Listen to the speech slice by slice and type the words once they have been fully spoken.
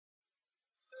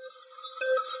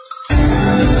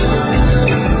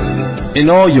In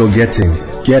all you're getting,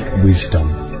 get wisdom.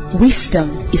 Wisdom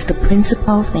is the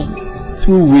principal thing.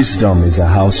 Through wisdom is a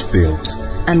house built,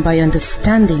 and by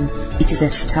understanding it is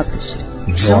established.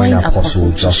 Join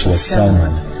Apostle Joshua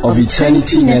Selman of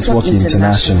Eternity Network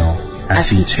International as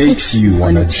he takes you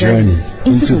on a journey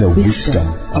into the wisdom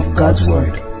of God's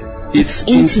Word. It's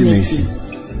intimacy,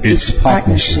 it's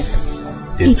partnership,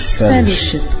 it's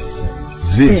fellowship.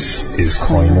 This is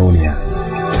Koinonia.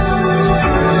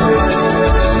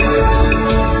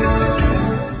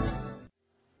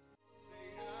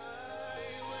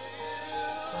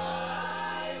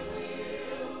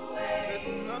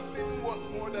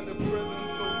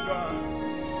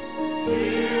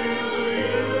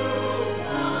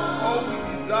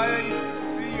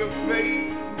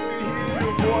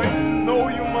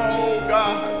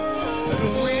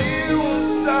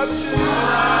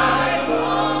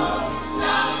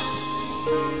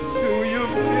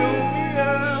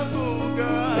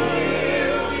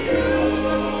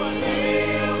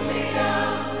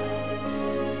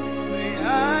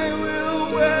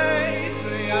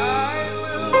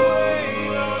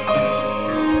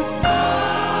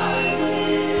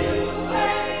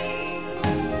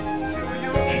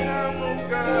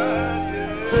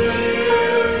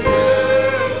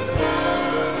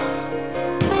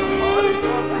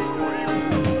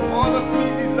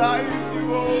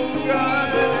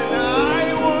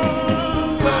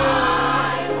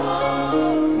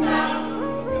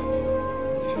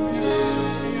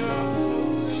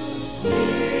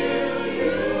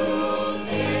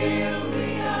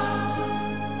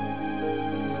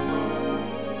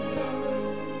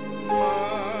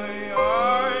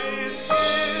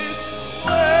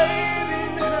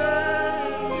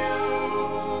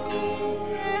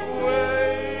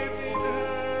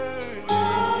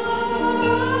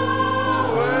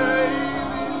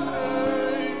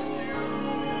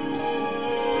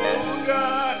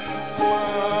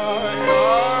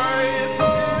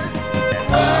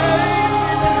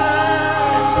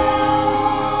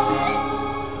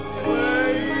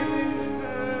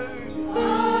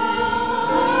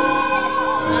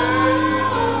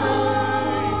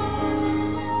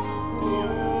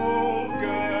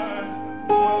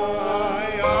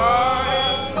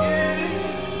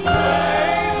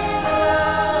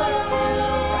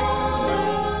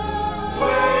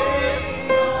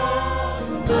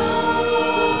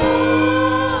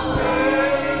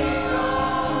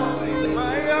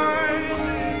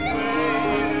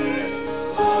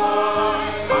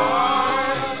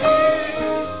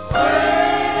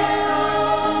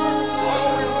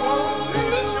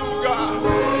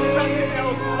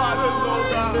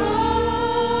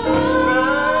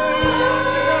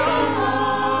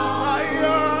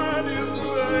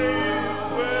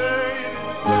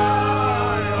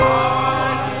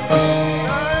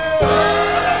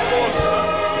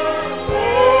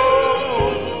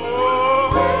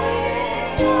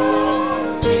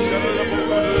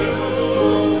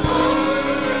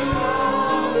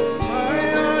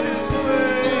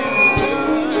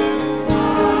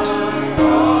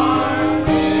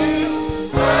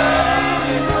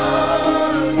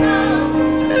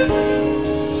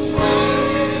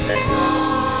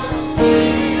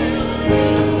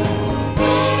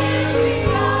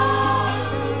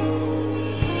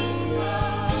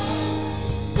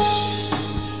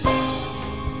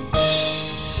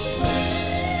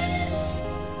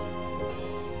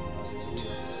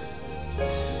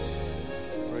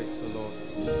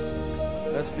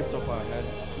 Let's lift up our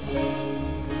hands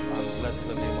and bless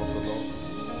the name of the Lord.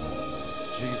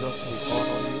 Jesus, we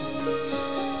honor you.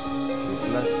 We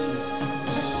bless you.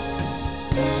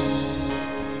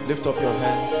 Lift up your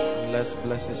hands and let's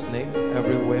bless his name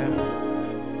everywhere.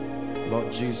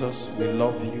 Lord Jesus, we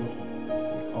love you.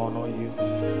 We honor you.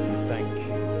 We thank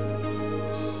you.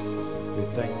 We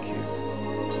thank you.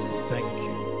 We thank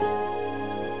you.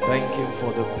 Thank him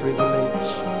for the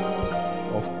privilege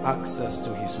of access to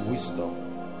his wisdom.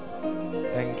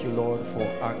 Thank you, Lord, for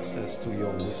access to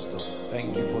your wisdom.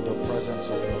 Thank you for the presence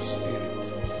of your spirit.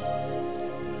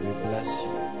 We bless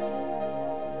you.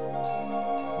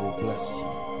 We bless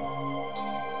you.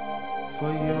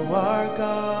 For you are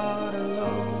God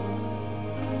alone.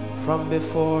 From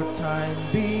before time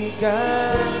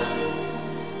began,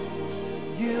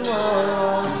 you are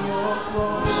on your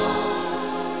throne.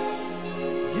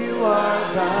 You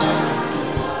are God.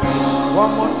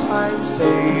 One more time,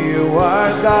 say you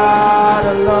are God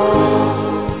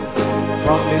alone.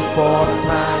 From before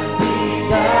time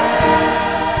began,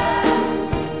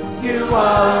 you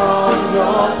are on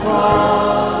your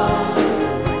throne.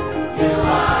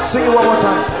 Sing it one more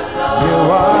time. You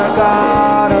are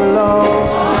God alone.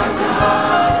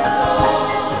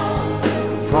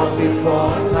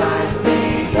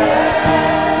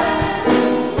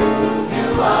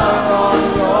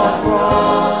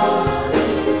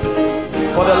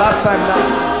 last time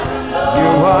now.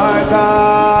 You are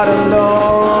God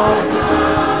alone.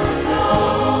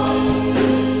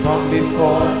 From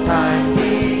before time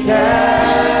began.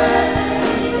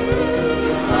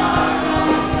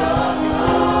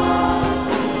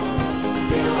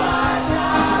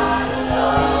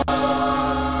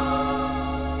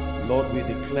 Lord, we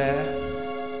declare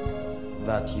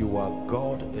that you are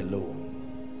God alone.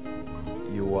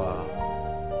 You are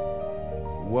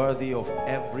worthy of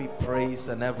every praise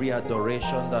and every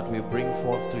adoration that we bring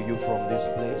forth to you from this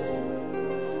place.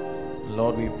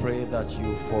 Lord, we pray that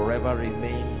you forever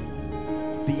remain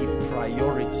the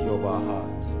priority of our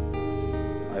heart.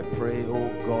 I pray, oh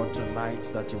God, tonight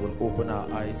that you will open our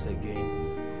eyes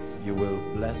again. You will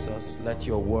bless us. Let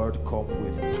your word come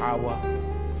with power.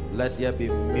 Let there be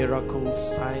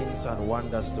miracles, signs and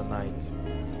wonders tonight.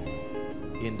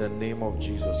 In the name of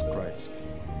Jesus Christ.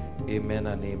 Amen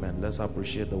and amen. Let's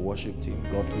appreciate the worship team.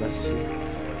 God bless you.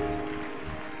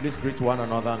 Please greet one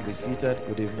another and be seated.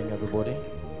 Good evening, everybody.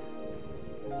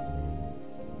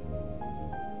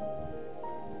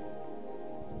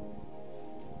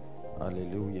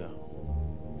 Hallelujah.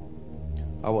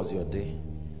 How was your day?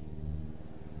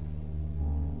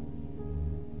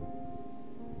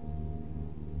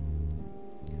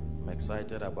 I'm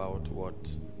excited about what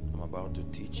I'm about to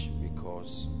teach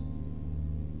because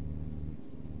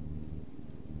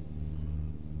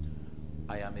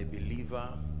I am a believer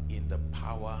in the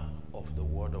power of the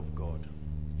Word of God.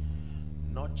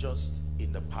 Not just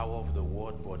in the power of the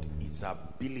Word, but its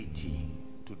ability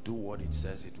to do what it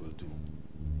says it will do.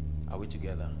 Are we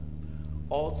together?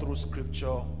 All through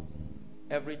Scripture,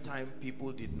 every time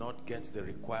people did not get the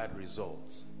required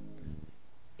results,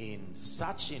 in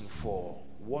searching for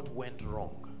what went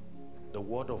wrong, the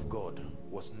Word of God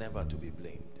was never to be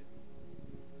blamed.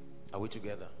 Are we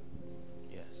together?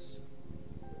 Yes.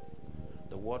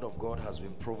 The Word of God has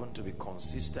been proven to be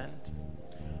consistent,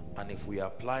 and if we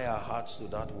apply our hearts to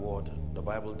that Word, the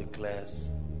Bible declares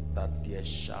that there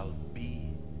shall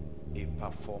be a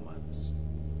performance.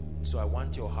 So I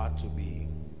want your heart to be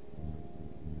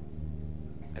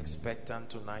expectant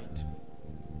tonight.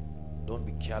 Don't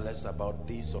be careless about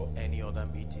this or any other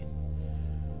meeting.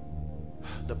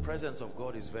 The presence of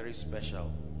God is very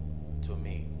special to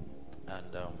me, and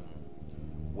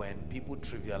when people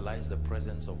trivialize the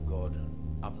presence of God,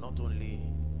 I'm not only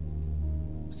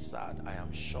sad, I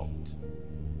am shocked,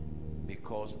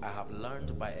 because I have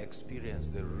learned by experience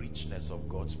the richness of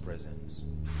God's presence.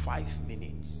 5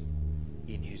 minutes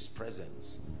in his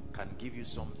presence can give you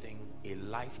something a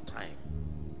lifetime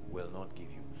will not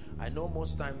give you. I know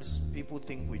most times people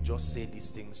think we just say these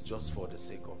things just for the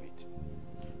sake of it,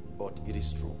 but it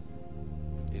is true.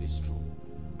 It is true.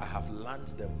 I have learned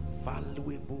the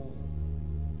valuable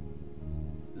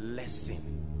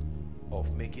lesson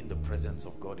of making the presence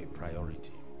of God a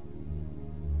priority.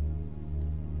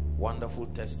 Wonderful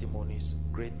testimonies,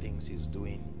 great things he's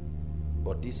doing,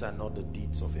 but these are not the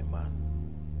deeds of a man.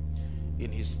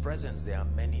 In his presence there are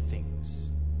many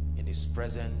things. In his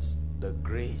presence, the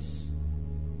grace,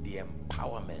 the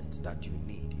empowerment that you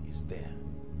need is there.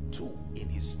 2, in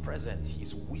his presence,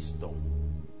 his wisdom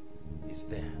is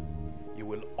there. You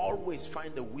will always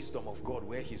find the wisdom of God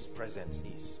where his presence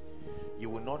is. You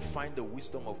will not find the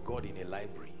wisdom of God in a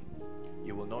library.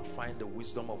 You will not find the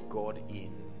wisdom of God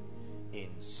in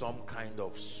some kind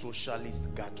of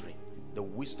socialist gathering. The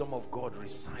wisdom of God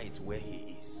resides where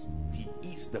he is. He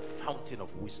is the fountain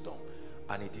of wisdom,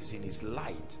 and it is in his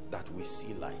light that we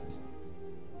see light.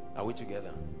 Are we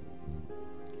together?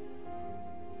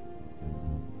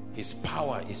 His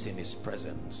power is in his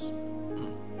presence.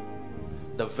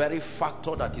 The very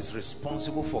factor that is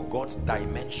responsible for God's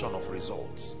dimension of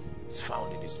results is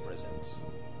found in his presence.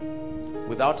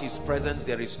 Without his presence,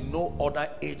 there is no other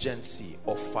agency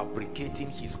of fabricating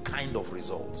his kind of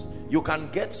results. You can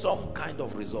get some kind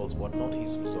of results, but not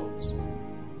his results.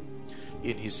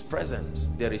 In his presence,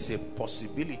 there is a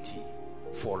possibility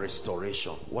for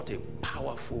restoration. What a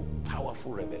powerful,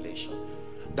 powerful revelation.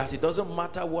 That it doesn't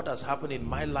matter what has happened in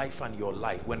my life and your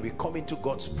life, when we come into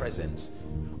God's presence,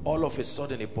 all of a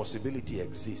sudden a possibility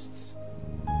exists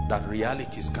that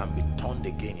realities can be turned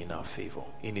again in our favor.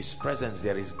 In his presence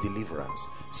there is deliverance,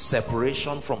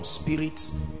 separation from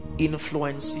spirits,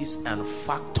 influences and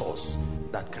factors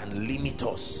that can limit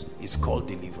us is called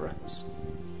deliverance.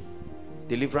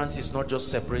 Deliverance is not just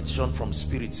separation from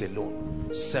spirits alone.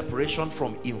 Separation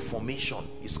from information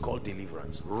is called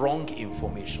deliverance. Wrong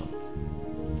information.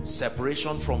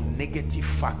 Separation from negative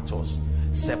factors.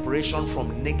 Separation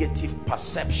from negative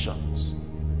perceptions.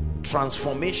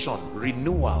 Transformation,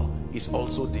 renewal is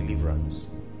also deliverance.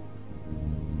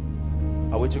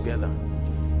 Are we together?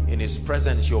 In his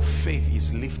presence, your faith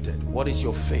is lifted. What is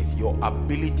your faith? Your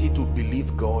ability to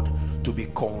believe God, to be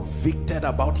convicted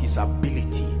about his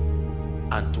ability,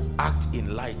 and to act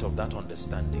in light of that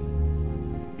understanding.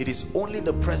 It is only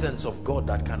the presence of God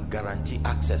that can guarantee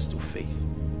access to faith.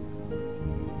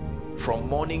 From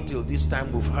morning till this time,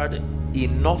 we've heard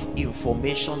enough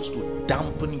information to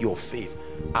dampen your faith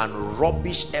and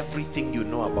rubbish everything you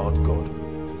know about God.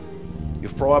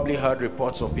 You've probably heard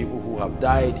reports of people who have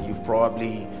died. You've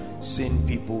probably seen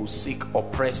people sick,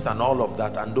 oppressed, and all of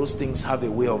that, and those things have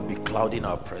a way of beclouding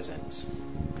our presence.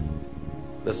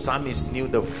 The psalmist knew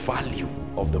the value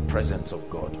of the presence of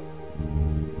God.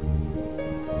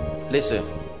 Listen,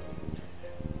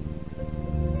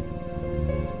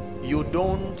 you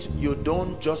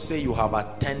don't just say you have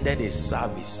attended a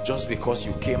service just because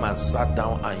you came and sat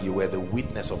down and you were the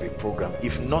witness of a program.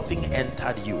 If nothing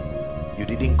entered you, you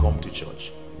didn't come to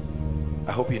church.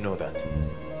 I hope you know that.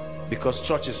 Because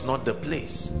church is not the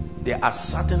place. There are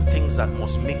certain things that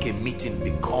must make a meeting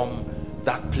become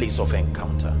that place of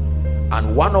encounter.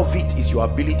 And one of it is your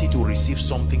ability to receive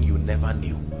something you never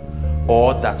knew,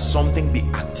 or that something be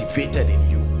activated in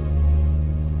you.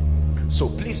 So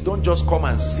please don't just come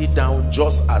and sit down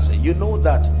just as a, you know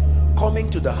that coming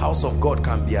to the house of God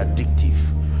can be addictive.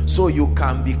 So you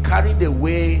can be carried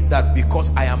away that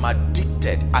because I am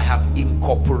addicted, I have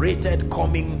incorporated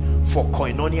coming for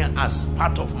koinonia as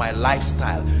part of my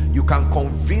lifestyle. You can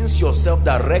convince yourself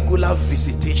that regular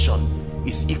visitation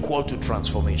is equal to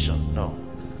transformation. No.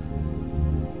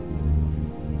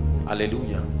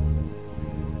 Hallelujah.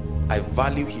 I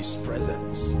value his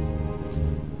presence.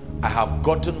 I have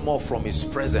gotten more from his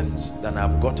presence than I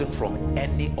have gotten from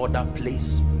any other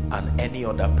place and any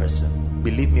other person.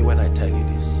 Believe me when I tell you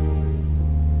this.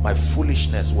 My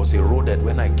foolishness was eroded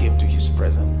when I came to his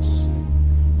presence.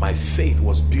 My faith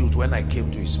was built when I came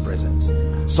to his presence.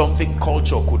 Something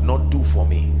culture could not do for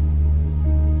me.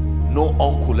 No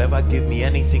uncle ever gave me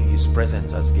anything his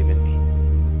presence has given me.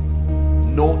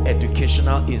 No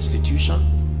educational institution,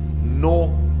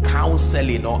 no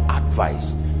counseling or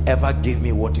advice ever gave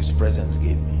me what his presence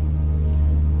gave me.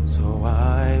 So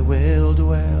I will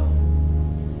dwell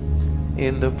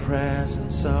in the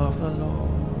presence of the Lord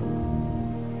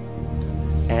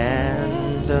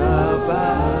and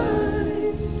abide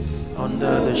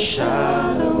under the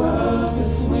shadow of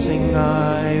his wings. Sing,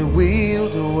 I will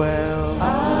dwell,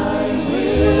 I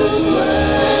will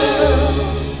dwell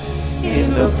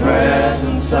in the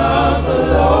presence of the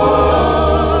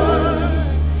Lord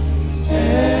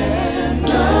and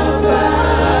abide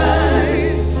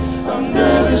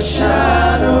under the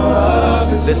shadow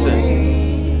of his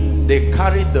wings. They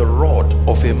carried the rod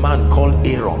of a man called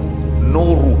Aaron.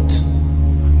 No root.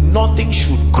 Nothing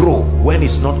should grow when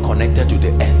it's not connected to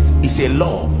the earth. It's a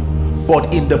law.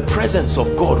 But in the presence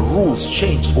of God, rules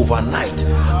changed overnight.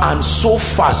 And so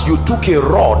fast, you took a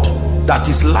rod that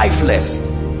is lifeless.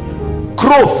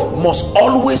 Growth must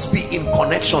always be in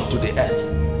connection to the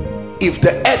earth. If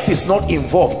the earth is not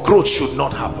involved, growth should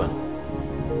not happen.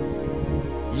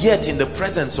 Yet in the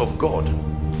presence of God,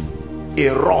 a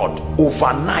rod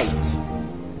overnight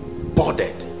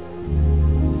budded.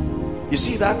 You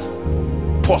see that?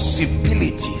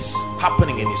 Possibilities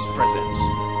happening in his presence.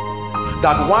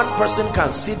 That one person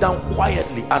can sit down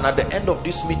quietly and at the end of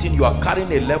this meeting you are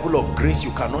carrying a level of grace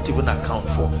you cannot even account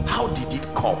for. How did it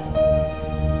come?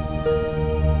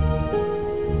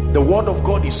 The word of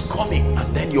God is coming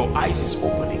and then your eyes is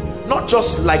opening. Not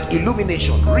just like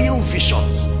illumination, real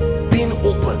visions being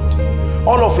opened.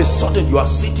 All of a sudden you are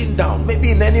sitting down, maybe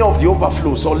in any of the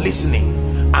overflows or listening,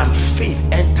 and faith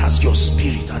enters your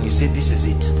spirit and you say, this is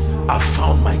it, I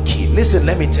found my key. Listen,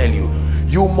 let me tell you,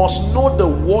 you must know the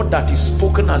word that is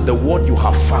spoken and the word you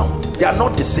have found. They are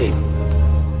not the same.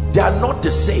 They are not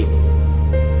the same.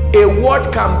 A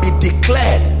word can be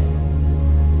declared,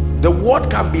 the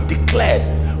word can be declared,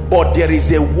 but there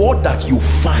is a word that you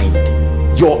find.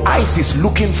 Your eyes is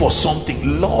looking for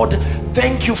something. Lord,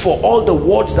 thank you for all the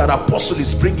words that apostle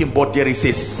is bringing, but there is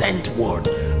a sent word.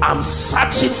 I'm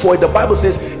searching for it. The Bible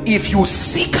says, if you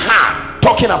seek her,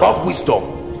 talking about wisdom,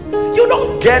 you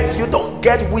don't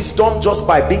get wisdom just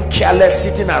by being careless,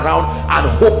 sitting around and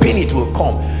hoping it will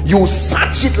come. You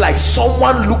search it like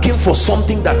someone looking for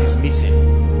something that is missing.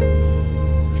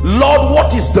 Lord,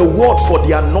 what is the word for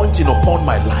the anointing upon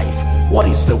my life? What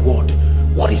is the word?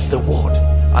 What is the word?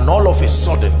 And all of a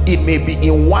sudden, it may be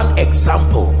in one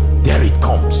example, there it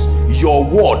comes. Your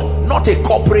word, not a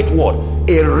corporate word,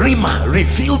 a rhema,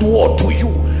 revealed word to you.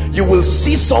 You will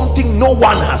see something no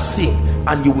one has seen,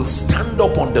 and you will stand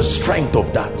up on the strength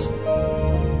of that.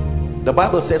 The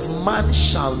Bible says, man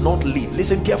shall not live,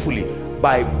 listen carefully,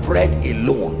 by bread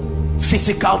alone.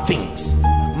 physical things.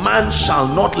 Man shall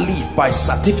not live by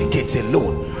certificates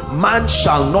alone. Man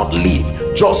shall not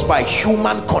live just by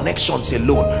human connections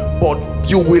alone, but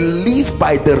you will live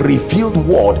by the revealed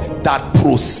word that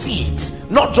proceeds.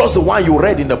 Not just the one you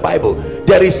read in the Bible.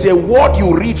 There is a word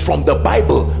you read from the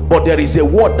Bible, but there is a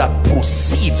word that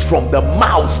proceeds from the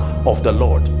mouth of the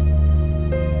Lord.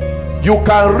 You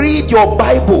can read your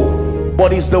Bible,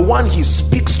 but it's the one he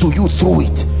speaks to you through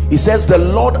it. He says the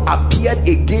Lord appeared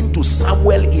again to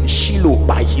Samuel in Shiloh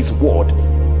by his word.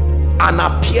 An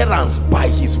appearance by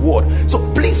his word.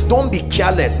 So please don't be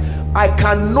careless. I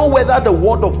can know whether the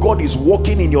word of God is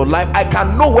working in your life. I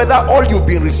can know whether all you've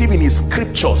been receiving is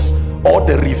scriptures or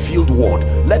the revealed word.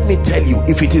 Let me tell you,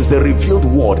 if it is the revealed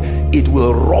word, it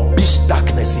will rubbish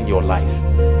darkness in your life.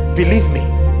 Believe me.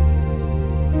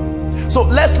 So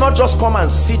let's not just come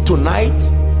and sit tonight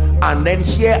and then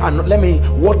hear and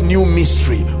what new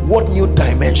mystery, what new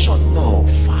dimension. No,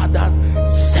 Father,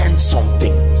 send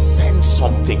something, send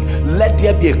something. Let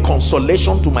there be a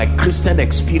consolation to my Christian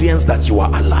experience that you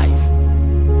are alive.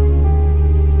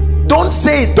 Don't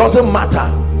say it doesn't matter.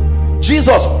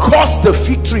 Jesus caused the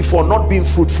fig tree for not being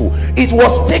fruitful. It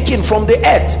was taken from the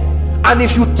earth, and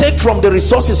if you take from the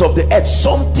resources of the earth,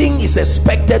 something is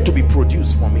expected to be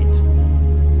produced from it.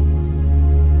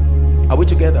 Are we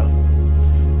together?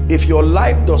 If your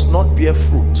life does not bear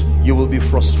fruit, you will be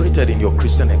frustrated in your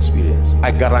Christian experience.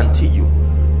 I guarantee you.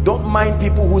 Don't mind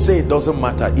people who say it doesn't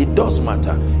matter. It does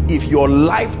matter. If your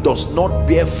life does not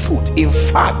bear fruit, in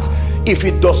fact, if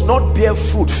it does not bear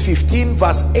fruit, 15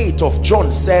 verse 8 of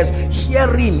John says,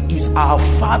 herein is our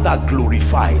Father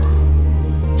glorified.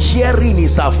 Herein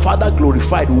is our Father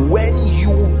glorified, when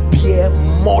you bear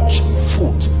much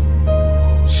fruit.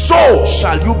 So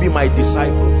shall you be my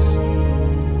disciples.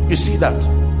 You see that?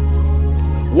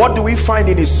 What do we find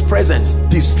in his presence?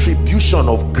 Distribution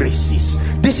of graces.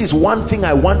 This is one thing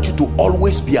I want you to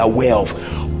always be aware of.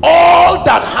 All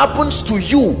that happens to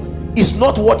you is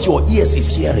not what your ears is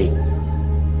hearing.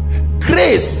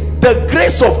 Grace, the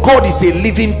grace of God is a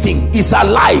living thing, is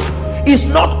alive, is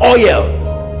not oil.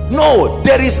 No,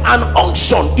 there is an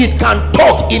unction. It can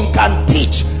talk, it can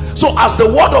teach. So as the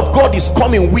word of God is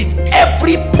coming, with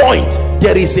every point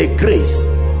there is a grace.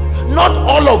 Not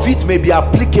all of it may be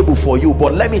applicable for you,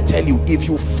 but let me tell you, if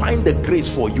you find the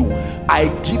grace for you, I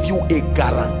give you a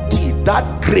guarantee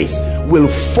that grace will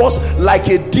force, like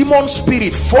a demon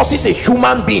spirit forces a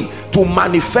human being to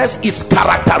manifest its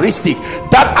characteristic,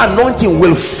 that anointing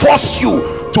will force you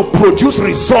to produce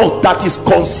result that is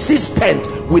consistent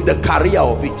with the career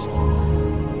of it.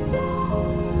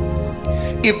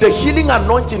 If the healing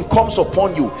anointing comes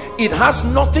upon you, it has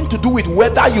nothing to do with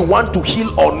whether you want to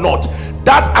heal or not.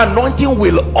 That anointing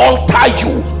will alter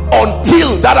you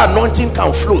until that anointing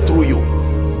can flow through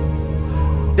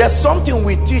you. There's something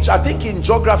we teach, I think in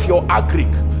geography or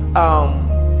agric,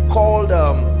 called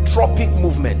tropic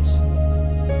movements.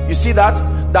 You see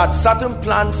that certain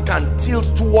plants can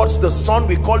tilt towards the sun.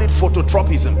 We call it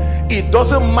phototropism. It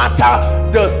doesn't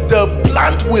matter, the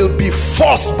plant will be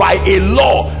forced by a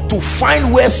law to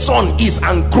find where sun is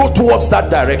and grow towards that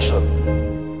direction.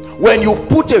 When you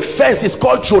put a fence, it's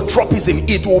called geotropism.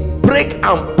 It will break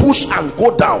and push and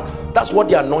go down. That's what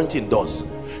the anointing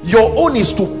does. Your own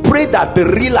is to pray that the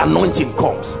real anointing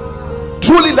comes.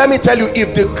 Truly, let me tell you,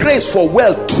 if the grace for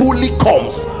wealth truly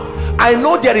comes, I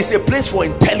know there is a place for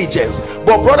intelligence,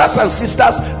 but brothers and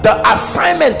sisters, the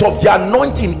assignment of the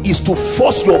anointing is to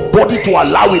force your body to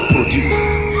allow it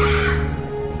produce.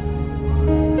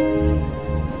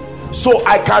 So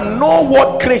I can know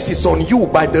what grace is on you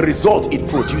by the result it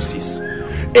produces.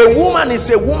 A woman is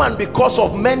a woman because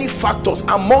of many factors,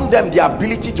 among them the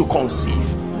ability to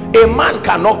conceive. A man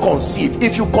cannot conceive.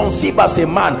 If you conceive as a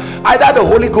man, either the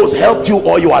Holy Ghost helped you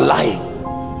or you are lying.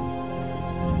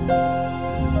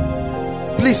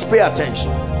 Please pay attention.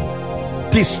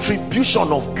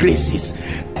 Distribution of graces.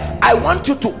 I want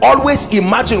you to always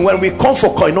imagine, when we come for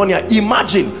koinonia,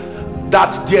 imagine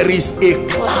that there is a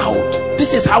cloud.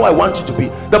 This is how I want you to be.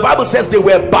 The Bible says they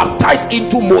were baptized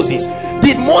into Moses.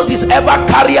 Did Moses ever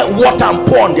carry water and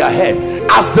pour on their head?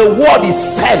 As the word is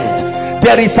sent,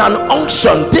 there is an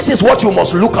unction. This is what you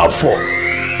must look out for.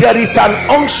 There is an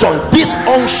unction. This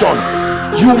unction,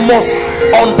 you must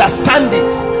understand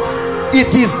it.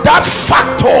 It is that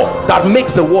factor that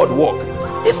makes the word work.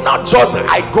 It's not just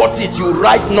I got it, you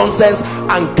write nonsense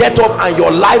and get up and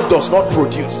your life does not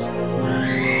produce.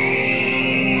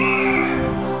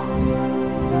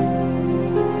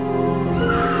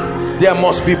 There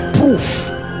must be proof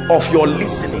of your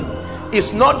listening.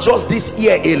 It's not just this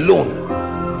ear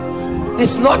alone.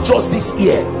 It's not just this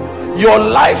ear. Your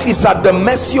life is at the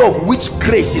mercy of which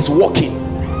grace is working.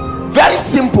 Very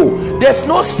simple. There's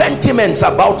no sentiments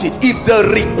about it. If the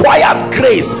required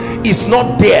grace is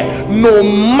not there, no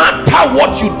matter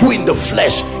what you do in the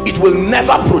flesh, it will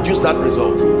never produce that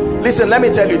result. Listen, let me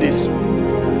tell you this.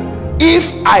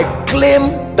 If I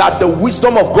claim that the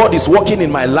wisdom of God is working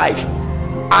in my life,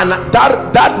 and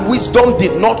that wisdom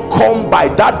did not come by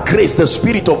that grace, the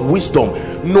spirit of wisdom,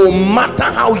 no matter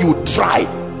how you try,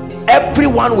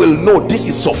 everyone will know this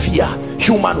is Sophia,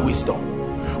 human wisdom.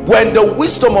 When the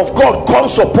wisdom of God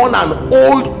comes upon an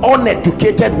old,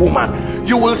 uneducated woman,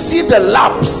 you will see the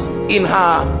lapse in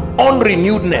her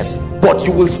unrenewedness, but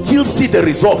you will still see the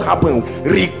result happen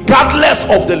regardless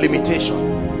of the limitation.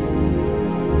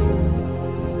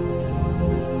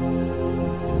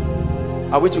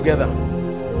 Are we together?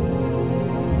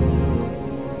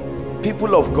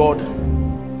 People of God,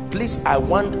 please, I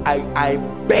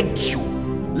beg you,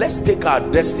 let's take our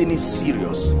destiny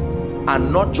serious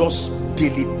and not just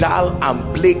dilly-dally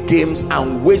and play games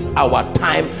and waste our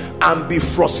time and be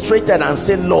frustrated and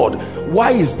say, Lord,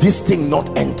 why is this thing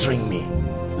not entering me?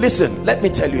 Listen, let me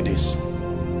tell you this.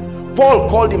 Paul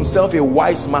called himself a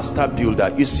wise master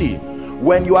builder. You see,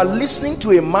 when you are listening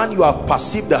to a man, you have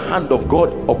perceived the hand of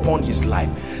God upon his life.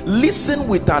 Listen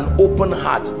with an open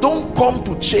heart. Don't come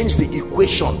to change the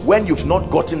equation when you've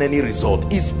not gotten any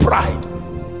result. It's pride.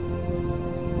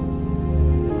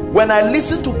 When I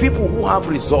listen to people who have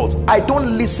results, I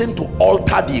don't listen to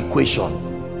alter the equation.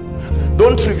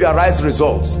 Don't trivialize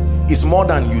results. It's more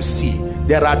than you see.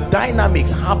 There are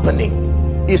dynamics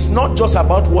happening. It's not just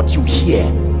about what you hear.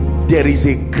 There is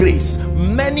a grace.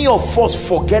 Many of us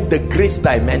forget the grace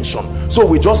dimension, so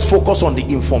we just focus on the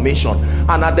information,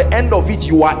 and at the end of it,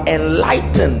 you are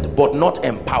enlightened but not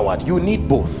empowered. You need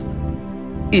both.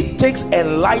 It takes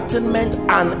enlightenment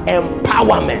and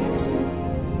empowerment.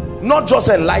 Not just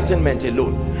enlightenment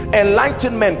alone.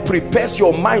 Enlightenment prepares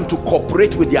your mind to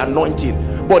cooperate with the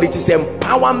anointing, but it is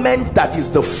empowerment that is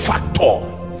the factor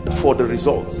for the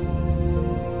results.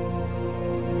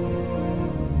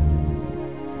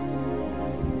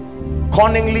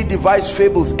 Cunningly devised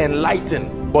fables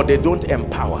enlighten, but they don't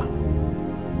empower.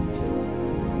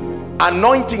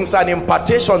 Anointings and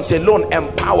impartations alone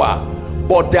empower,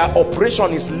 but their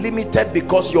operation is limited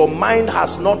because your mind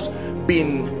has not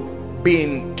been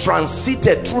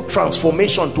transited through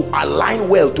transformation to align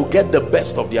well to get the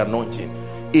best of the anointing.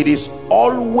 It is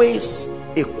always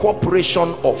a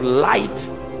cooperation of light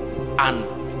and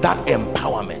that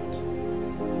empowerment.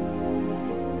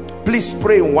 Please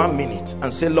pray in 1 minute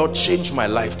and say, Lord, change my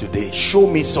life today. Show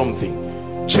me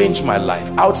something. Change my life.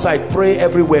 Outside, pray.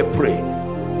 Everywhere, pray.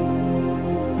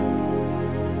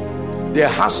 There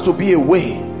has to be a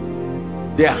way.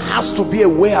 There has to be a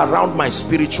way around my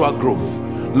spiritual growth.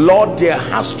 Lord, there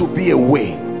has to be a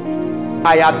way.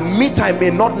 I admit I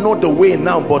may not know the way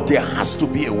now, but there has to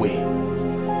be a way.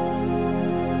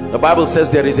 The Bible says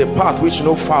there is a path which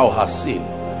no fowl has seen.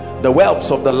 The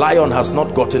whelps of the lion has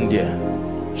not gotten there.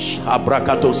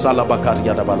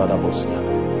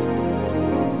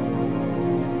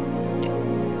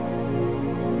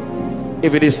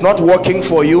 If it is not working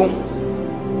for you,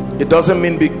 it doesn't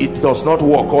mean it does not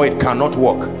work or it cannot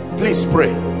work. Please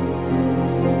pray.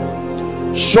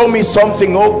 Show me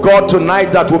something, oh God,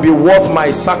 tonight that will be worth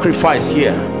my sacrifice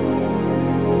here.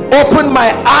 Open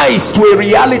my eyes to a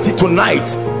reality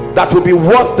tonight that will be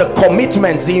worth the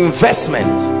commitment, the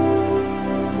investment.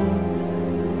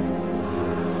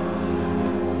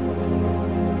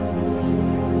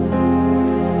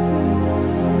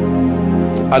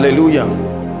 Hallelujah.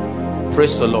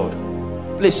 Praise the Lord.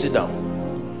 Please sit down.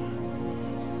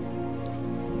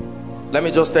 Let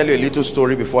me just tell you a little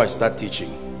story before I start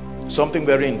teaching. Something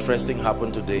very interesting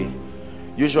happened today.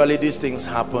 Usually these things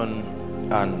happen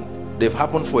and they've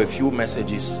happened for a few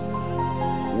messages.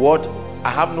 I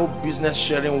have no business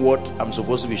sharing what I'm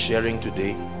supposed to be sharing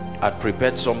today. I'd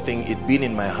prepared something, it'd been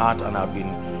in my heart and I've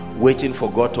been waiting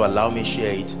for God to allow me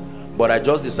share it. But I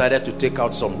just decided to take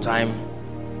out some time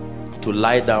to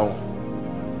lie down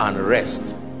and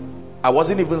rest. I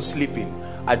wasn't even sleeping.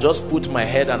 I just put my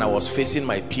head and I was facing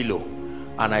my pillow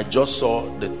and I just saw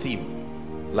the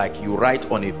theme, like you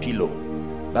write on a pillow.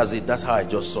 That's it. That's how I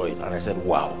just saw it. And I said,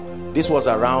 wow. This was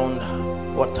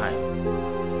around what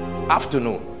time?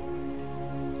 Afternoon.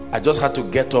 I just had to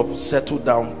get up, settle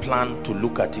down, plan to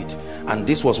look at it. And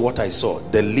this was what I saw: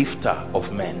 the lifter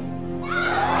of men.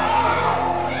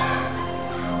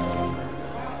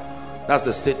 That's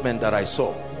the statement that I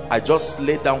saw. I just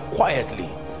laid down quietly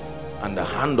and the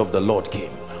hand of the Lord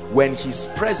came. When his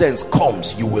presence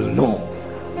comes, you will know.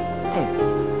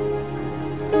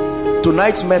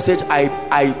 Tonight's message, I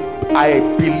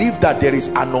believe that there is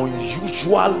an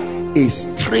unusual, a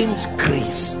strange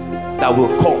grace that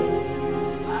will come.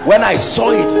 When I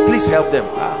saw it, please help them.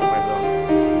 Ah, my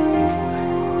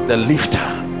God. The lifter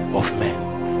of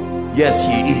men. Yes,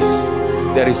 he is.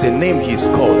 There is a name he is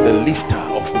called, the lifter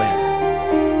of men.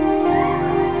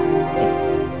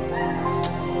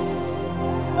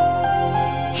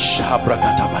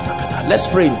 Let's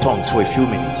pray in tongues for a few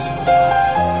minutes.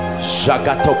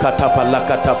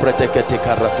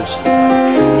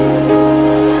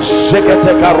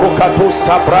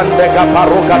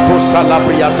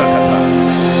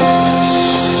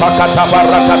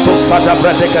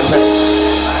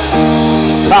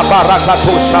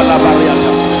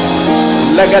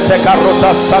 Legete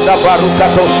karota sada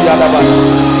barukato shiadaba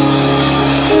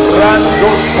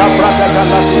rando sabrata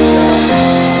galatis.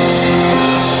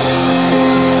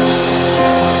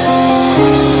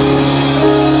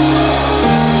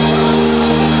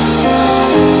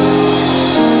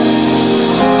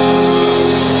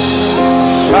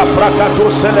 Shabrakato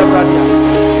celebradia.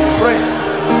 Pray.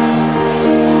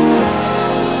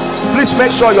 Please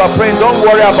make sure you are praying. Don't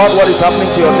worry about what is happening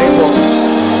to your neighbor.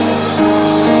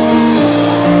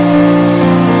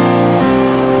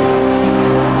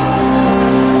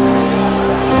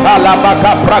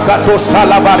 Alabaka prakato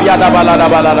salabaria da balada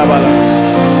balada balada.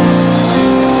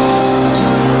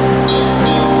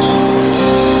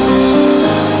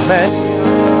 Man,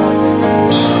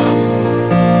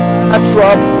 a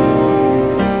trouble.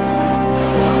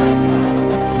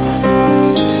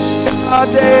 Are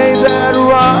they that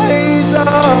rise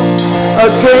up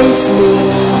against me?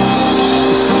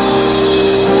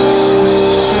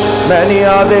 Many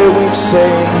are they which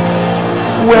say,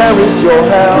 where is your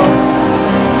help?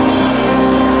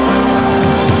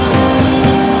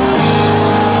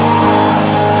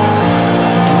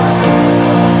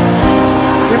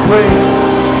 Pray.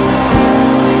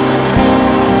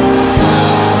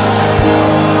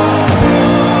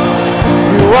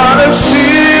 You are a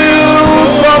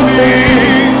shield from me,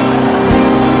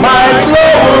 my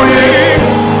glory.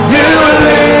 You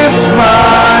lift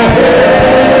my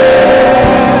head.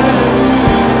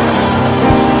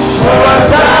 For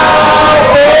thou,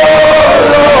 oh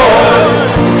Lord,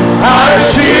 art a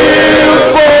shield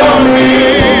for me,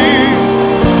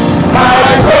 my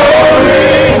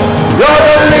glory. You're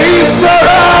the lifter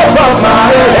up of my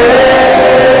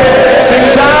head. Sing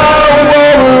down,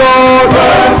 oh Lord,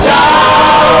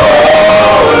 down,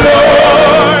 oh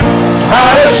Lord,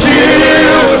 and a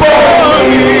shield for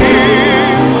me,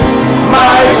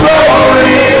 my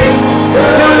glory,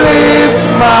 to lift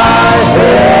my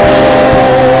head.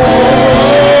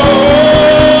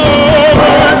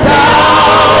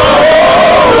 Down,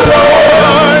 oh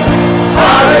Lord,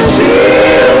 and a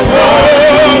shield for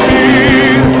me,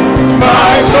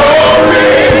 my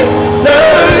glory, the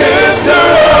lifter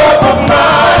up of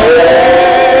my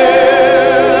head.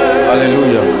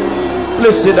 Hallelujah.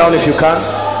 Please sit down if you can.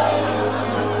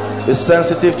 Be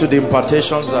sensitive to the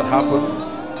impartations that happen.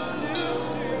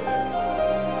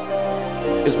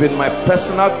 It's been my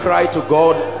personal cry to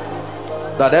God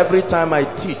that every time I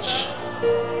teach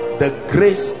the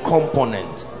grace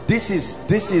component, this is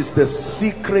the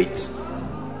secret.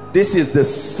 This is the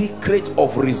secret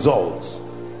of results.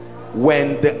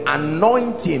 When the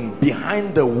anointing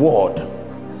behind the word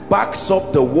backs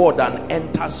up the word and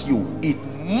enters you, it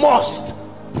must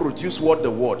produce what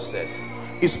the word says.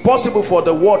 It's possible for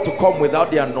the word to come without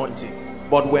the anointing,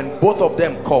 but when both of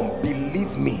them come,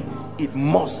 believe me, it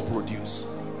must produce.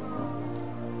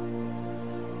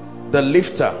 The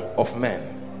lifter of men.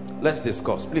 Let's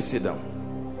discuss. Please sit down.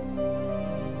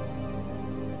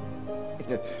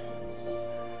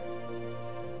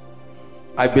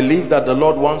 I believe that the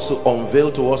Lord wants to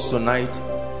unveil to us tonight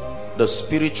the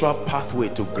spiritual pathway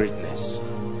to greatness.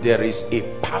 There is a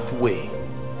pathway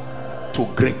to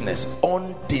greatness,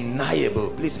 undeniable.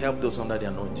 Please help those under the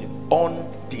anointing.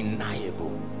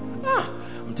 Undeniable.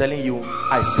 I'm telling you,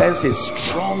 I sense a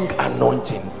strong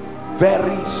anointing,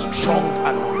 very strong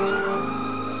anointing,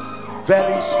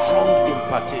 very strong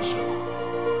impartation.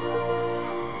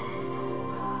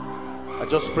 I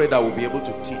just pray that we'll be able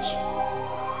to teach.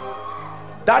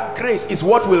 That grace is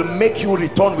what will make you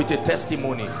return with a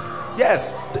testimony.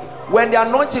 Yes, when the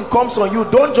anointing comes on you,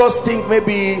 don't just think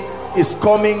maybe it's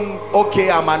coming, okay,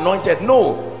 I'm anointed.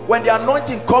 No, when the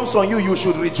anointing comes on you, you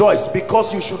should rejoice,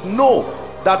 because you should know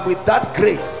that with that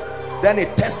grace, then a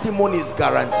testimony is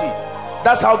guaranteed.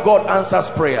 That's how God answers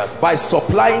prayers, by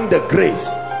supplying the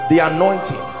grace, the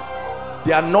anointing.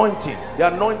 The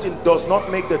anointing does not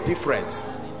make the difference.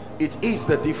 It is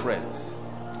the difference.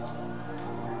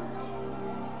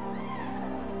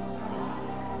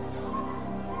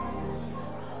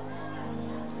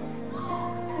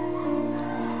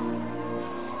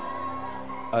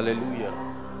 Hallelujah.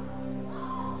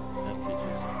 Thank you,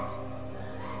 Jesus.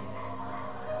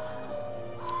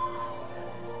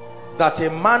 That a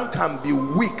man can be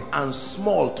weak and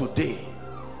small today,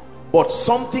 but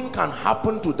something can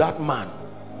happen to that man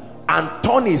and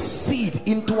turn his seed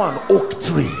into an oak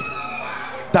tree.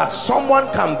 That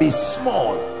someone can be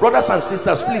small. Brothers and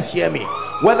sisters, please hear me.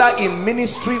 Whether in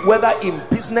ministry, whether in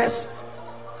business,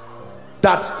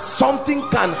 that something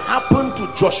can happen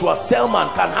to Joshua Selman,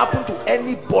 can happen to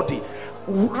anybody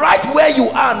right where you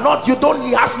are.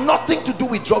 He has nothing to do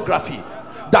with geography.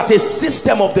 That a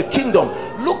system of the kingdom.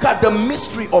 Look at the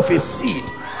mystery of a seed.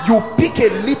 You pick a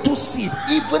little seed,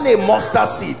 even a mustard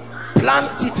seed,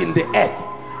 plant it in the earth,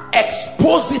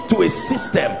 expose it to a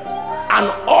system,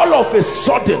 and all of a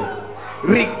sudden,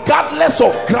 regardless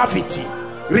of gravity,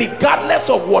 regardless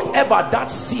of whatever,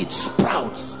 that seed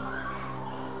sprouts.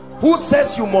 Who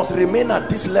says you must remain at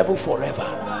this level forever?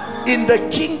 In the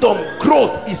kingdom,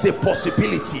 growth is a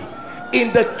possibility.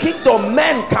 In the kingdom,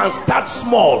 men can start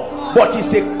small, but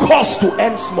it's a cost to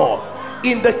end small.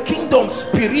 In the kingdom,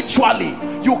 spiritually,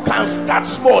 you can start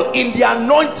small. In the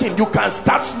anointing, you can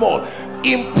start small.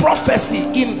 In prophecy,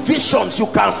 in visions, you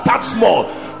can start small.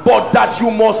 But that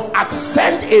you must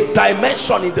ascend a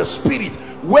dimension in the spirit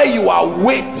where you are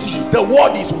weighty. The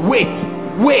word is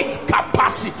weight,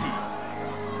 capacity.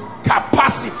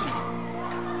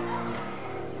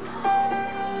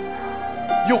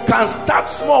 You can start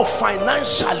small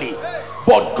financially,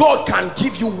 but God can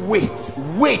give you weight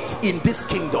in this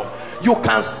kingdom. You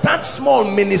can start small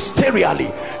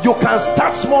ministerially. You can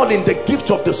start small in the gift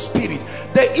of the spirit.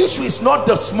 The issue is not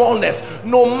the smallness.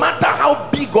 No matter how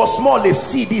big or small a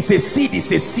seed is, a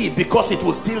seed because it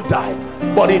will still die.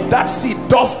 But if that seed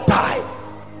does die,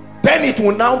 then it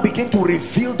will now begin to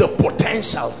reveal the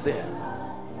potentials there.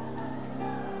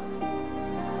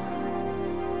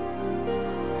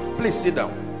 Please sit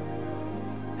down.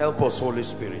 Help us, Holy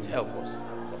Spirit. Help us.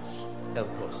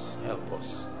 Help us. Help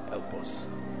us. Help us.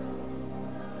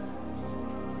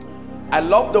 I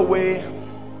love the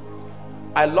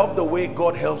way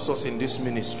God helps us in this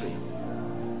ministry.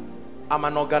 I'm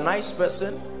an organized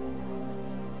person,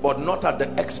 but not at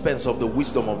the expense of the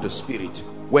wisdom of the spirit.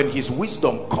 When his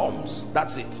wisdom comes,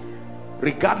 that's it,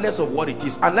 regardless of what it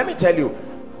is. And let me tell you,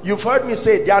 you've heard me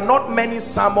say there are not many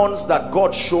sermons that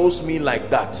God shows me like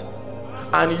that,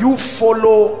 and you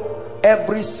follow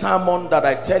every sermon that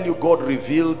I tell you God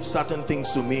revealed certain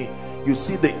things to me. You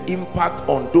see the impact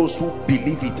on those who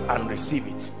believe it and receive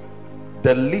it.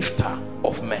 The lifter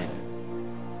of men.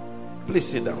 Please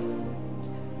sit down.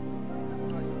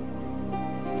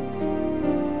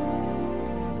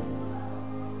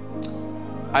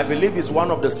 I believe it's one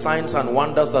of the signs and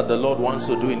wonders that the Lord wants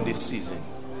to do in this season,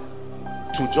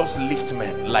 to just lift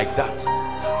men like that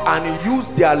and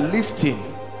use their lifting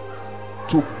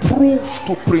to prove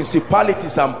to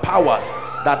principalities and powers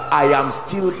that I am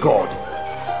still God.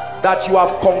 That you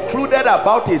have concluded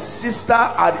about a sister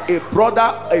and a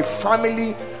brother, a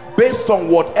family, based on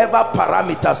whatever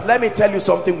parameters. Let me tell you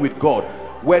something with God.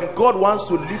 When God wants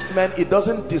to lift men, he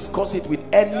doesn't discuss it with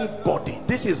anybody.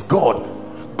 This is God.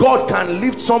 God can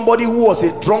lift somebody who was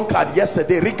a drunkard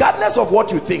yesterday, regardless of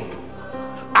what you think.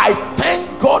 I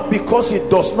thank God because he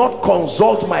does not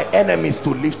consult my enemies to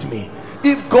lift me.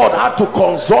 If God had to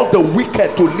consult the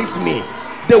wicked to lift me,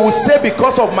 they will say,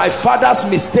 because of my father's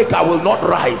mistake I will not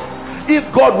rise.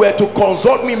 If God were to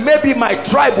consult me, maybe my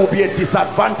tribe will be a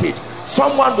disadvantage.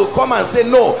 Someone will come and say,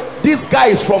 no, this guy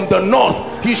is from the north,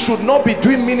 he should not be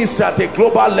doing ministry at a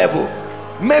global level.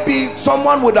 Maybe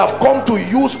someone would have come to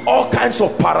use all kinds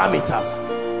of parameters.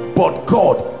 But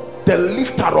God, the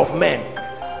lifter of men,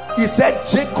 he said,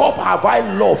 Jacob have I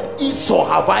loved, Esau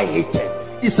have I hated.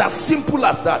 It's as simple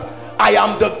as that. I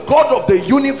am the God of the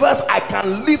universe. I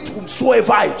can lift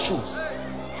whomsoever I choose.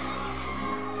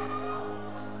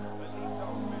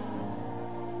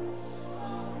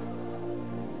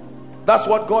 That's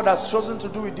what God has chosen to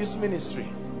do with this ministry.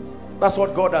 That's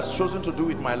what God has chosen to do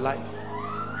with my life.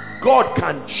 God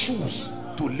can choose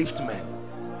to lift men.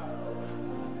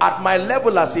 At my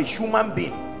level as a human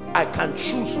being, I can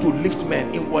choose to lift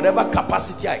men in whatever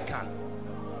capacity I can.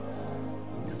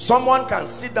 Someone can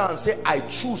sit down and say, I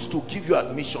choose to give you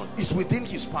admission. It's within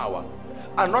his power.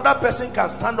 Another person can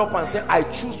stand up and say, I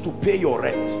choose to pay your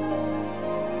rent.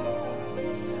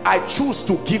 I choose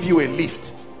to give you a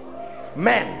lift.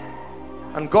 Men.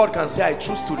 And God can say, I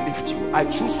choose to lift you. I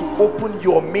choose to open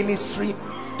your ministry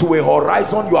to a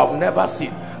horizon you have never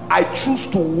seen. I choose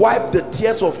to wipe the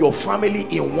tears of your family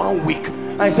in 1 week.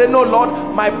 And I say, no Lord,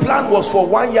 my plan was for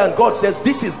 1 year. And God says,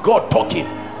 this is God talking.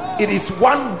 It is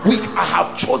 1 week I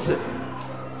have chosen.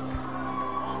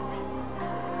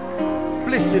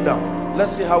 Please sit down.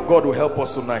 Let's see how God will help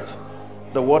us tonight.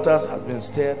 The waters have been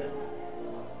stirred.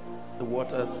 The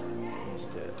waters have been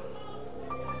stirred.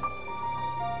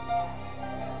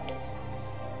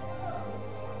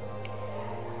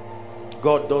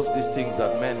 God does these things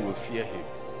that men will fear him.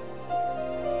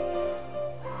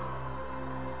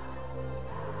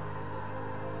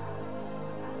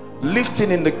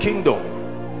 Lifting in the kingdom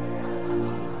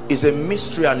is a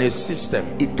mystery and a system.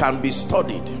 It can be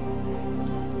studied.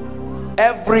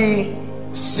 Every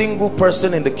single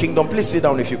person in the kingdom, please sit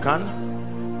down if you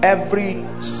can. Every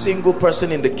single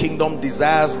person in the kingdom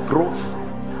desires growth,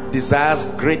 desires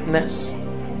greatness.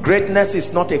 Greatness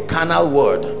is not a carnal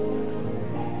word.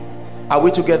 Are we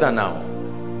together now?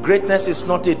 Greatness is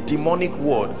not a demonic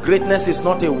word. Greatness is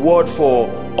not a word for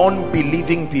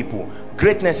unbelieving people.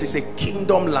 Greatness is a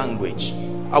kingdom language.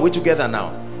 Are we together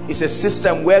now? It's a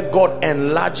system where God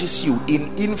enlarges you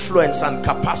in influence and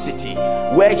capacity,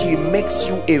 where he makes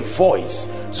you a voice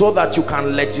so that you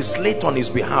can legislate on his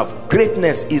behalf.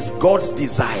 Greatness is God's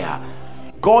desire.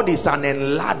 God is an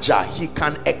enlarger. He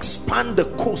can expand the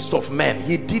coast of men.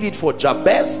 He did it for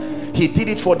Jabez. He did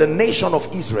it for the nation of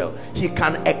Israel. He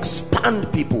can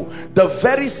expand people. The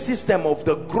very system of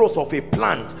the growth of a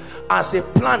plant, as a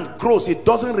plant grows, it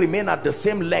doesn't remain at the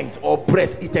same length or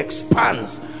breadth. It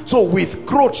expands. So with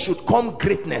growth should come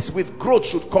greatness. With growth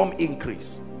should come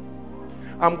increase.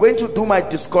 I'm going to do my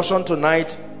discussion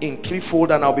tonight in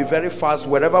threefold, and I'll be very fast.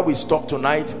 Wherever we stop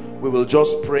tonight, we will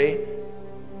just pray,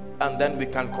 and then we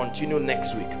can continue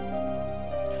next week.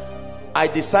 I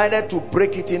decided to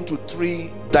break it into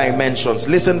 3 dimensions.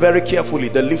 Listen very carefully.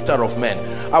 The lifter of men.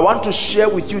 I want to share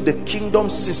with you the kingdom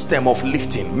system of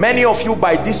lifting. Many of you,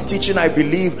 by this teaching, I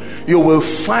believe you will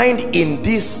find in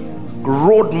this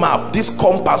roadmap, this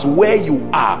compass, where you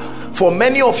are. For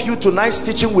many of you, tonight's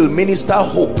teaching will minister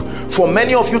hope. For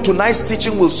many of you, tonight's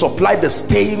teaching will supply the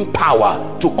staying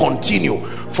power to continue.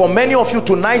 For many of you,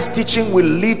 tonight's teaching will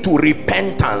lead to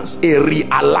repentance, a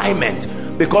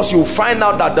realignment, because you find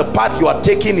out that the path you are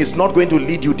taking is not going to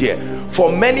lead you there.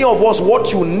 For many of us,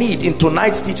 what you need in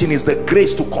tonight's teaching is the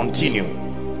grace to continue.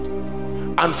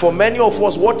 And for many of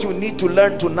us, what you need to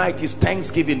learn tonight is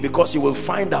thanksgiving, because you will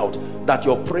find out that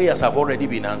your prayers have already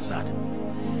been answered.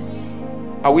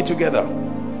 Are we together?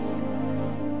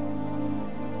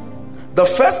 The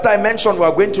first dimension we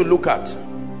are going to look at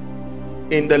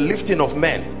in the lifting of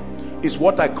men is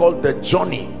what I call the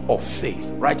journey of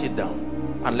faith. Write it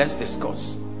down and let's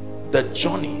discuss the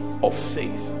journey of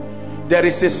faith. There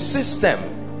is a system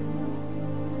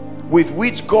with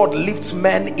which God lifts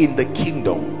men in the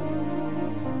kingdom.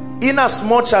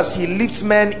 Inasmuch as he lifts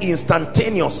men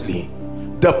instantaneously,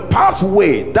 the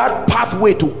pathway, that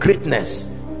pathway to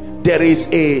greatness, there is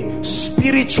a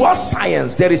spiritual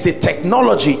science, there is a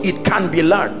technology. It can be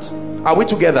learned. Are we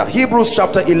together? Hebrews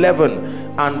chapter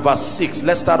 11 and verse 6.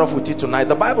 Let's start off with it tonight.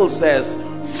 The Bible says,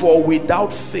 for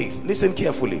without faith, listen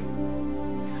carefully,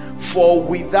 for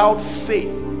without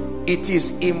faith it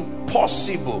is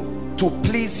impossible to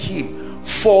please him.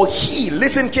 For he,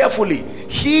 listen carefully,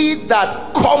 he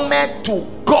that cometh to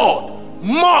God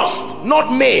must,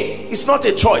 not may, it's not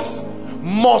a choice,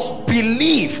 must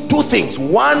believe 2 things.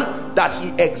 1, that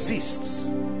he exists.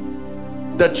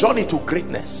 The journey to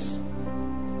greatness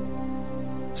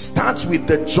starts with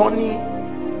the journey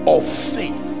of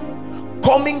faith,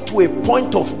 coming to a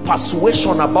point of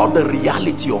persuasion about the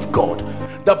reality of God.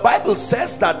 The Bible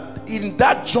says that in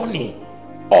that journey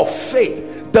of faith,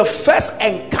 the first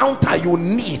encounter you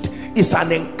need is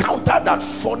an encounter that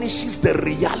furnishes the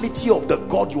reality of the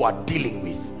God you are dealing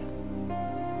with.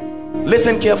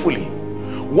 Listen carefully.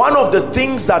 One of the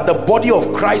things that the body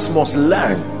of Christ must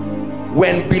learn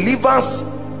when believers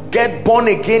get born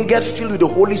again, get filled with the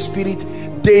Holy Spirit,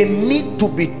 they need to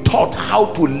be taught how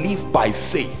to live by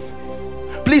faith.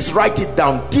 Please write it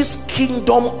down. This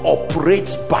kingdom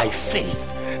operates by faith.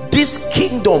 This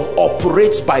kingdom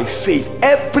operates by faith.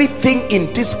 Everything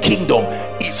in this kingdom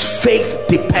is faith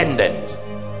dependent.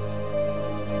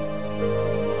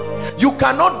 You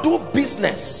cannot do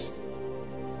business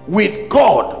with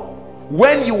God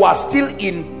when you are still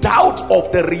in doubt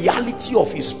of the reality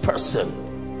of his person,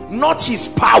 not his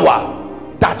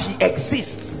power, that he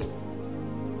exists.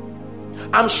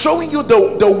 I'm showing you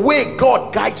the way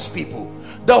God guides people.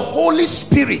 The Holy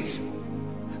Spirit,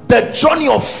 the journey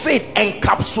of faith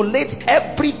encapsulates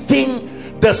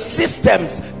everything, the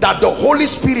systems that the Holy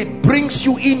Spirit brings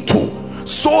you into,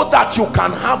 so that you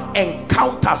can have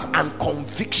encounters and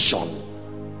conviction.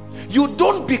 You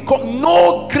don't become,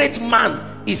 no great man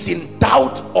is in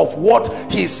doubt of what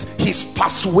his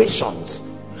persuasions.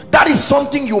 That is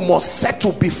something you must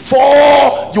settle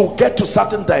before you get to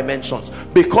certain dimensions,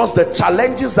 because the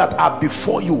challenges that are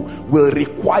before you will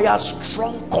require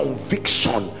strong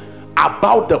conviction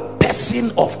about the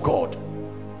person of God.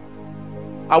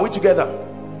 Are we together?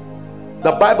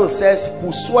 The Bible says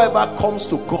whosoever comes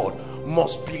to God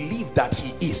must believe that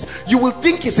he is. You will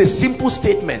think it's a simple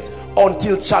statement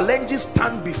until challenges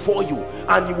stand before you,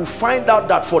 and you will find out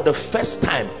that for the first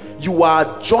time you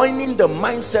are joining the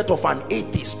mindset of an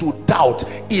atheist to doubt,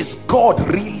 is God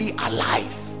really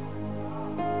alive?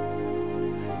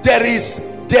 There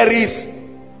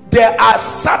are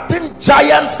certain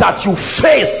giants that you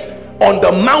face on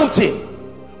the mountain.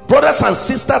 Brothers and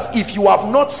sisters, if you have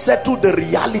not settled the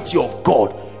reality of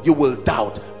God, you will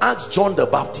doubt. Ask John the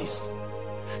Baptist.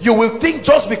 You will think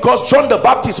just because John the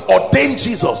Baptist ordained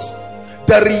Jesus,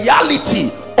 the reality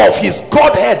of his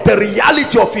Godhead, the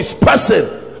reality of his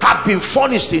person had been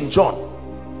furnished in John.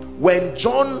 When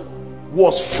John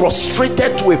was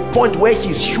frustrated to a point where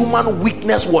his human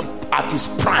weakness was at his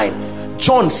prime,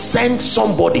 John sent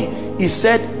somebody. He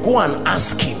said, go and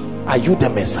ask him, are you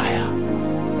the Messiah?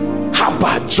 How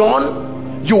about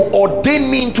John? You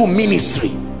ordained me into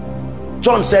ministry.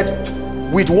 John said,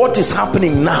 with what is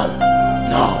happening now,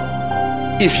 no.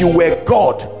 If you were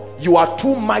God, you are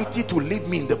too mighty to leave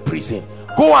me in the prison.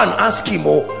 Go and ask him.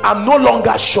 Oh, I'm no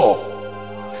longer sure.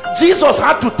 Jesus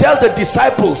had to tell the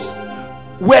disciples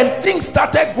when things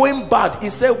started going bad. He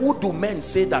said, who do men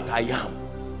say that I am?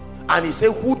 And he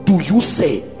said, who do you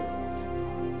say?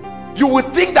 You would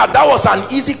think that that was an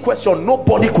easy question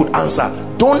nobody could answer.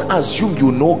 Don't assume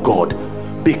you know God,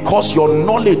 because your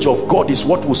knowledge of God is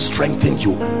what will strengthen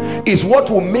you, is what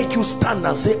will make you stand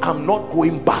and say, I'm not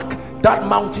going back. That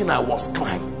mountain I was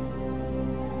climbing.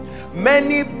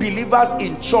 Many believers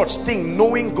in church think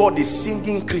knowing God is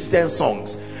singing Christian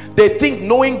songs. They think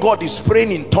knowing God is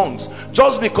praying in tongues.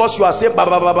 Just because you are saying ba,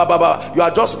 ba, ba, ba, ba, ba, you are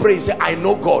just praying, say I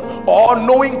know God. Or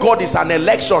knowing God is an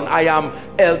election. I am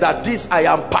elder this, I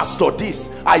am pastor this,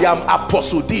 I am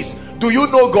apostle this. Do you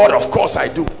know God? Of course I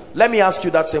do. Let me ask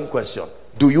you that same question.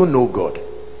 Do you know God?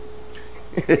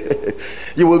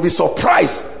 You will be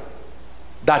surprised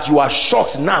that you are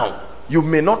shocked now. You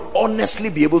may not honestly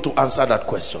be able to answer that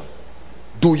question.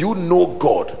 Do you know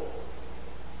God?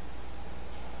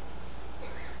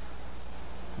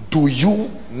 Do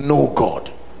you know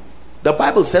God? The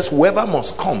Bible says whoever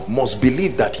must come must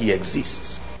believe that he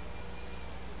exists.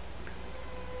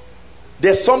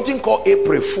 There's something called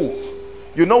April Fool.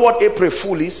 You know what April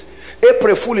Fool is?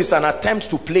 April Fool is an attempt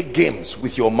to play games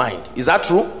with your mind. Is that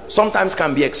true? Sometimes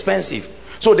can be expensive.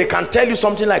 So they can tell you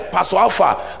something like, Pastor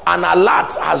Alpha, an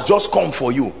alert has just come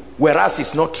for you, whereas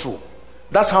it's not true.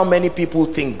 That's how many people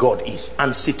think God is.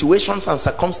 And situations and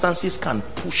circumstances can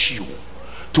push you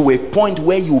to a point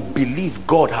where you believe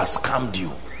God has scammed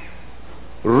you.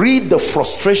 Read the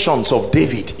frustrations of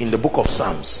David in the book of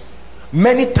Psalms.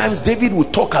 Many times David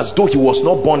would talk as though he was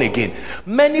not born again.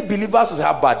 Many believers will say,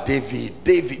 about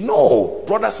David. No,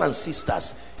 brothers and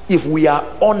sisters, if we are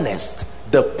honest,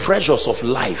 the pressures of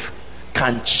life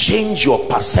can change your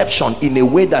perception in a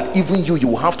way that even you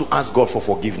will have to ask God for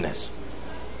forgiveness.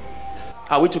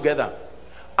 Are we together?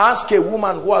 Ask a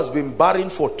woman who has been barren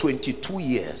for 22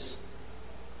 years.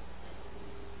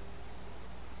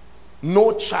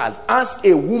 No child. Ask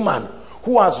a woman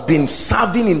who has been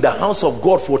serving in the house of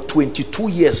God for 22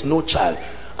 years, no child.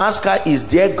 Ask her, is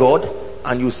there God?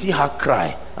 And you see her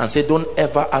cry and say, don't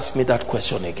ever ask me that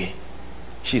question again.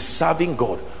 She's serving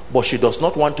God, but she does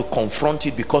not want to confront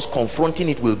it, because confronting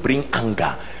it will bring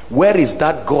anger. Where is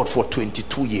that God for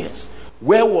 22 years?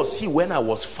 Where was he when I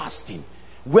was fasting?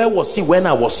 Where was he when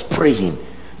I was praying?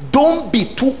 Don't be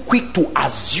too quick to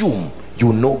assume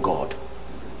you know God.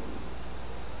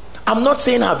 I'm not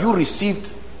saying have you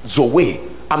received Zoe.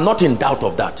 I'm not in doubt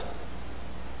of that.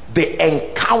 The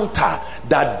encounter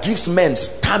that gives men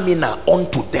stamina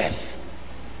unto death.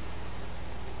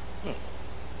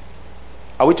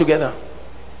 Are we together?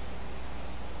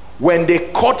 When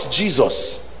they caught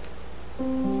Jesus,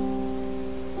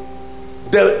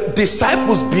 the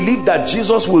disciples believed that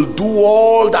Jesus will do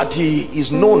all that he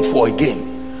is known for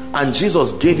again, and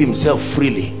Jesus gave himself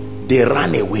freely. They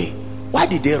ran away. Why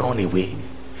did they run away?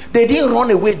 They didn't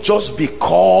run away just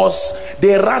because.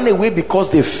 They ran away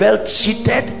because they felt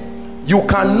cheated. You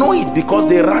can know it because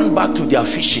they ran back to their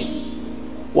fishing.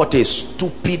 What a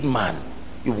stupid man.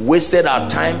 You've wasted our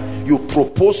time. You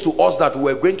proposed to us that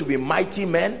we were going to be mighty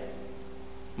men.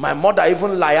 My mother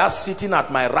even liars sitting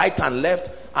at my right and left,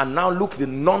 and now look the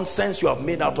nonsense you have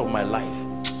made out of my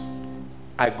life.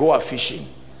 I go a fishing,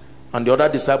 and the other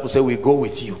disciples say, we go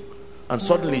with you. And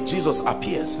suddenly Jesus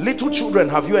appears. Little children,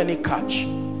 have you any catch?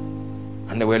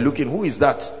 And they were looking, who is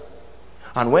that?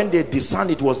 And when they discerned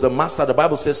it was the master, the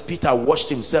Bible says Peter washed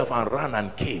himself and ran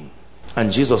and came. And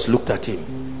Jesus looked at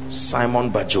him. Simon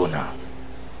Bar-Jonah,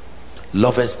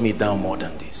 lovest me thou more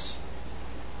than this?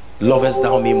 Lovest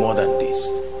thou me more than this?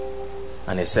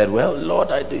 And he said, well,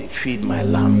 Lord, I do feed my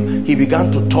lamb. He began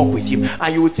to talk with him.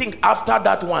 And you would think after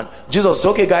that one, Jesus said,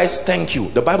 okay guys, thank you.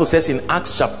 The Bible says in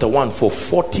Acts chapter 1, for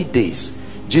 40 days,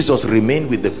 Jesus remained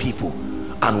with the people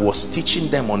and was teaching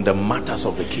them on the matters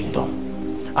of the kingdom.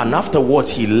 And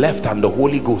afterwards he left and the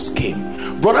Holy Ghost came.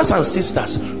 Brothers and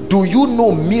sisters, do you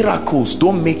know miracles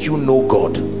don't make you know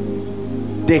God?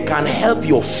 They can help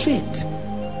your faith.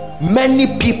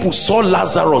 Many people saw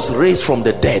Lazarus raised from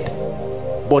the dead,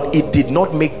 but it did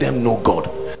not make them know God.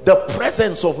 The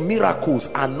presence of miracles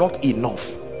are not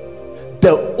enough.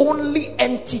 The only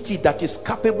entity that is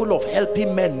capable of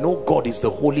helping men know God is the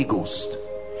Holy Ghost.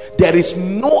 There is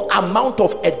no amount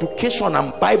of education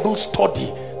and Bible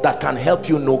study that can help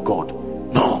you know God.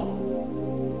 No.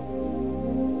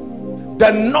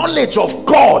 The knowledge of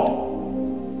God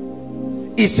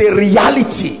is a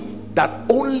reality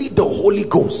that only the Holy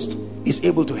Ghost is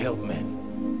able to help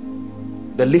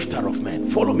men. The lifter of men.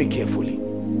 Follow me carefully.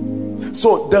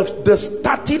 So the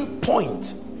starting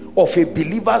point of a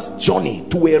believer's journey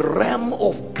to a realm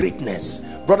of greatness,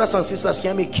 brothers and sisters,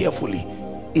 hear me carefully,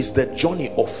 is the journey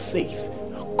of faith.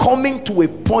 Coming to a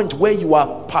point where you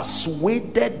are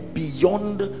persuaded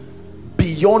beyond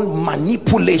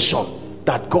manipulation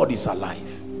that God is alive.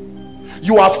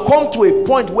 You have come to a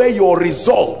point where your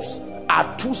results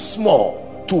are too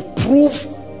small to prove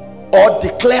or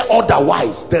declare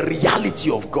otherwise the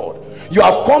reality of God. You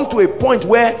have come to a point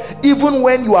where even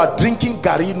when you are drinking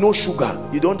garri, no sugar,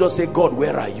 you don't just say, God,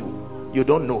 where are you? You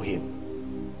don't know him.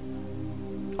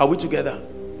 Are we together?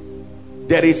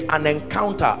 There is an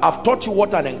encounter. I've taught you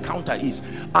what an encounter is.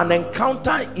 An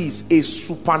encounter is a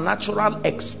supernatural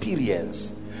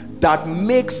experience that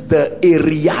makes a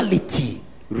reality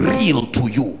real to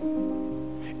you.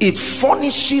 It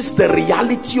furnishes the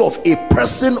reality of a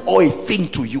person or a thing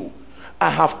to you. I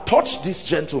have touched this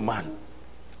gentleman.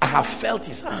 I have felt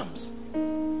his arms.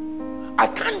 I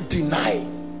can't deny.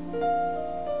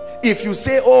 If you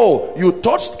say, oh, you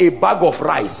touched a bag of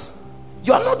rice,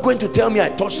 you are not going to tell me I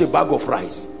touched a bag of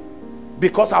rice,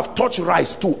 because I've touched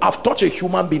rice too. I've touched a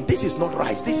human being. This is not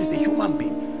rice, this is a human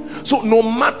being. So no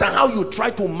matter how you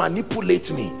try to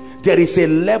manipulate me, there is a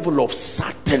level of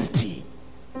certainty.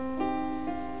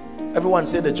 Everyone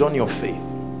say the journey of faith.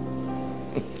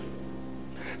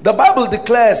 The Bible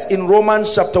declares in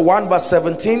Romans chapter 1 verse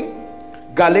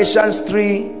 17, Galatians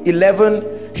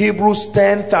 3:11, Hebrews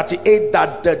 10:38,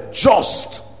 that the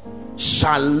just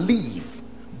shall live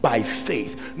by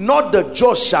faith. Not the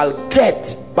just shall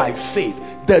get by faith.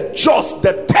 The just,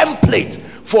 the template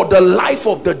for the life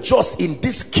of the just in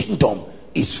this kingdom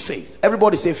is faith.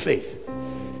 Everybody say faith.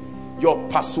 Your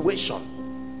persuasion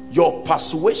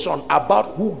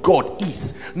about who God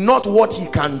is, not what he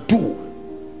can do.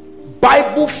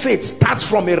 Bible faith starts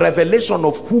from a revelation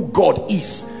of who God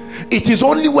is. It is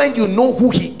only when you know who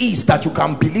he is that you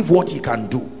can believe what he can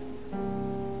do.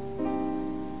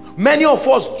 Many of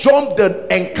us jump the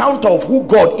encounter of who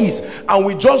God is and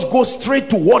we just go straight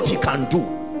to what he can do.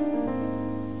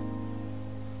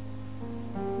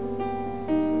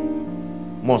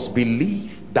 Must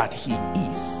believe that he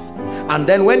is. And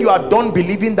then when you are done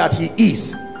believing that he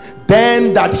is,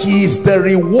 then that he is the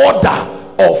rewarder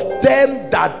of them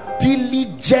that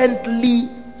diligently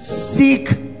seek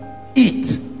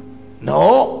it.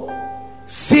 No,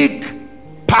 seek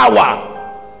power.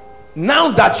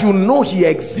 Now that you know he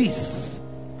exists,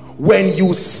 when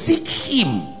you seek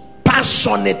him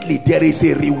passionately, there is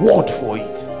a reward for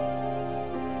it.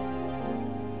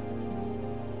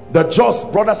 The just,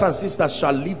 brothers and sisters,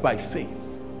 shall live by faith.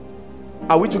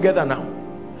 Are we together now?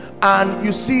 And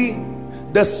you see,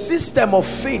 the system of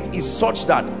faith is such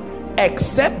that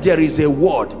except there is a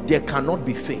word, there cannot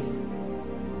be faith.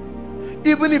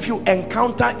 Even if you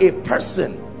encounter a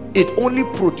person, it only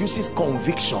produces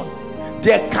conviction.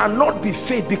 There cannot be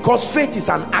faith, because faith is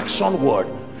an action word.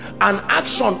 An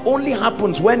action only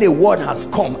happens when a word has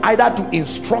come, either to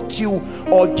instruct you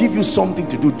or give you something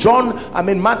to do.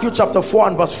 Matthew chapter 4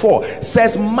 and verse 4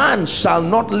 says, man shall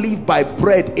not live by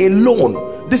bread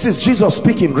alone. This is Jesus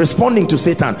speaking, responding to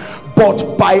Satan.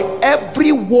 But by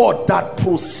every word that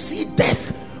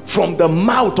proceedeth from the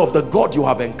mouth of the God you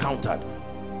have encountered.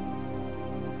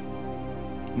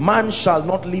 Man shall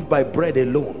not live by bread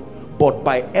alone, but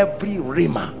by every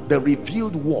rhema, the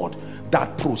revealed word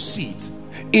that proceeds.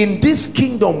 In this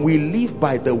kingdom, we live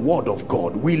by the word of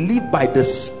God. We live by the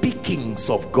speakings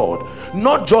of God.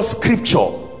 Not just scripture,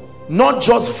 not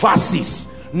just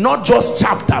verses, not just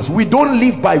chapters. We don't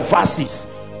live by verses,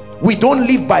 we don't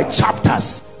live by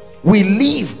chapters, we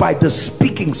live by the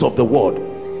speakings of the word.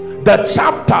 The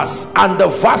chapters and the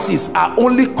verses are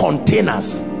only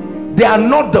containers, they are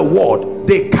not the word.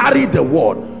 They carry the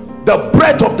word, the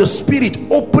breath of the Spirit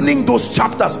opening those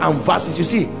chapters and verses. You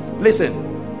see, listen,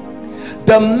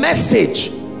 the message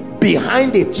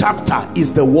behind a chapter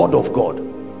is the word of God,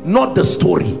 not the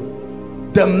story.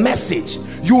 The message.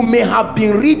 You may have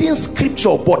been reading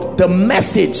scripture, but the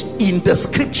message in the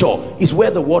scripture is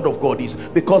where the word of God is,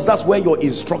 because that's where your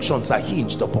instructions are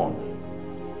hinged upon.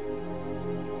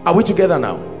 Are we together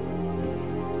now?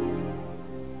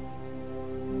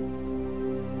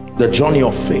 The journey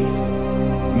of faith.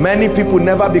 Many people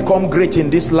never become great in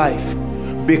this life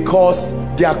because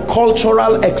their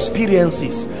cultural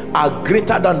experiences are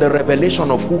greater than the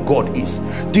revelation of who God is.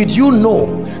 Did you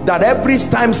know that every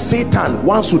time Satan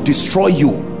wants to destroy you,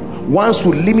 wants to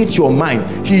limit your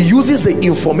mind, he uses the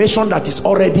information that is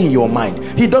already in your mind.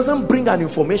 He doesn't bring an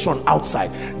information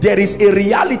outside. There is a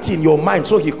reality in your mind,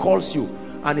 so he calls you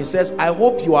and he says, I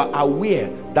hope you are aware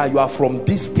that you are from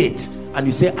this state. And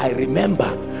you say, I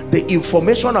remember. The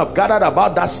information I've gathered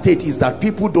about that state is that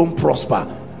people don't prosper.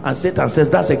 And Satan says,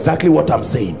 that's exactly what I'm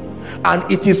saying. And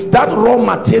it is that raw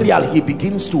material he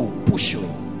begins to push you.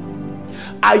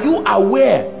 Are you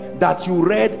aware that you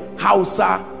read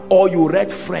Hausa or you read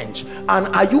French? And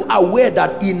are you aware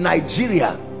that in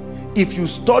Nigeria, if you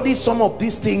study some of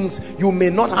these things, you may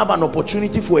not have an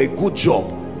opportunity for a good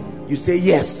job? You say,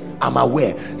 yes, I'm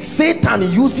aware.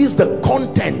 Satan uses the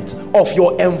content of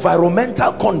your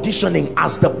environmental conditioning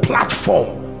as the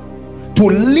platform to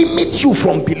limit you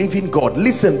from believing God.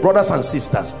 Listen, brothers and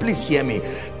sisters, please hear me.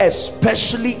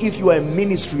 Especially if you are in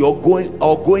ministry or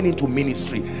going into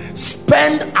ministry,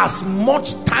 spend as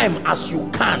much time as you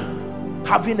can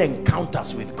having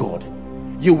encounters with God.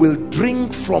 You will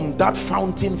drink from that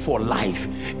fountain for life.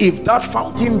 If that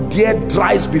fountain there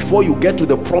dries before you get to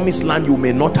the promised land, you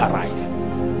may not arrive.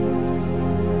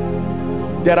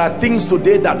 There are things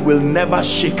today that will never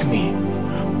shake me,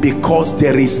 because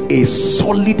there is a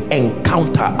solid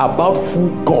encounter about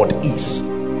who God is.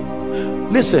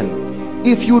 Listen,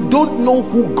 if you don't know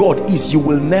who God is, you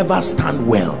will never stand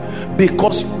well,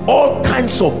 because all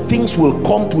kinds of things will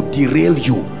come to derail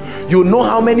you. You know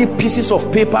how many pieces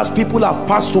of papers people have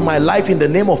passed to my life in the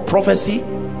name of prophecy?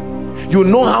 You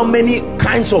know how many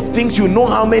kinds of things, you know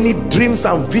how many dreams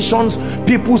and visions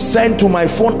people send to my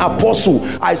phone. Apostle,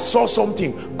 I saw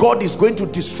something, God is going to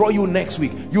destroy you next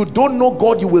week. You don't know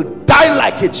God, you will die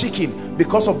like a chicken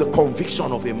because of the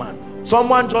conviction of a man.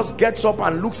 Someone just gets up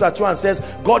and looks at you and says,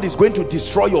 God is going to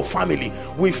destroy your family.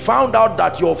 We found out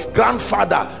that your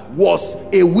grandfather was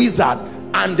a wizard,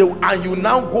 and you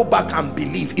now go back and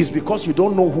believe. Is because you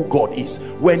don't know who God is.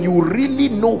 When you really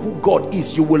know who God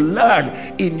is, you will learn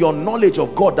in your knowledge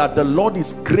of God that the Lord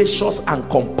is gracious and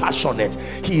compassionate.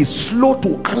 He is slow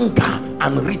to anger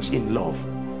and rich in love.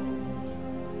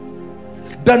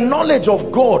 The knowledge of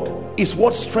God is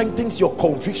what strengthens your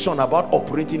conviction about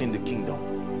operating in the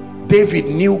kingdom. David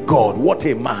knew God. What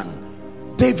a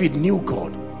man. David knew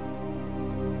God.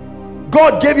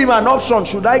 God gave him an option.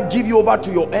 Should I give you over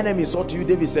to your enemies or to you?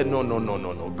 David said, no,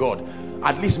 God,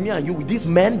 at least me and you, these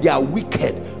men, they are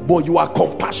wicked, but you are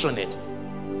compassionate.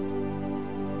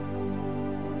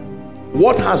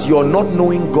 What has your not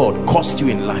knowing God cost you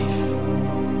in life?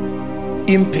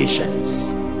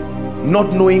 Impatience.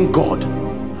 Not knowing God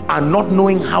and not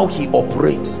knowing how he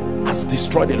operates has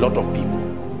destroyed a lot of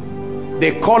people.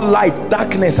 They call light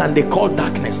darkness, and they call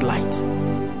darkness light.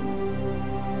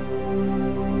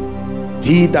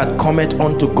 He that cometh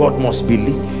unto God must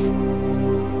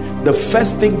believe. The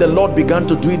first thing the Lord began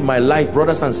to do in my life,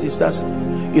 brothers and sisters,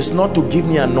 is not to give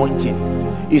me anointing,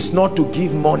 it's not to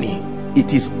give money.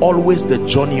 It is always the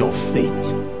journey of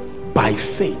faith. By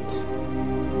faith,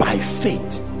 by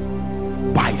faith,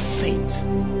 by faith.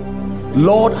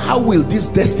 Lord, how will this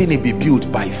destiny be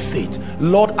built? By faith.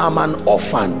 Lord, I'm an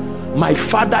orphan, my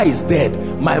father is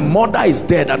dead, my mother is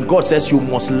dead, and God says you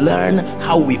must learn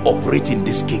how we operate in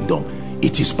this kingdom.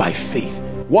 It is by faith.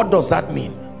 What does that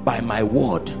mean? By my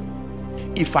word.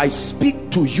 If I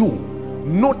speak to you,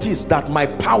 notice that my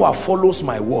power follows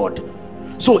my word.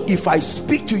 So if I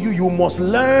speak to you, you must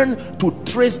learn to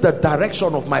trace the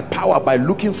direction of my power by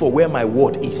looking for where my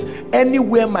word is.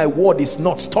 Anywhere my word is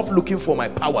not, stop looking for my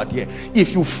power there.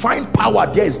 If you find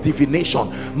power there, is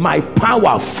divination. My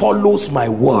power follows my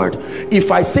word.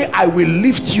 If I say I will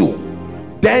lift you,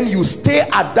 then you stay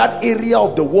at that area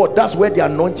of the word. That's where the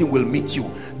anointing will meet you.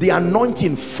 The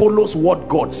anointing follows what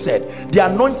God said. The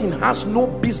anointing has no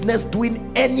business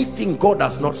doing anything God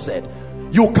has not said.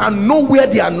 You can know where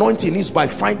the anointing is by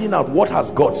finding out what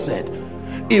has God said.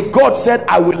 If God said,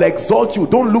 I will exalt you,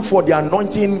 don't look for the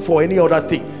anointing for any other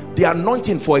thing. The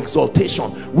anointing for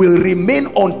exaltation will remain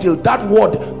until that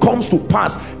word comes to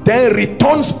pass, then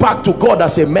returns back to God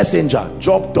as a messenger.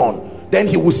 Job done. Then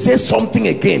he will say something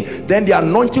again, then the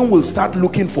anointing will start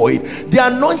looking for it. The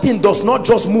anointing does not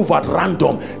just move at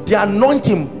random. The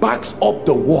anointing backs up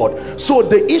the word. So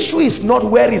the issue is not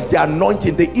where is the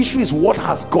anointing, the issue is what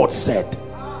has God said.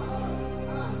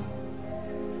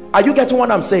 Are you getting what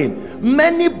I'm saying?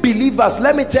 Many believers,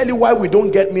 let me tell you why we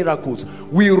don't get miracles.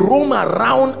 We roam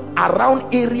around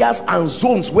areas and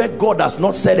zones where God has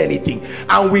not said anything,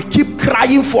 and we keep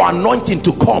crying for anointing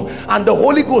to come, and the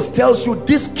Holy Ghost tells you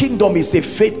this kingdom is a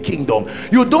faith kingdom.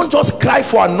 You don't just cry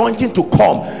for anointing to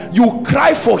come, you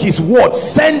cry for his word.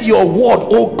 Send your word,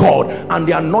 oh God, and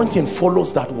the anointing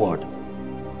follows that word.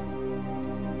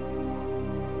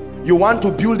 You want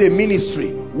to build a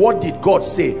ministry. What did God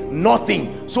say?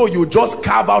 Nothing. So you just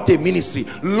carve out a ministry.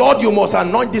 Lord, you must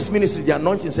anoint this ministry. The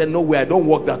anointing said, no way, I don't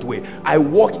work that way.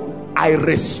 I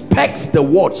respect the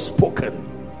word spoken.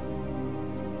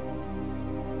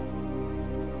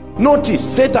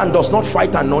 Notice, Satan does not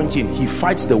fight anointing, he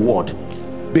fights the word,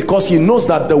 because he knows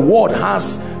that the word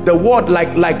has the word.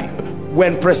 Like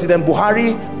when President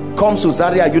Buhari comes to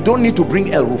Zaria, you don't need to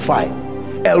bring El Rufai.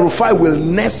 El Rufai will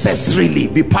necessarily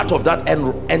be part of that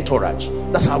entourage.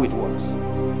 That's how it works.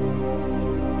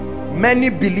 Many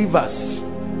believers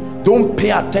don't pay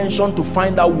attention to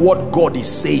find out what God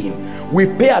is saying. We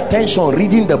pay attention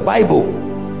reading the Bible,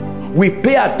 we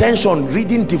pay attention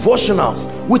reading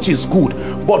devotionals, which is good,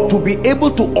 but to be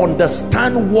able to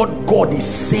understand what God is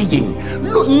saying.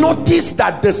 Notice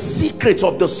that the secrets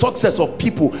of the success of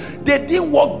people, they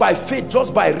didn't walk by faith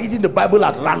just by reading the Bible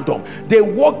at random. They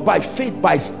walked by faith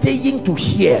by staying to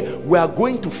hear. We are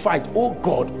going to fight. Oh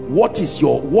God, what is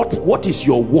your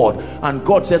word? And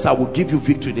God says, I will give you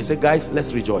victory. They say, guys,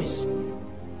 let's rejoice.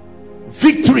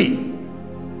 Victory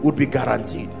would be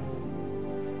guaranteed.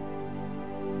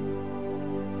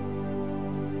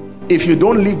 If you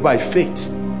don't live by faith,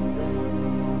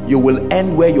 you will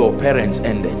end where your parents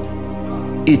ended.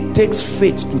 It takes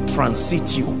faith to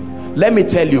transit you. Let me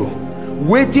tell you,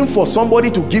 waiting for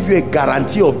somebody to give you a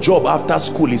guarantee of job after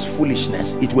school is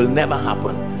foolishness. It will never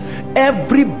happen.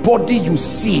 Everybody you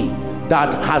see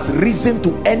that has risen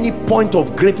to any point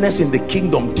of greatness in the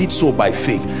kingdom did so by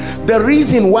faith. The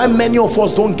reason why many of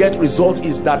us don't get results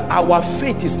is that our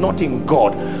faith is not in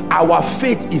God. Our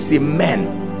faith is in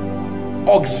men.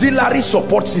 Auxiliary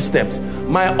support systems.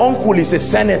 My uncle is a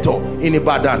senator in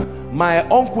Ibadan. My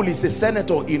uncle is a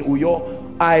senator in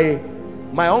Uyo.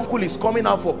 My uncle is coming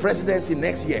out for presidency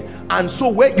next year. And so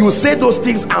when you say those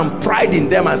things and pride in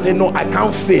them and say, no, I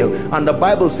can't fail. And the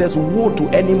Bible says, woe to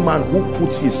any man who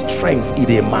puts his strength in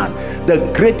a man. The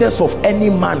greatest of any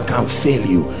man can fail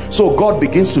you. So God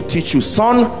begins to teach you,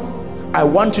 son, I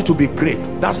want you to be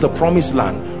great. That's the promised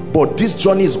land. But this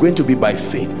journey is going to be by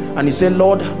faith. And he said,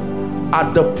 Lord,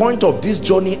 at the point of this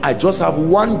journey, I just have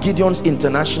one Gideon's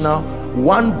International,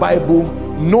 one Bible,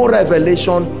 no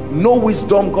revelation, no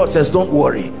wisdom. God says, don't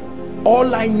worry.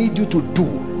 All I need you to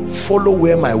do, follow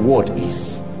where my word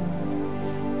is,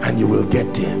 and you will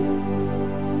get there.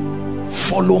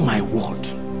 Follow my word.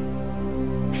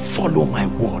 Follow my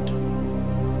word.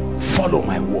 Follow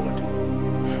my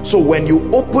word. So when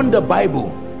you open the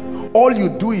Bible, all you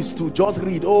do is to just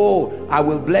read, oh, I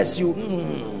will bless you.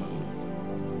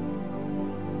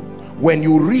 When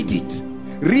you read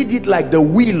it like the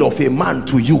will of a man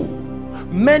to you.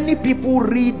 Many people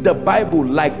read the Bible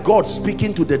like God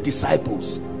speaking to the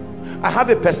disciples. I have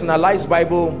a personalized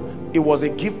Bible. It was a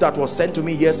gift that was sent to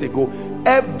me years ago.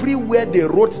 Everywhere they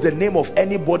wrote the name of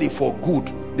anybody for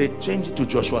good, they changed it to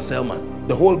Joshua Selman.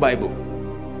 The whole Bible.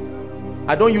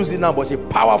 I don't use it now, but it's a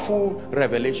powerful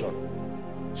revelation.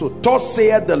 So thus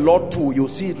saith the Lord too, you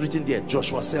see it written there,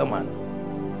 Joshua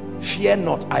Selman. Fear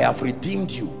not, I have redeemed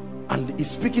you. And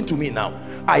he's speaking to me now.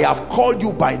 I have called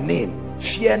you by name.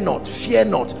 Fear not, fear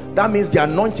not. That means the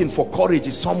anointing for courage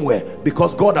is somewhere,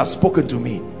 because God has spoken to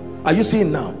me. Are you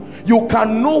seeing now? You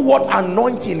can know what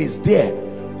anointing is there.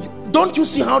 Don't you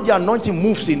see how the anointing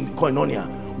moves in Koinonia?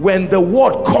 When the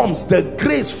word comes, the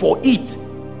grace for it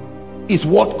is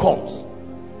what comes.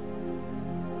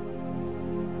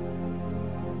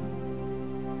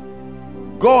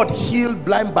 God healed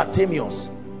blind Bartimaeus.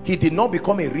 He did not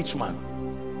become a rich man.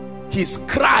 His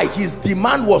cry, his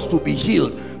demand was to be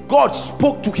healed. God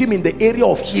spoke to him in the area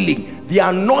of healing. The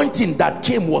anointing that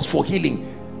came was for healing.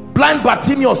 Blind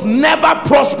Bartimaeus never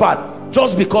prospered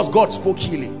just because God spoke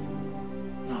healing.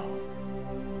 No.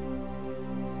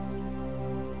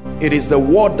 It is the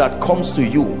word that comes to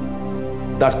you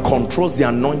that controls the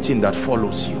anointing that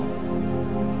follows you.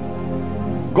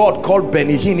 God called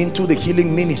Benny Hinn into the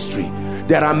healing ministry.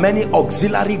 There are many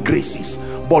auxiliary graces,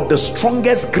 but the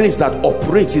strongest grace that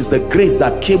operates is the grace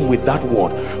that came with that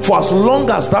word. For as long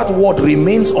as that word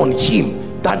remains on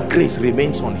him, that grace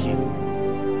remains on him.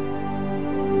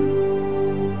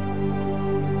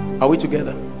 Are we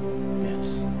together?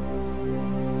 Yes.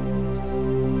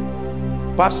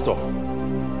 Pastor,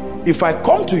 if I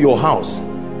come to your house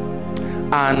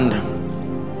and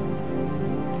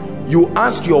you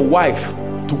ask your wife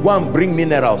to go and bring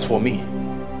minerals for me,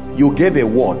 you gave a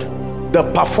word, the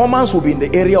performance will be in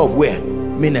the area of where?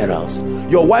 Minerals.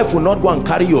 Your wife will not go and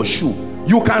carry your shoe.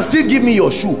 You can still give me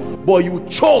your shoe, but you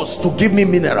chose to give me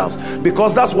minerals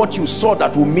because that's what you saw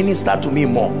that will minister to me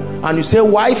more. And you say,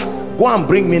 wife, go and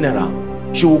bring mineral.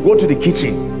 She will go to the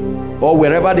kitchen or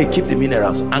wherever they keep the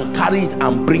minerals and carry it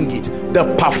and bring it.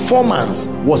 The performance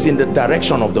was in the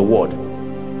direction of the word.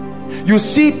 You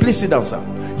see, please sit down, sir.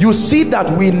 You see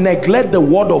that we neglect the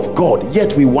word of God,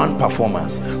 yet we want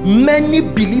performance. Many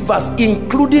believers,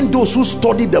 including those who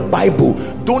study the Bible,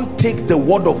 don't take the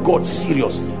word of God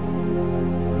seriously.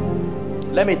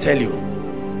 Let me tell you,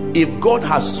 if God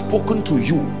has spoken to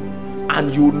you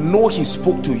and you know he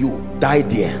spoke to you, die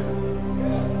there.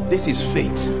 This is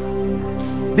faith.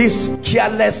 These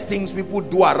careless things people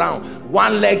do around,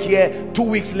 one leg here, 2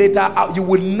 weeks later, you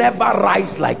will never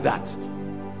rise like that.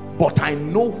 But I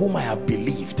know whom I have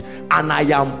believed, and I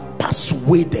am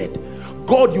persuaded.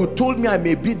 God, you told me I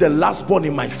may be the last born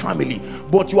in my family,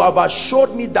 but you have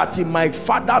assured me that in my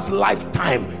father's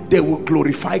lifetime they will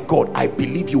glorify God. I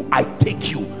believe you. I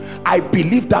take you. I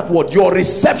believe that word. Your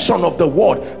reception of the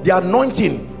word, the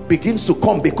anointing begins to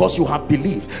come because you have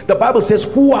believed. The Bible says,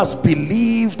 who has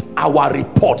believed our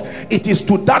report? It is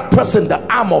to that person the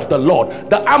arm of the Lord.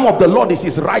 The arm of the Lord is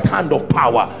his right hand of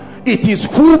power. It is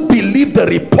who believe the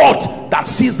report that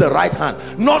sees the right hand,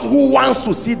 not who wants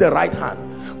to see the right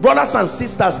hand. Brothers and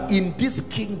sisters, in this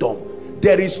kingdom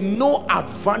there is no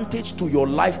advantage to your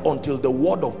life until the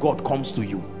word of God comes to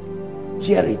you.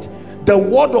 Hear it. The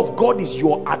word of God is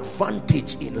your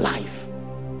advantage in life.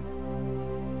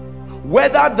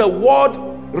 Whether the word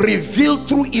revealed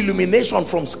through illumination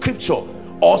from scripture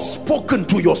or spoken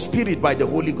to your spirit by the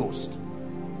Holy Ghost.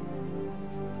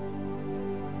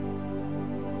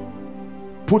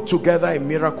 Put together a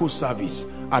miracle service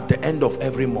at the end of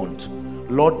every month.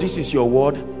 Lord, this is your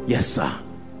word. Yes, sir.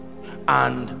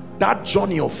 And that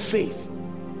journey of faith,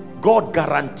 God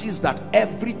guarantees that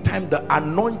every time the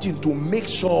anointing to make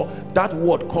sure that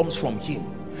word comes from him.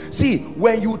 See,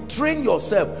 when you train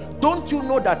yourself, don't you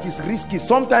know that it's risky?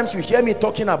 Sometimes you hear me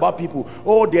talking about people,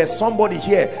 oh, there's somebody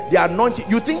here, the anointing.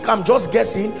 You think I'm just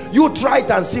guessing? You try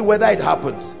it and see whether it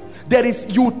happens. There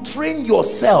is, you train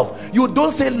yourself. You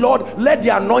don't say, Lord, let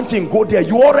the anointing go there.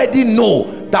 You already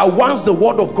know that once the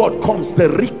word of God comes, the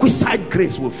requisite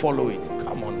grace will follow it.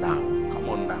 Come on now. Come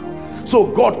on now. So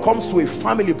God comes to a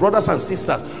family, brothers and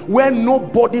sisters, where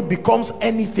nobody becomes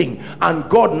anything, and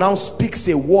God now speaks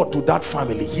a word to that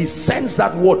family. He sends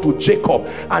that word to Jacob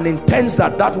and intends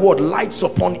that that word lights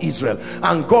upon Israel.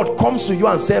 And God comes to you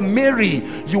and says, Mary,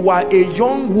 you are a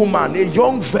young woman, a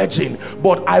young virgin,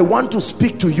 but I want to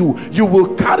speak to you. You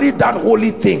will carry that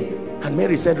holy thing. And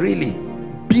Mary said, really?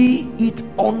 Be it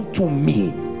unto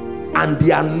me, and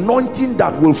the anointing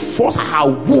that will force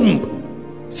her womb,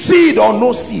 seed or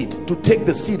no seed, to take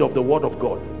the seed of the word of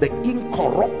God, the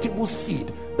incorruptible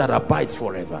seed that abides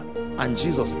forever. And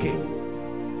Jesus came.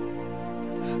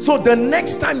 So the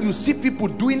next time you see people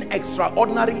doing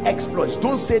extraordinary exploits,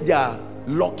 don't say they are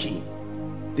lucky.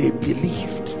 They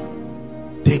believed.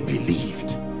 They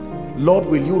believed. Lord,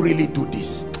 will you really do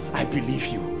this? I believe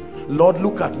you. Lord,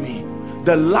 look at me.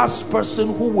 The last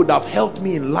person who would have helped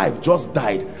me in life just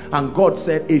died, and God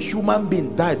said, a human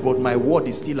being died, but my word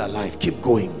is still alive. Keep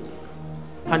going.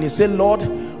 And he said, Lord,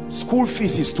 school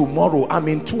fees is tomorrow. I'm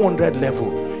in 200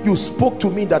 level. You spoke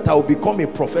to me that I will become a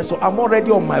professor. I'm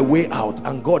already on my way out.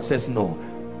 And God says, no,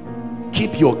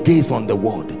 keep your gaze on the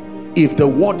word. If the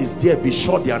word is there, be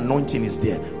sure the anointing is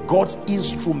there. God's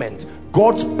instrument,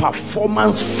 God's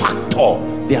performance factor,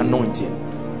 the anointing.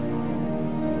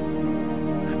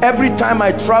 Every time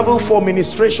I travel for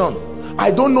ministration,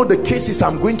 I don't know the cases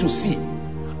I'm going to see.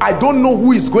 I don't know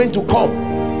who is going to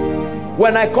come.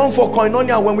 When I come for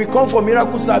koinonia, when we come for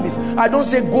miracle service, I don't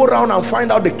say go around and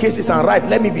find out the cases and write.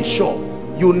 Let me be sure.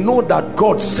 You know that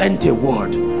God sent a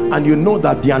word, and you know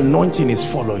that the anointing is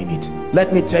following it.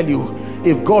 Let me tell you,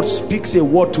 if God speaks a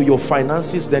word to your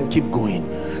finances, then keep going.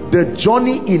 The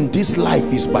journey in this life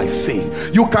is by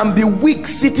faith. You can be weak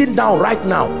sitting down right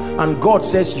now, and God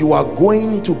says you are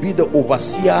going to be the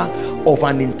overseer of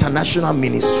an international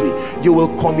ministry. You will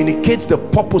communicate the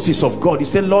purposes of God. You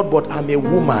say, Lord, but I'm a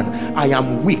woman, I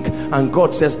am weak. And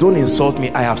God says, don't insult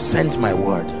me, I have sent my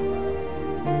word.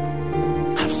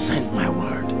 I've sent my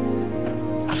word.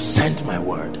 I've sent my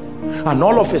word. And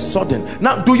all of a sudden,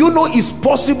 now do you know it's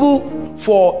possible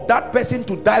for that person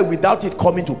to die without it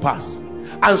coming to pass?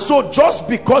 And so just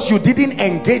because you didn't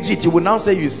engage it, you will now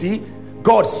say, you see,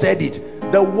 God said it.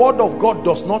 The word of God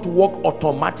does not work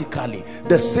automatically.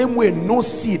 The same way no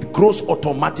seed grows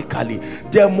automatically.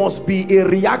 There must be a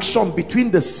reaction between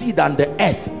the seed and the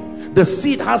earth. The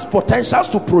seed has potentials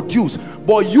to produce,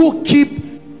 but you keep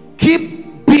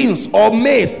beans or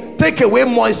maize, take away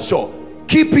moisture,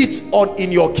 keep it on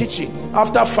in your kitchen.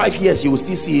 After 5 years you will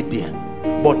still see it there.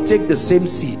 But take the same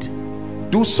seed,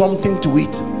 do something to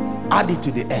it, add it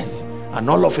to the earth, and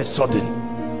all of a sudden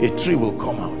a tree will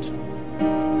come out.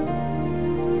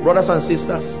 Brothers and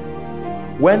sisters,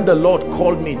 when the Lord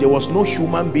called me, there was no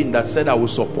human being that said I will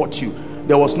support you.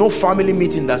 There was no family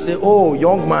meeting that said, oh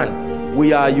young man,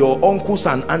 we are your uncles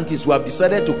and aunties, we have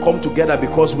decided to come together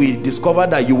because we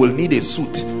discovered that you will need a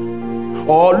suit.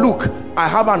 Or look, I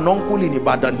have an uncle in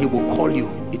Ibadan, he will call you.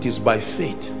 It is by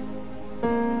faith.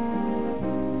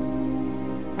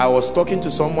 I was talking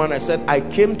to someone, I said, I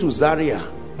came to Zaria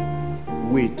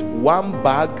with one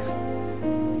bag,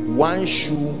 one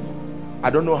shoe, I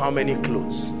don't know how many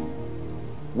clothes.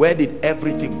 Where did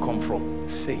everything come from?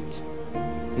 Faith.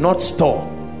 Not store.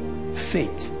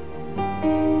 Faith.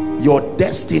 Your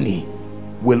destiny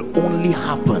will only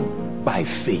happen by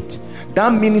faith.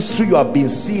 That ministry you have been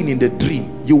seeing in the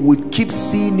dream, you will keep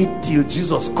seeing it till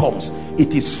Jesus comes.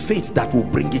 It is faith that will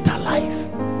bring it alive.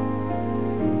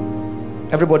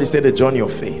 Everybody say the journey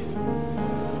of faith.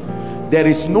 There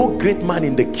is no great man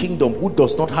in the kingdom who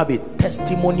does not have a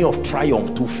testimony of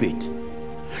triumph through faith.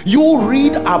 You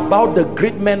read about the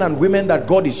great men and women that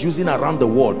God is using around the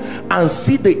world and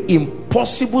see the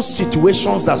impossible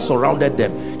situations that surrounded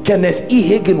them. Kenneth E.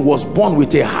 Hagin was born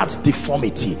with a heart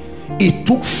deformity. It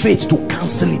took faith to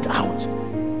cancel it out.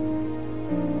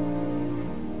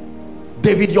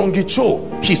 David Yonggi Cho,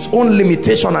 his own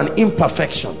limitation and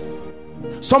imperfection.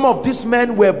 Some of these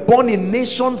men were born in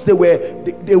nations, they were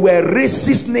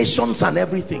racist nations and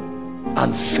everything.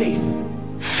 And faith.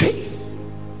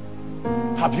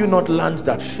 Have you not learned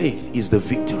that faith is the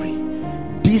victory?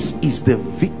 This is the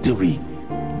victory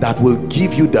that will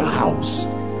give you the house,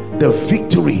 the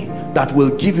victory that will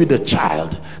give you the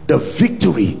child, the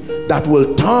victory that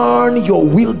will turn your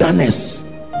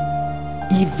wilderness,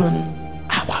 even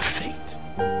our faith.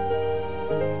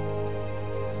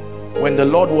 When the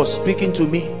Lord was speaking to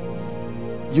me,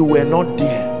 you were not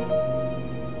there.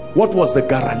 What was the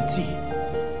guarantee?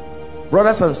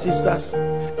 Brothers and sisters,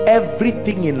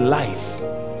 everything in life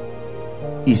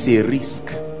is a risk.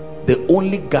 The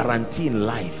only guarantee in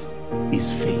life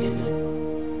is faith.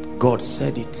 God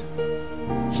said it.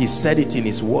 He said it in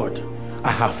his word. I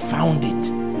have found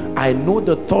it. I know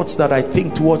the thoughts that I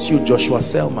think towards you, Joshua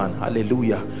Selman.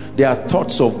 Hallelujah. They are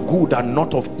thoughts of good and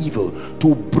not of evil,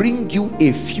 to bring you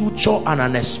a future and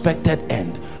an expected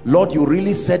end. Lord, you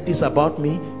really said this about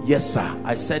me? Yes, sir.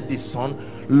 I said this, son.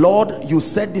 Lord, you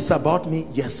said this about me?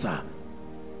 Yes, sir.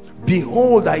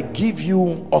 Behold, I give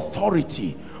you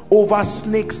authority over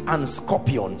snakes and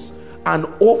scorpions and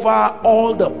over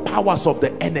all the powers of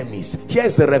the enemies.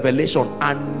 Here's the revelation.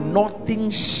 And nothing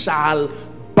shall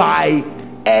by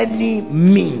any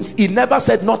means. He never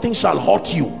said nothing shall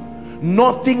hurt you.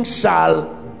 Nothing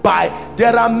shall by.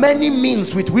 There are many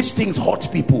means with which things hurt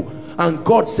people, and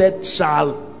God said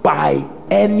shall by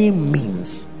any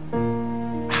means.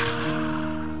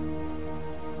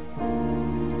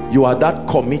 You are that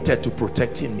committed to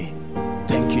protecting me.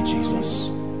 Thank you, Jesus.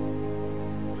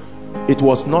 It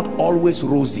was not always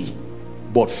rosy,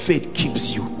 but faith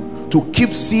keeps you to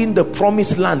keep seeing the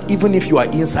promised land even if you are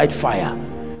inside fire.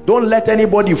 Don't let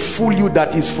anybody fool you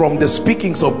that is from the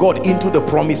speakings of God into the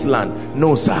promised land.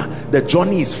 No, sir, the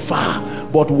journey is far,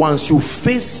 but once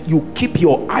you keep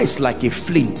your eyes like a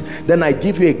flint, then I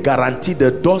give you a guarantee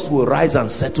the dust will rise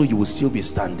and settle, you will still be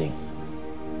standing.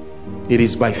 It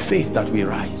is by faith that we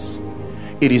rise.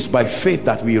 It is by faith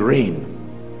that we reign.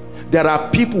 There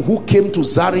are people who came to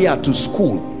Zaria to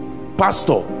school.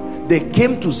 Pastor, they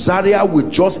came to Zaria with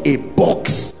just a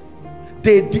box.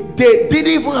 They didn't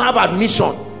even have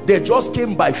admission. They just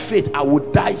came by faith. I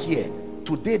would die here.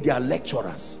 Today they are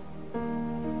lecturers.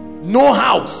 No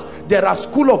house. There are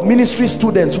school of ministry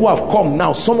students who have come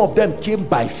now. Some of them came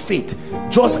by faith.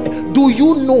 Just, do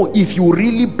you know, if you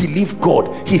really believe God,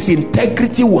 his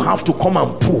integrity will have to come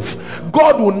and prove.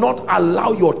 God will not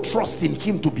allow your trust in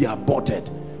him to be aborted.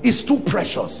 It's too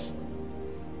precious.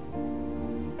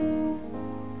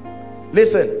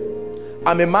 Listen,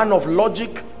 I'm a man of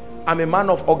logic, I'm a man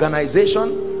of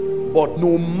organization, but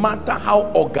no matter how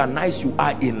organized you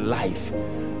are in life,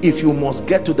 if you must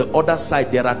get to the other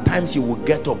side, there are times you will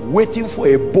get up waiting for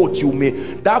a boat.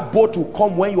 That boat will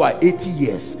come when you are 80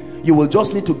 years. You will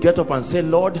just need to get up and say,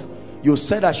 Lord, you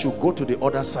said I should go to the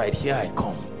other side. Here I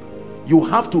come. You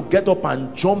have to get up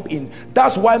and jump in.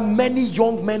 That's why many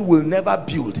young men will never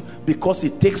build, because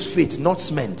it takes faith, not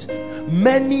cement.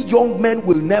 Many young men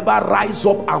will never rise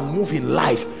up and move in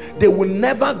life. They will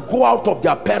never go out of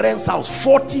their parents' house.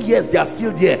 40 years they are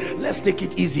still there. Let's take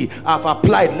it easy. I've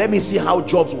applied, let me see how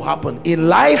jobs will happen. In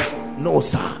life, no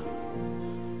sir.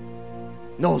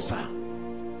 No sir.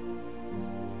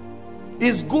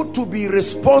 It's good to be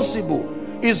responsible.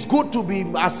 It's good to be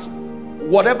as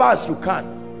whatever as you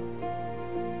can.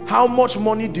 How much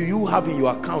money do you have in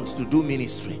your account to do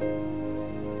ministry?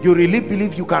 You really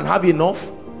believe you can have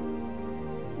enough?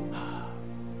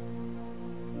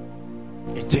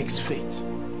 It takes faith.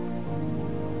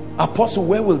 Apostle,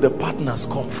 where will the partners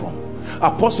come from?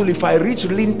 Apostle, if I reach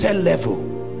lintel level,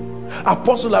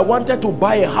 Apostle, I wanted to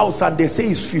buy a house and they say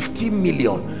it's 15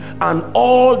 million, and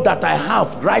all that I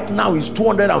have right now is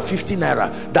 250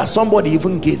 naira that somebody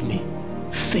even gave me.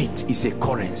 Faith is a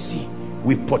currency.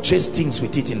 We purchase things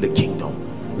with it in the kingdom.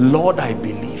 Lord, I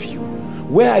believe you.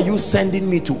 Where are you sending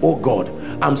me to? Oh God,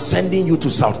 I'm sending you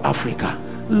to South Africa.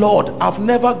 Lord, I've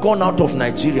never gone out of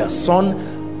Nigeria.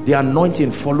 Son, the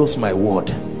anointing follows my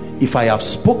word. If I have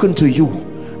spoken to you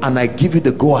and I give you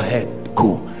the go ahead,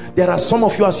 go. There are some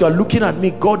of you, as you are looking at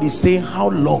me, God is saying,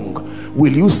 how long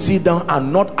will you sit down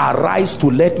and not arise to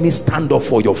let me stand up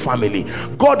for your family?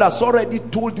 God has already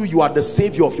told you you are the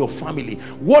savior of your family.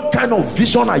 What kind of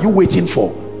vision are you waiting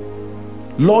for?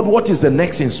 Lord, what is the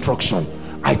next instruction?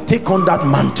 I take on that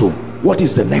mantle. What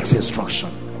is the next instruction?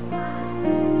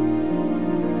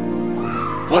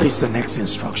 What is the next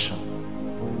instruction?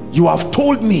 You have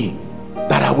told me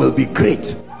that I will be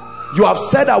great. You have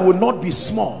said I will not be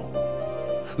small.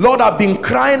 Lord, I've been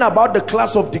crying about the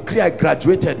class of degree I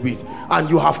graduated with, and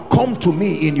you have come to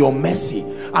me in your mercy,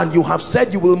 and you have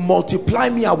said you will multiply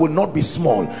me, I will not be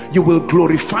small. You will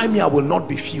glorify me, I will not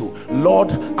be few.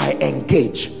 Lord, I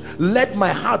engage. Let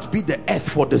my heart be the earth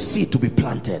for the seed to be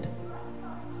planted.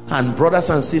 And brothers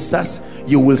and sisters,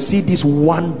 you will see this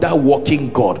wonder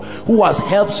working God who has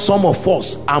helped some of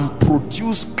us and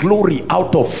produced glory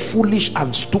out of foolish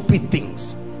and stupid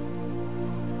things.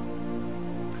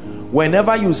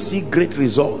 Whenever you see great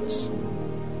results,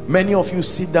 many of you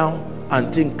sit down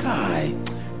and think, "Kai,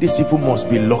 these people must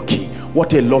be lucky.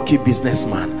 What a lucky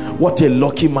businessman. What a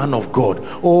lucky man of God.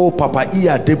 Oh, Papa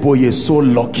Iyadeboye is so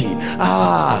lucky."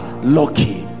 Ah,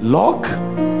 lucky. Luck?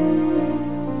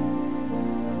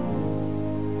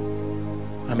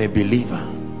 I'm a believer.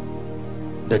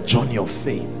 The journey of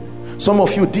faith. Some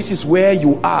of you, this is where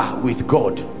you are with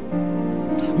God.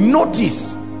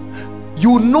 Notice,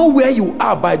 you know where you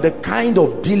are by the kind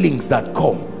of dealings that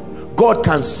come. God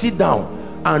can sit down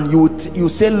and you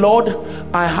say, "Lord,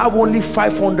 I have only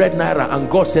 500 naira," and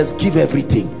God says, "Give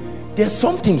everything." There's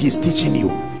something he's teaching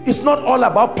you. It's not all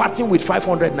about parting with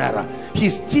 500 naira.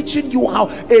 He's teaching you how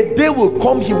a day will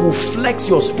come, he will flex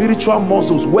your spiritual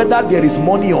muscles. Whether there is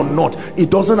money or not,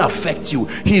 it doesn't affect you.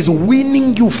 He's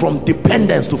weaning you from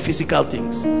dependence to physical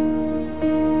things.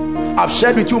 I've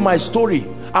shared with you my story.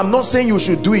 I'm not saying you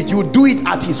should do it. You do it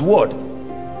at his word.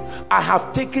 I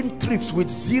have taken trips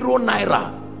with 0 naira,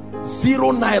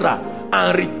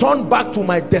 and returned back to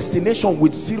my destination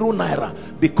with 0 naira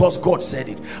because God said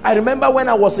it. I remember when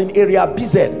I was in area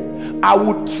BZ, I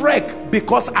would trek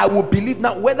because I would believe.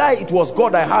 Now whether it was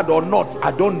God I had or not,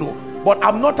 I don't know, but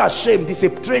I'm not ashamed. It's a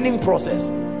training process.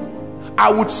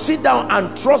 I would sit down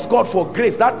and trust God for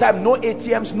grace. That time, no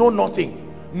ATMs, no nothing,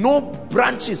 no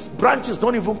branches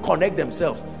don't even connect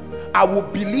themselves. I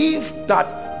would believe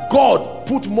that God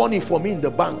put money for me in the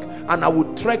bank, and I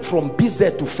would trek from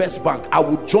BZ to First Bank. I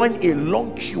would join a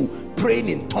long queue praying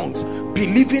in tongues,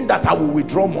 believing that I will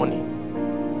withdraw money.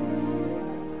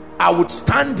 I would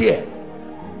stand there.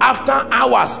 After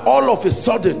hours, all of a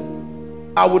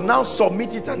sudden, I would now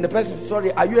submit it, and the person says,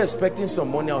 "Sorry, are you expecting some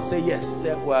money?" I'll say, "Yes." He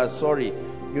said, "Well, sorry,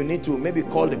 you need to maybe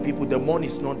call the people, the money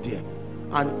is not there."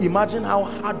 And imagine how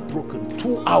heartbroken.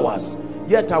 2 hours.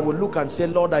 Yet I will look and say,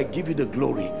 "Lord, I give you the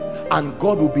glory." And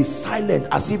God will be silent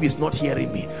as if he's not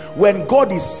hearing me. When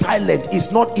God is silent,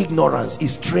 it's not ignorance,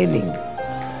 it's training.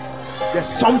 There's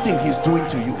something he's doing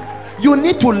to you. You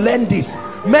need to learn this.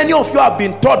 Many of you have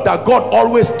been taught that God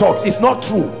always talks. It's not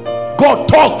true. God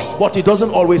talks, but he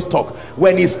doesn't always talk.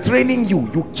 When he's training you,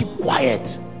 you keep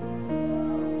quiet.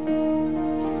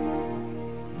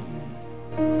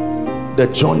 The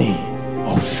journey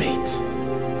of faith.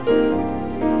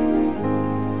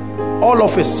 All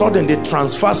of a sudden they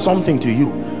transfer something to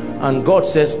you, and God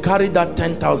says, carry that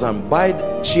 10,000, buy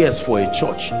chairs for a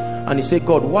church. And he said,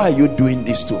 God, why are you doing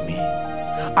this to me?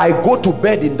 I go to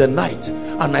bed in the night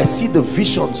and I see the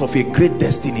visions of a great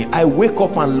destiny. I wake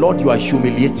up and, Lord, you are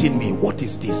humiliating me. What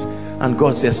is this? And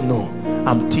God says, no,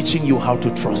 I'm teaching you how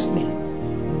to trust me.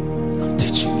 I'm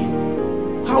teaching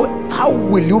you. How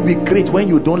will you be great when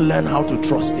you don't learn how to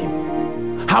trust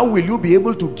him? How will you be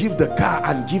able to give the car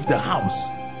and give the house?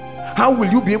 How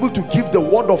will you be able to give the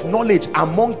word of knowledge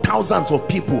among thousands of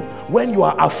people when you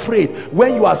are afraid,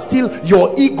 when you are still,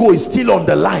 your ego is still on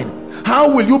the line? How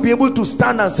will you be able to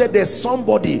stand and say, there's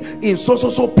somebody in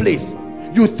so place?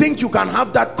 You think you can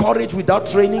have that courage without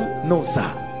training? No, sir.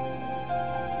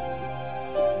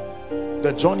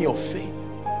 The journey of faith.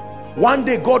 One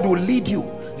day God will lead you.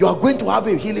 You are going to have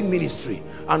a healing ministry,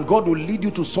 and God will lead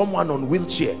you to someone on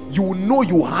wheelchair. You will know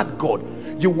you had God.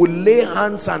 You will lay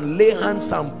hands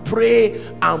and pray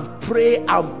and pray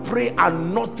and pray,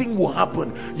 and nothing will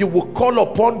happen. You will call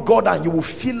upon God and you will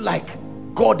feel like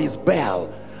God is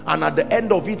Baal. And at the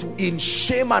end of it, in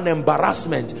shame and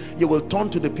embarrassment, you will turn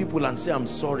to the people and say, I'm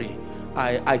sorry,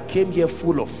 I came here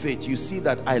full of faith. You see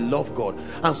that I love God.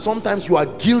 And sometimes you are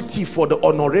guilty for the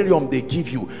honorarium they give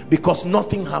you because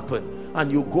nothing happened. And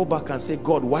you go back and say,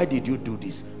 God, why did you do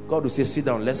this? God will say, sit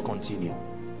down, let's continue.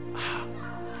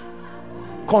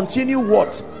 Continue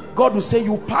what? God will say,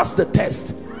 you passed the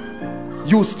test.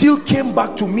 You still came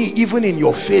back to me even in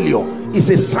your failure. It's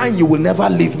a sign you will never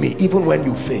leave me even when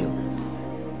you fail.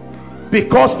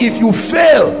 Because if you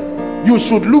fail, you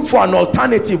should look for an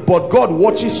alternative, but God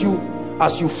watches you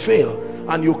as you fail,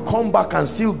 and you come back and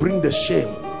still bring the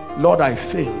shame. Lord, I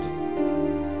failed.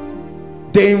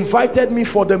 They invited me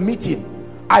for the meeting.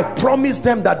 I promised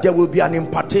them that there will be an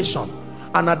impartation,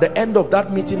 and at the end of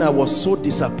that meeting I was so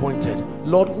disappointed.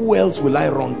 Lord, who else will I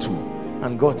run to?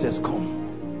 And God says,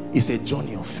 come. It's a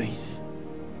journey of faith.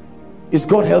 Is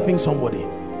God helping somebody?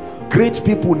 Great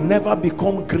people never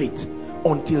become great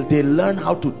until they learn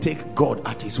how to take God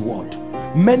at his word.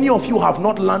 Many of you have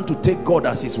not learned to take God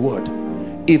as his word.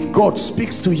 If God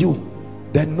speaks to you,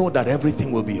 then know that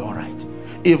everything will be all right.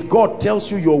 If God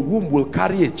tells you your womb will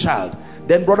carry a child,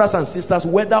 then brothers and sisters,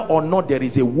 whether or not there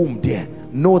is a womb there,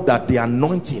 know that the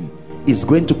anointing is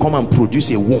going to come and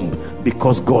produce a womb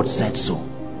because God said so.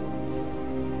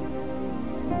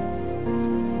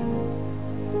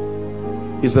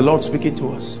 Is the Lord speaking to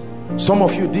us? Some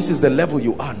of you, this is the level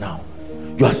you are now.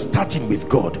 You are starting with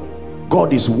God.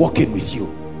 God is working with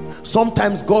you.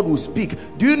 Sometimes God will speak.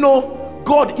 Do you know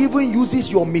God even uses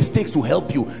your mistakes to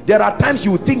help you? There are times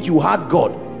you think you had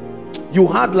God. You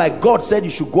had, like God said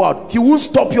you should go out. He won't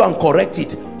stop you and correct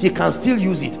it. He can still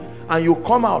use it. And you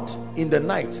come out in the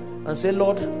night and say,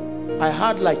 Lord, I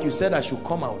had like you said I should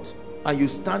come out. And you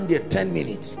stand there 10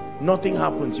 minutes. Nothing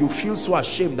happens. You feel so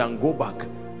ashamed and go back.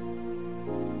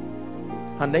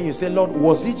 And then you say, Lord,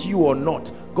 was it you or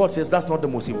not? God says that's not the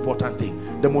most important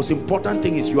thing. The most important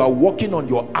thing is you are working on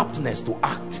your aptness to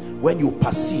act when you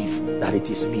perceive that it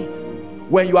is me.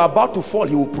 When you are about to fall,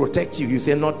 he will protect you. You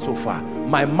say, not so far.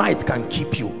 My might can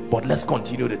keep you, but let's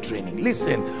continue the training.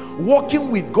 Listen, walking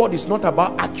with God is not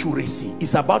about accuracy.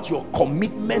 It's about your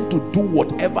commitment to do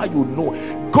whatever you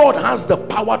know. God has the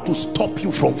power to stop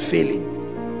you from failing.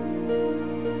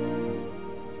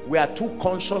 We are too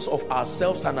conscious of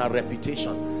ourselves and our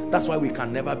reputation. That's why we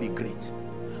can never be great.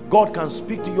 God can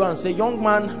speak to you and say, young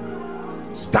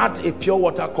man, start a pure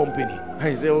water company.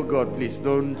 And you say, oh God, please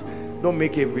don't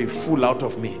make a fool out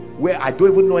of me, where I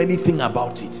don't even know anything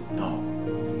about it. No.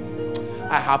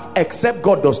 I have, except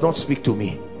God does not speak to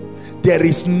me. There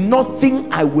is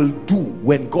nothing I will do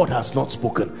when God has not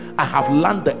spoken. I have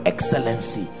learned the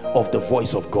excellency of the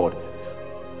voice of God.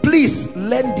 Please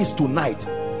learn this tonight.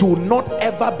 Do not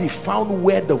ever be found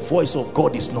where the voice of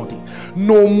God is not in.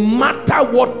 No matter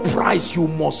what price you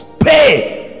must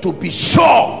pay to be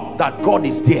sure that God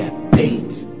is there, pay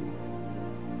it.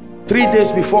 3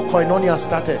 days before Koinonia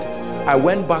started, I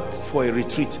went back for a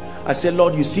retreat. I said,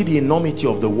 Lord, you see the enormity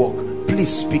of the work.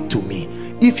 Please speak to me.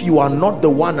 If you are not the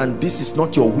one and this is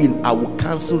not your will, I will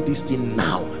cancel this thing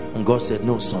now. And God said,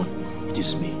 no, son, it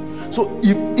is me. So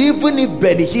even if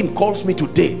Benny Hinn calls me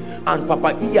today, and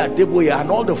Papa Iya Deboye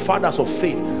and all the fathers of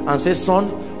faith, and say,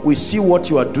 son, we see what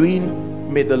you are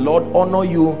doing, may the Lord honor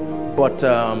you, but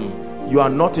you are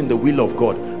not in the will of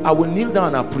God, I will kneel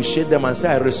down and appreciate them and say,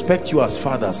 I respect you as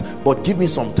fathers, but give me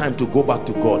some time to go back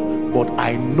to God. But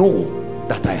I know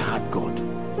that I had God.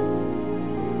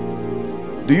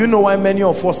 Do you know why many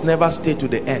of us never stay to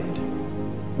the end?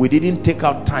 We didn't take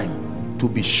out time to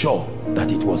be sure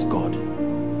that it was God.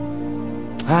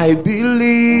 I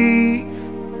believe,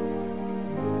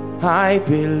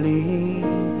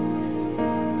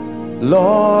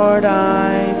 Lord,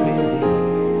 I believe,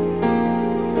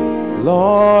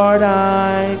 Lord,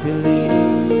 I believe,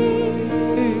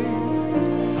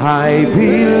 I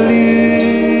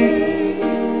believe,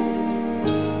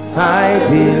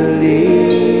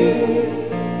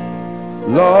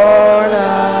 Lord,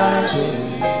 I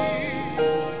believe,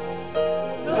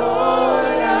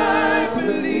 Lord, I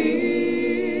believe.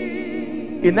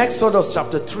 In Exodus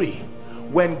chapter 3,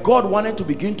 when God wanted to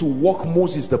begin to walk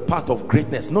Moses the path of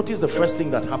greatness, notice the first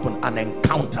thing that happened, an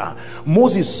encounter.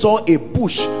 Moses saw a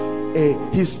bush.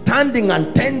 He's standing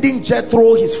and tending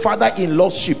Jethro, his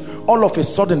father-in-law's sheep. All of a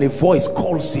sudden a voice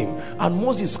calls him, and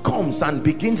Moses comes and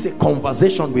begins a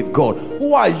conversation with God.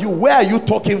 Who are you? Where are you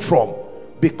talking from?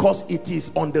 Because it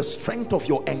is on the strength of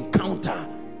your encounter.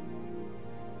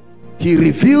 He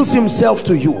reveals himself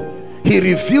to you. He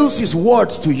reveals his word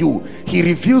to you. He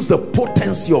reveals the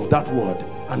potency of that word,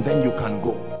 and then you can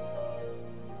go.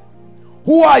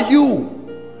 Who are you?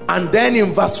 And then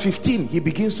in verse 15 he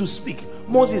begins to speak.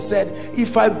 Moses said,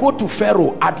 if I go to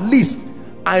Pharaoh, at least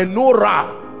I know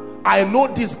Ra, I know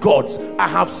these gods, I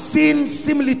have seen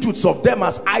similitudes of them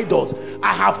as idols,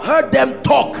 I have heard them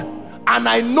talk, and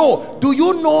I know. Do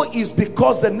you know it's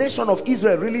because the nation of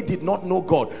Israel really did not know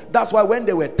God? That's why when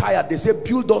they were tired, they said,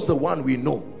 build us the one we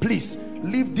know. Please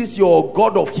leave this your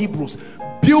God of Hebrews.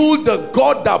 Build the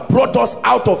God that brought us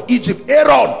out of Egypt.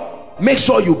 Aaron, make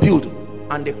sure you build.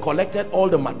 And they collected all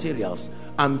the materials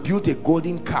and built a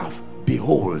golden calf.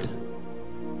 Behold,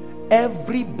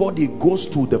 everybody goes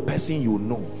to the person you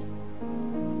know.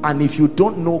 And if you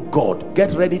don't know God,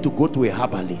 get ready to go to a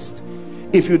herbalist.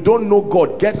 If you don't know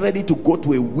God, get ready to go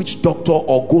to a witch doctor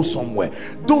or go somewhere.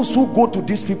 Those who go to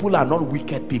these people are not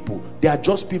wicked people. They are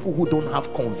just people who don't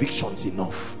have convictions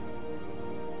enough.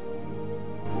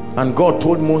 And God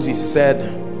told Moses, he said,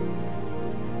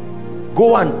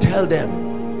 go and tell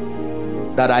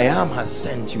them that I am has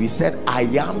sent you. He said, I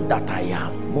am that I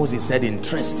am. Moses said,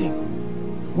 interesting.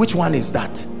 Which one is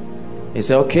that? He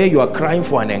said, okay, you are crying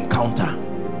for an encounter,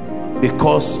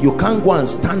 because you can't go and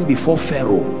stand before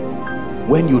Pharaoh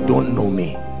when you don't know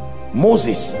me.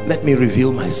 Moses, let me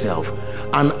reveal myself.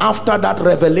 And after that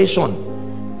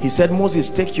revelation, he said, Moses,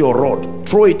 take your rod,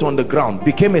 throw it on the ground,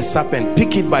 became a serpent,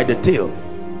 pick it by the tail,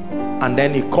 and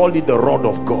then he called it the rod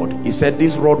of God. He said,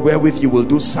 this rod wherewith you will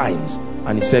do signs.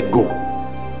 And he said, go.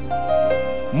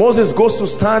 Moses goes to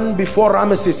stand before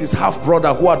Ramesses, his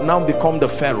half-brother, who had now become the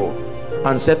Pharaoh,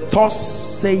 and said,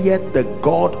 thus saith the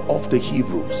God of the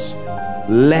Hebrews,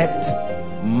 let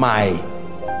my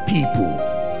people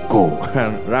go.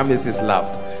 And Ramesses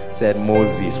laughed, said,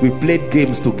 Moses, we played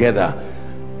games together.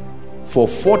 For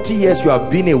 40 years you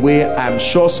have been away. I'm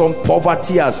sure some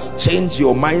poverty has changed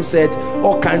your mindset.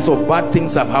 All kinds of bad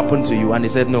things have happened to you. And he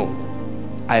said, no,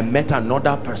 I met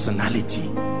another personality,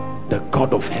 the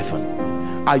God of heaven.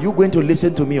 Are you going to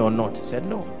listen to me or not? He said,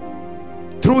 no.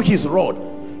 Through his rod,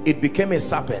 it became a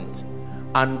serpent.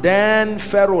 And then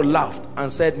Pharaoh laughed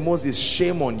and said, Moses,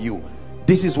 shame on you.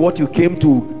 This is what you came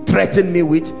to threaten me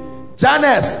with?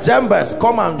 Jannes, Jambres,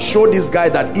 come and show this guy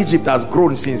that Egypt has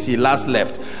grown since he last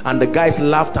left. And the guys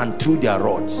laughed and threw their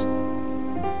rods.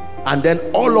 And then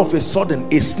all of a sudden,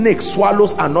 a snake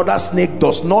swallows another snake,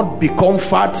 does not become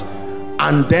fat.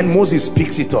 And then Moses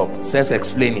picks it up, says,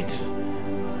 explain it.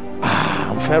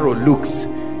 And Pharaoh looks.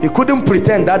 He couldn't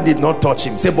pretend that did not touch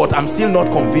him. Say, but I'm still not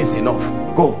convinced enough.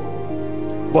 Go.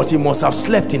 But he must have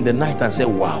slept in the night and said,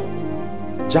 wow,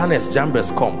 Jannes,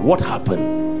 Jambres, come. What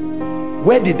happened?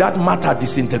 Where did that matter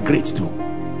disintegrate to?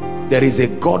 There is a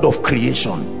God of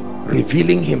creation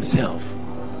revealing himself.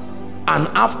 And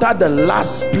after the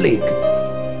last plague,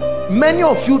 many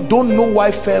of you don't know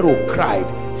why Pharaoh cried.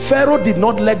 Pharaoh did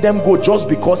not let them go just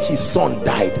because his son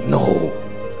died. No.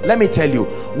 Let me tell you,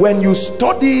 when you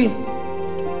study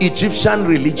Egyptian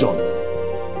religion,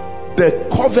 the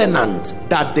covenant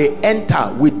that they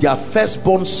enter with their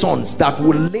firstborn sons that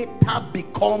will later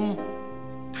become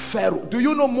Pharaoh. Do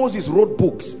you know Moses wrote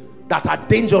books that are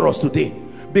dangerous today?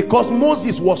 Because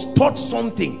Moses was taught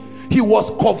something. He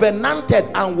was covenanted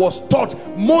and was taught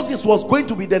Moses was going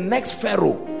to be the next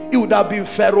Pharaoh. It would have been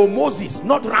Pharaoh Moses,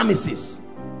 not Ramesses.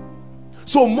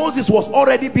 So Moses was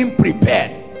already being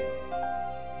prepared.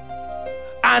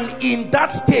 And in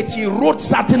that state, he wrote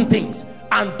certain things.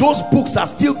 And those books are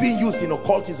still being used in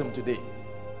occultism today.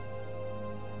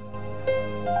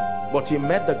 But he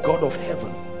met the God of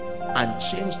heaven and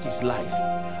changed his life.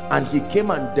 And he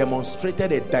came and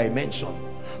demonstrated a dimension.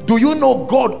 Do you know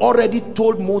God already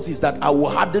told Moses that I will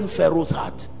harden Pharaoh's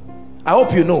heart? I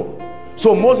hope you know.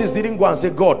 So Moses didn't go and say,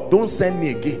 God, don't send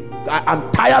me again.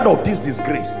 I'm tired of this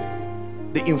disgrace.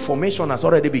 The information has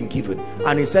already been given.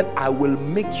 And he said, I will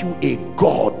make you a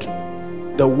God.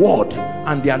 The word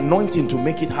and the anointing to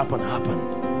make it happen happened.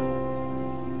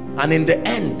 And in the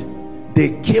end, they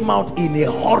came out in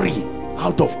a hurry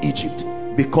out of Egypt,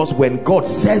 because when God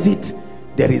says it,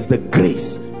 there is the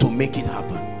grace to make it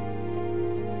happen.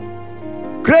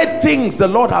 Great things the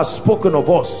Lord has spoken of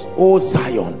us, oh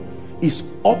Zion. Is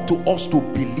up to us to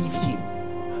believe him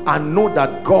and know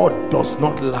that God does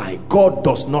not lie. God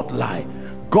does not lie.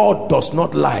 God does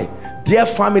not lie. Dear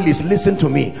families, listen to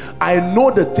me. I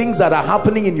know the things that are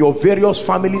happening in your various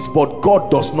families, but God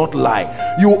does not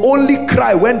lie. You only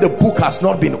cry when the book has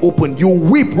not been opened. You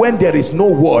weep when there is no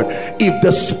word. If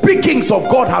the speakings of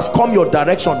God has come your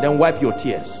direction, then wipe your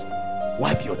tears.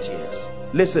 Wipe your tears.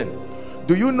 Listen,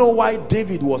 do you know why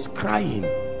David was crying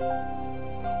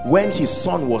when his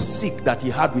son was sick that he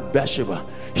had with Bathsheba?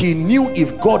 He knew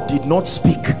if God did not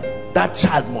speak, that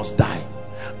child must die.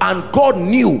 And God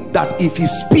knew that if he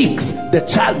speaks, the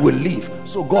child will live.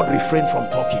 So God refrained from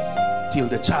talking till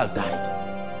the child died.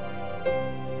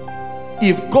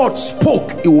 If God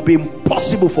spoke, it would be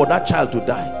impossible for that child to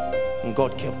die. And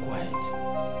God kept quiet.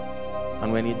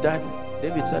 And when he died,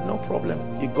 David said, no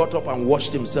problem. He got up and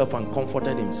washed himself and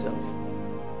comforted himself.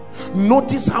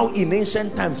 Notice how in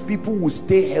ancient times people would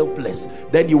stay helpless.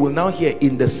 Then you will now hear,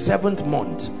 in the 7th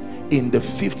month, in the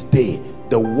 5th day,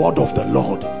 the word of the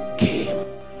Lord came.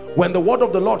 When the word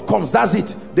of the Lord comes, that's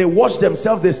it. They wash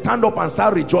themselves, they stand up and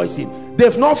start rejoicing.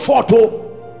 They've not fought,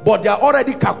 but they are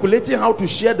already calculating how to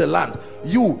share the land.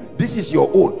 This is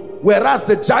your own. Whereas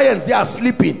the giants, they are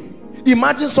sleeping.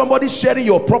 Imagine somebody sharing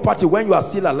your property when you are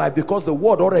still alive, because the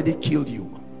word already killed you.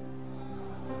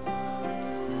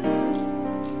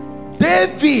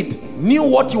 David knew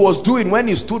what he was doing when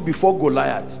he stood before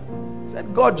Goliath. He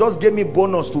said, God just gave me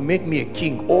bonus to make me a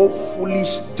king. Oh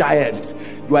foolish giant,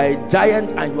 you are a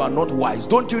giant and you are not wise.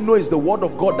 Don't you know it's the word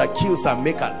of God that kills and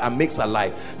makes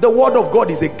alive? The word of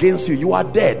God is against you. You are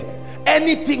dead.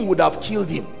 Anything would have killed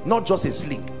him, not just a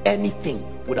sling. Anything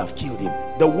would have killed him.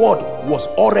 The word was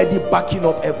already backing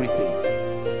up everything.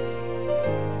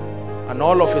 And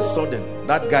all of a sudden,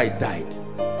 that guy died.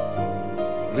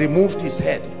 Removed his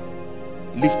head,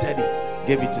 lifted it,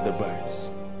 gave it to the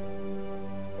birds.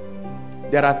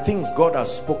 There are things God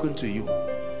has spoken to you.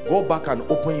 Go back and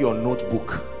open your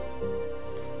notebook.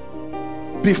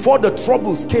 Before the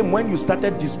troubles came, when you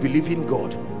started disbelieving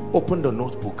God, open the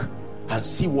notebook and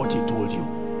see what he told you.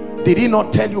 Did he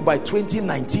not tell you by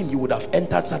 2019 you would have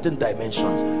entered certain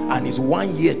dimensions? And it's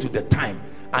 1 year to the time,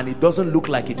 and it doesn't look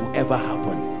like it will ever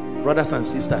happen. Brothers and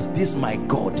sisters, this my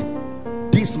God,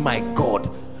 this my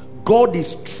God. God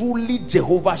is truly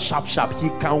Jehovah sharp. He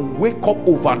can wake up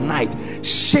overnight,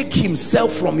 shake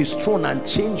himself from his throne and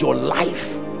change your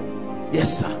life.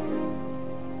 Yes, sir.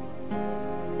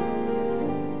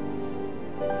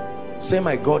 Say,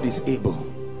 my God is able.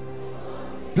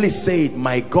 Please say it,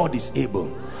 my God is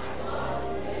able.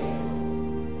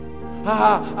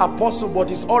 Apostle,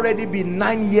 but it's already been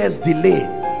 9 years delay.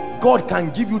 God can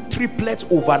give you triplets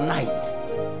overnight.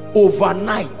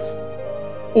 Overnight.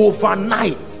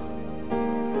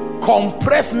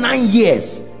 Compress 9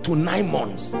 years to 9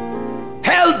 months.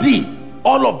 Healthy,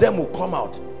 all of them will come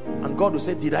out. And God will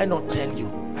say, did I not tell you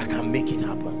I can make it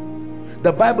happen?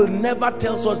 The Bible never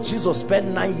tells us Jesus spent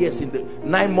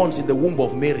 9 months in the womb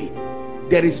of Mary.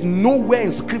 There is nowhere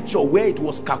in scripture where it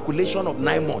was calculation of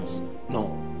 9 months.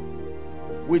 No.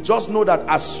 We just know that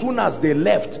as soon as they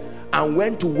left and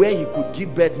went to where he could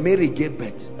give birth, Mary gave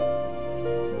birth.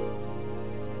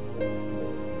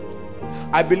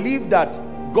 I believe that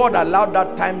God allowed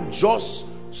that time just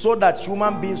so that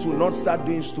human beings will not start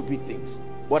doing stupid things.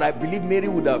 But I believe Mary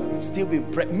would have still been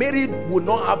pregnant. Mary would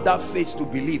not have that faith to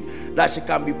believe that she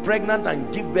can be pregnant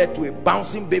and give birth to a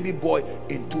bouncing baby boy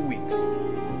in 2 weeks.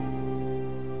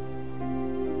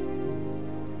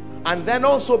 And then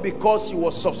also because he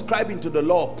was subscribing to the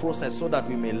law of process, so that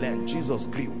we may learn, Jesus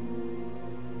grew.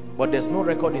 But there's no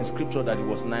record in scripture that it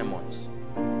was 9 months.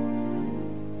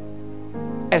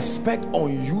 Expect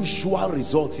unusual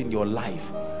results in your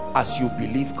life as you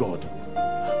believe God.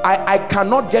 I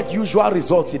cannot get usual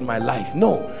results in my life.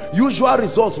 No, usual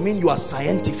results mean you are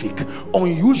scientific.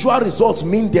 Unusual results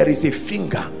mean there is a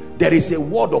finger, there is a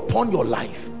word upon your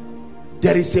life.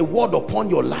 There is a word upon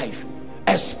your life.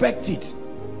 Expect it.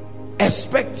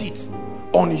 Expect it.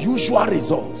 Unusual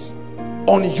results.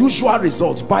 Unusual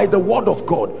results by the word of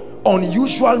God.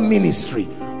 Unusual ministry.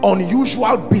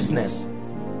 Unusual business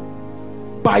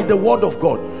by the word of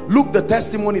God. Look, the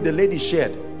testimony the lady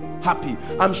shared. Happy.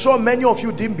 I'm sure many of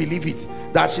you didn't believe it,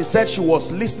 that she said she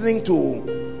was listening to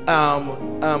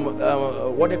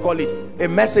what they call it, a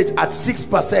message at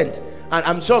 6%, and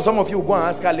I'm sure some of you will go and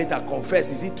ask her later,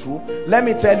 confess, is it true? Let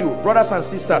me tell you, brothers and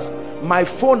sisters, my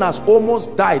phone has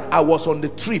almost died. I was on the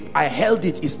trip, I held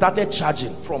it, it started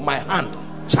charging from my hand,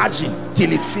 charging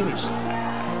till it finished.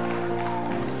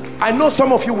 I know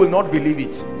some of you will not believe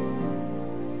it.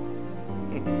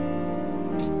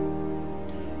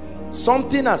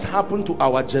 Something has happened to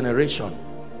our generation.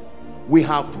 We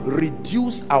have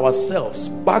reduced ourselves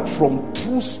back from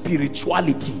true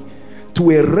spirituality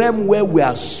to a realm where we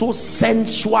are so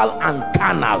sensual and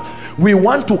carnal. We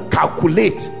want to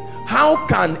calculate, how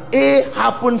can A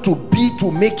happen to B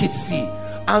to make it C?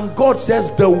 And God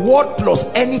says the word plus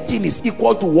anything is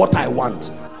equal to what I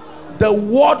want. The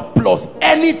word plus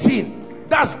anything,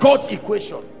 that's God's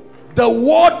equation. The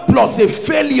word plus a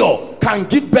failure can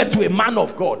give birth to a man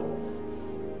of God.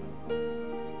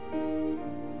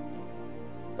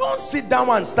 Don't sit down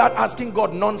and start asking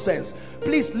God nonsense.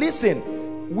 Please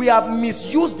listen. We have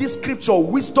misused this scripture.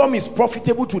 Wisdom is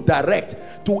profitable to direct,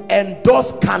 to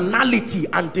endorse carnality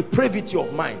and depravity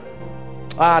of mind.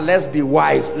 Let's be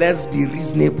wise. Let's be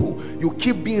reasonable. You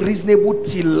keep being reasonable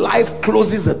till life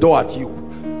closes the door at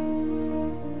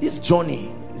you. This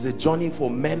journey is a journey for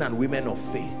men and women of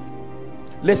faith.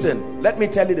 Listen, let me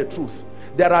tell you the truth.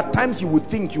 There are times you would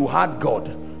think you had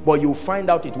God, but you'll find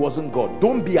out it wasn't God.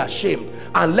 Don't be ashamed,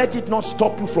 and let it not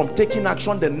stop you from taking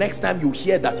action the next time you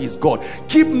hear that is God.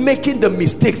 Keep making the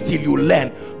mistakes till you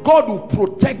learn. God will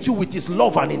protect you with his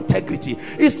love and integrity.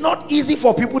 It's not easy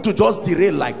for people to just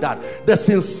derail like that. The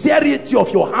sincerity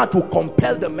of your heart will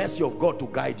compel the mercy of God to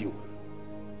guide you.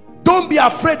 Don't be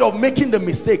afraid of making the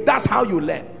mistake. That's how you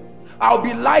learn. I'll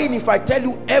be lying if I tell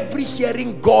you every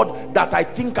hearing God that I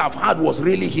think I've had was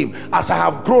really him. As I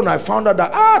have grown, I found out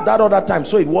that that other time,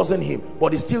 so it wasn't him.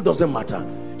 But it still doesn't matter.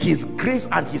 His grace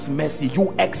and his mercy,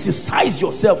 you exercise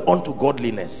yourself unto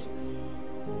godliness.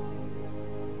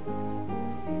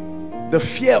 The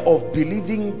fear of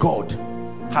believing God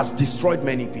has destroyed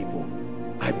many people.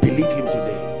 I believe him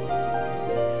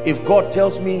today. If God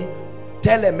tells me,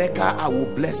 tell Emeka I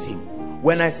will bless him,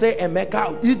 when I say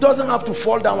Emeka, he doesn't have to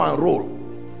fall down and roll.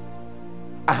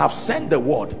 I have sent the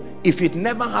word. If it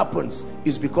never happens,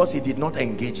 it's because he did not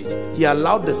engage it. He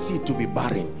allowed the seed to be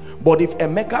barren. But if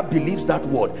Emeka believes that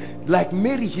word, like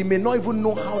Mary, he may not even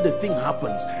know how the thing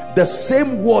happens. The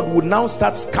same word will now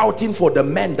start scouting for the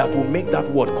men that will make that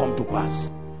word come to pass.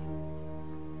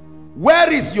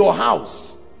 Where is your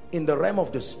house? In the realm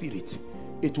of the spirit.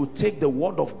 It will take the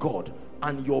word of God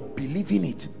and you're believing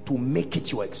it to make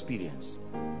it your experience.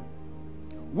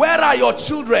 Where are your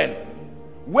children?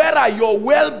 Where are your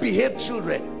well-behaved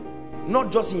children?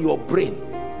 Not just in your brain,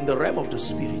 in the realm of the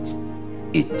spirit.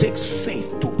 It takes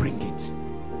faith to bring it.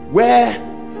 Where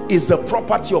is the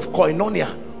property of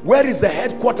koinonia? Where is the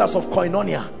headquarters of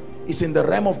koinonia? It's in the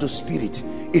realm of the spirit.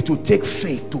 It will take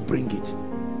faith to bring it.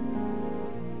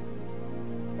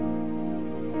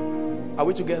 Are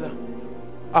we together?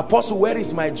 Apostle, where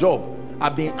is my job?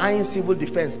 I've been eyeing civil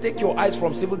defense. Take your eyes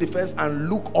from civil defense and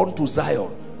look onto Zion.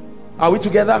 Are we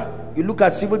together? You look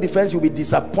at civil defense, you'll be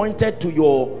disappointed to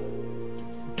your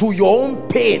own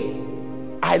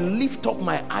pain. I lift up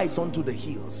my eyes onto the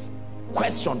hills.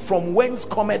 Question, from whence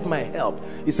cometh my help?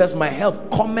 It says my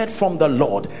help cometh from the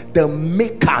Lord, the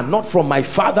maker, not from my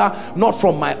father, not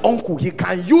from my uncle. He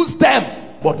can use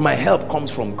them, but my help comes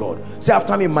from God. Say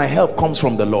after me, my help comes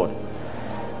from the Lord.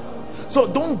 So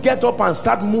don't get up and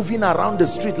start moving around the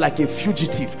street like a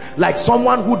fugitive, like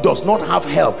someone who does not have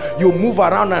help. You move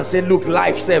around and say, look,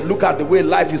 life saved. Look at the way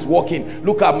life is working.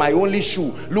 Look at my only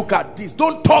shoe. Look at this.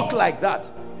 Don't talk like that.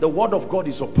 The word of God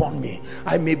is upon me.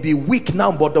 I may be weak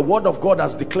now, but the word of God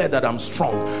has declared that I'm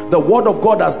strong. The word of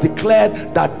God has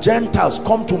declared that Gentiles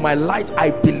come to my light.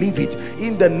 I believe it.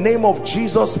 In the name of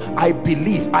Jesus, I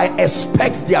believe. I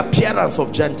expect the appearance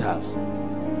of Gentiles.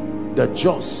 The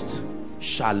just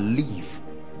shall live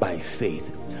by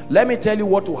faith. Let me tell you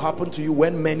what will happen to you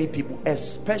when many people,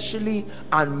 especially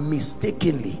and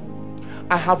mistakenly,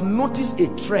 I have noticed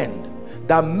a trend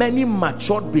that many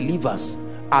matured believers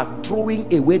are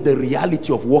throwing away the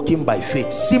reality of walking by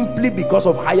faith simply because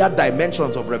of higher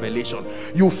dimensions of revelation.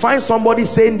 You find somebody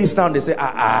saying this now and they say,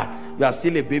 you are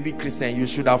still a baby Christian, you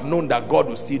should have known that God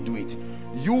will still do it.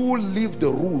 You leave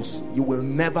the rules, you will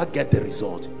never get the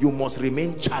result. You must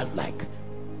remain childlike.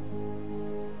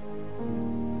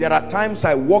 There are times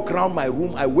I walk around my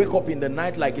room, I wake up in the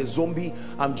night like a zombie.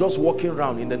 I'm just walking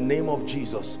around in the name of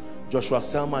Jesus. Joshua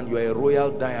Selman, you are a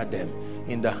royal diadem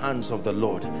in the hands of the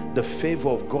Lord. The favor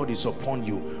of God is upon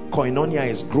you. Koinonia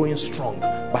is growing strong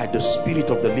by the Spirit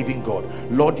of the living God.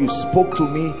 Lord, you spoke to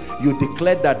me. You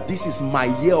declared that this is my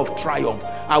year of triumph.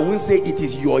 I will say it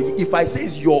is your, if I say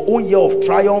it's your own year of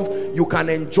triumph, you can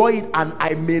enjoy it and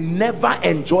I may never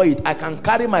enjoy it. I can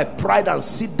carry my pride and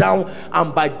sit down,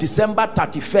 and by December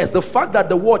 31st, the fact that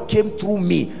the word came through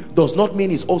me does not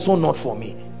mean it's also not for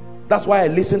me. That's why I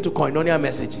listen to Koinonia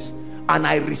messages and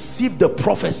I receive the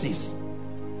prophecies,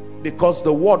 because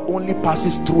the word only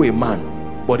passes through a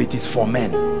man, but it is for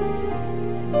men.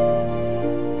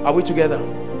 Are we together?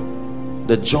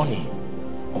 The journey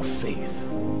of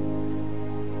faith.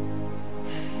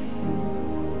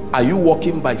 Are you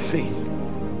walking by faith?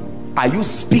 Are you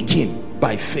speaking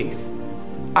by faith?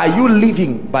 Are you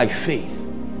living by faith?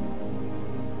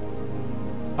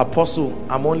 Apostle,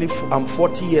 I'm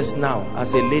 40 years now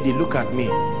as a lady. Look at me.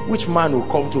 Which man will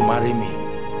come to marry me?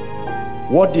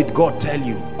 What did God tell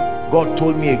you? God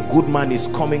told me a good man is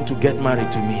coming to get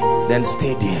married to me. Then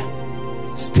stay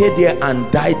there. Stay there and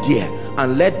die there,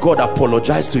 and let God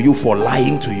apologize to you for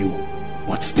lying to you.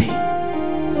 But stay.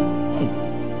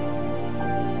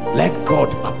 Let God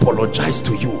apologize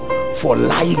to you for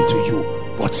lying to you,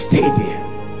 but stay there.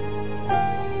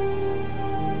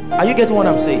 Are you getting what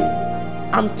I'm saying?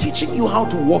 I'm teaching you how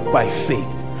to walk by faith.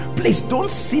 Please don't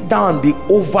sit down and be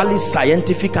overly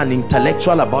scientific and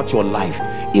intellectual about your life.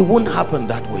 It won't happen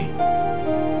that way.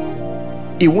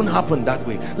 It won't happen that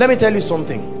way. Let me tell you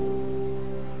something.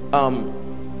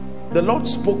 The Lord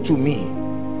spoke to me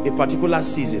a particular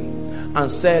season and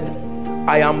said,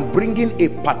 I am bringing a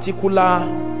particular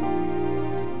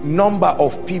number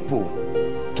of people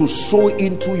to sow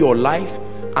into your life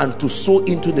and to sow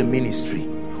into the ministry.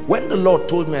 When the Lord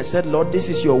told me, I said, Lord, this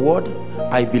is your word.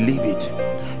 I believe it.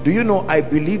 Do you know, I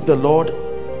believe the Lord.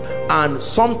 And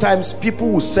sometimes people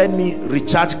will send me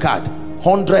recharge card,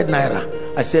 100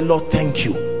 naira. I say, Lord, thank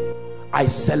you. I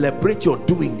celebrate your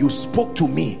doing. You spoke to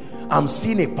me. I'm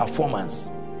seeing a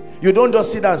performance. You don't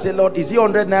just sit down and say, Lord, is it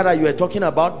 100 naira you are talking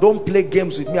about? Don't play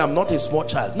games with me. I'm not a small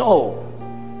child. No.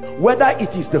 Whether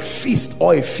it is the fist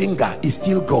or a finger, is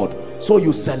still God. So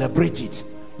you celebrate it.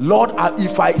 Lord,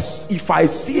 if I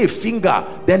see a finger,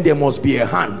 then there must be a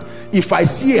hand. If I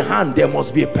see a hand, there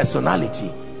must be a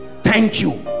personality. Thank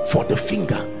you for the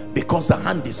finger, because the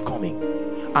hand is coming.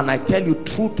 And I tell you,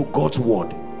 true to God's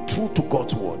word, true to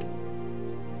God's word.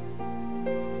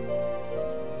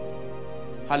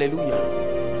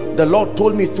 Hallelujah. The Lord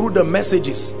told me through the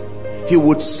messages he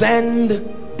would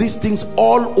send these things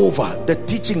all over, the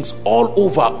teachings all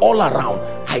over, all around.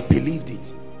 I believed it.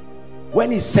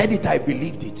 When he said it, I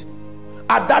believed it.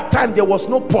 At that time, there was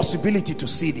no possibility to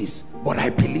see this, but I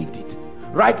believed it.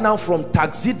 Right now, from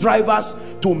taxi drivers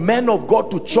to men of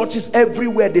God to churches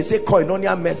everywhere, they say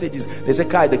Koinonia messages. They say,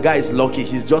 Kai, the guy is lucky,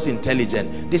 he's just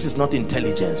intelligent. This is not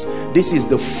intelligence. This is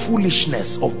the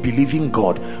foolishness of believing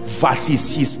God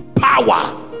versus his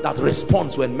power that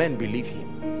responds when men believe him.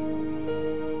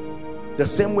 The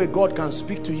same way God can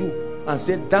speak to you and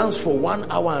say, dance for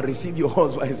 1 hour and receive your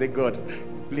husband. I say, God,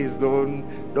 please don't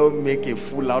make a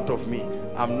fool out of me.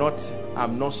 I'm not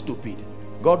stupid.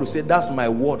 God will say, that's my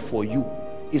word for you.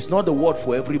 It's not the word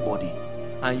for everybody.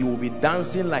 And you will be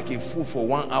dancing like a fool for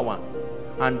 1 hour.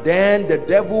 And then the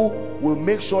devil will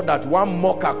make sure that one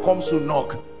mocker comes to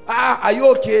knock. Are you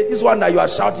okay? This one that you are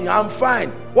shouting, I'm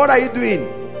fine. What are you doing?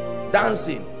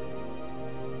 Dancing.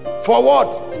 For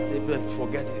what?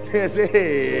 Forget it. Say,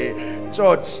 hey,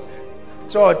 church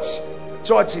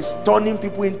is turning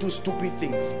people into stupid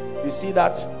things. You see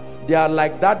that? They are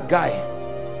like that guy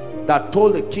that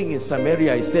told the king in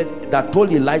Samaria, he said, that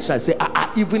told Elisha, I said,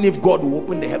 even if God will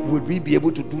open the heaven, will we be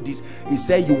able to do this? He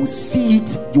said, you will see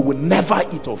it, you will never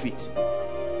eat of it.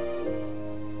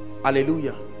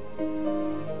 Hallelujah.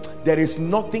 There is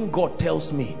nothing God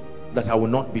tells me that I will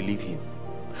not believe him.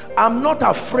 I'm not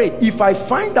afraid. If I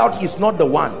find out he's not the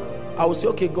one, I will say,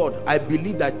 okay, God, I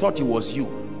believed, I thought it was you.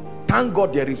 Thank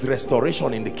God there is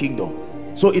restoration in the kingdom.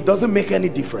 So it doesn't make any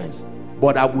difference.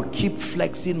 But I will keep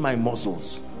flexing my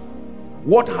muscles.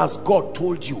 What has God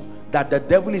told you that the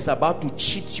devil is about to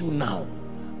cheat you now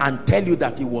and tell you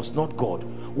that it was not God?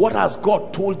 What has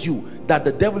God told you that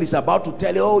the devil is about to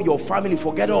tell you, oh, your family,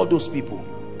 forget all those people?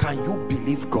 Can you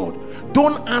believe God?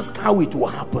 Don't ask how it will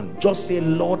happen. Just say,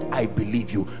 Lord, I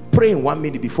believe you. Pray in 1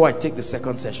 minute before I take the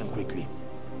second session quickly.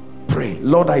 Pray,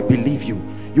 Lord, I believe you.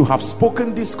 You have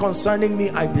spoken this concerning me.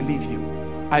 I believe you.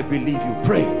 I believe you.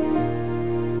 Pray.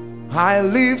 I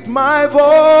lift my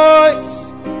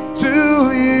voice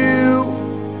to you.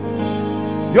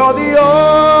 You're the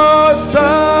awesome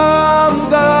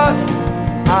God.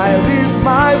 I lift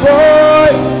my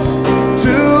voice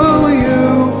to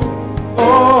you.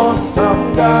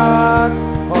 Awesome God,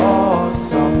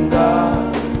 awesome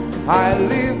God. I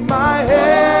lift my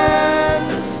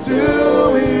hands to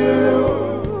you.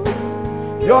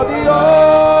 You're the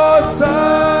awesome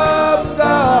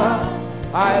God.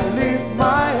 I lift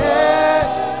my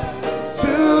hands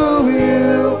to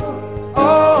you.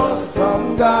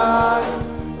 Awesome God,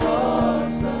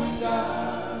 awesome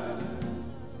God.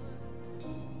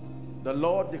 The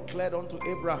Lord declared unto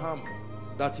Abraham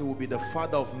that he will be the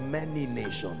father of many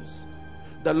nations.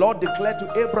 The Lord declared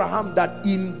to Abraham that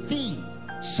in thee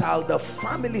shall the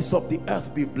families of the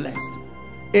earth be blessed.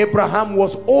 Abraham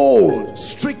was old,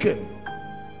 stricken.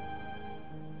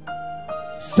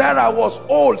 Sarah was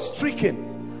old,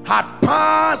 stricken, had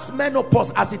passed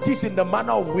menopause, as it is in the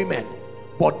manner of women,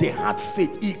 but they had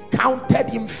faith. He counted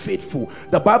him faithful.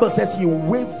 The Bible says he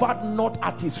wavered not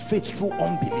at his faith through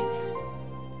unbelief,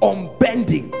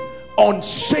 unbending,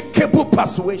 unshakable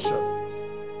persuasion.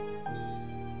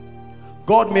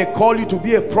 God may call you to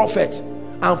be a prophet,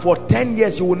 and for 10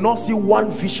 years you will not see one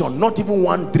vision, not even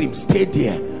one dream. Stay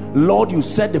there. Lord, you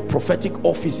said the prophetic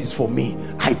office is for me.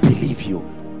 I believe you.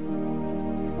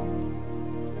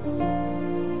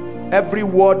 Every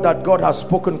word that God has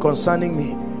spoken concerning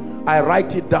me, I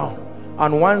write it down.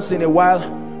 And once in a while,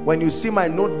 when you see my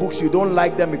notebooks, you don't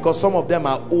like them because some of them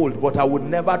are old, but I would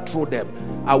never throw them.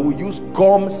 I will use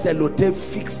gum, sellotape,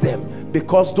 fix them,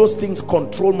 because those things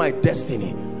control my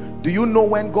destiny. Do you know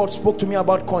when God spoke to me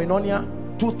about koinonia?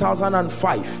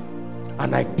 2005.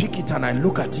 And I pick it and I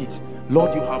look at it.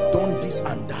 Lord, you have done this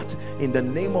and that. In the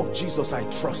name of Jesus, I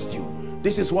trust you.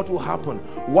 This is what will happen.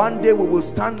 One day we will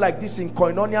stand like this in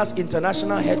Koinonia's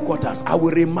international headquarters. I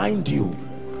will remind you.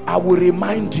 I will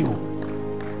remind you.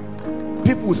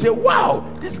 People will say, wow,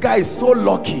 this guy is so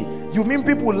lucky. You mean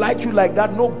people like you like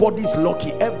that? Nobody is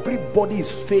lucky. Everybody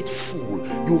is faithful.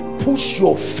 You push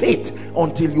your faith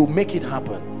until you make it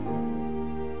happen.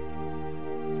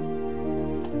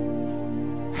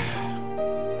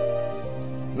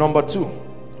 Number two,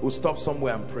 we'll stop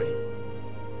somewhere and pray.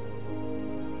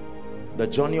 The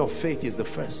journey of faith is the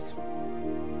first.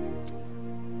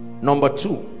 Number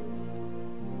two,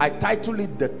 I title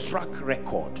it the track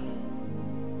record.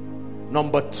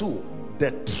 Number two,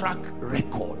 the track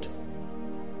record.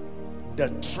 The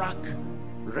track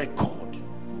record.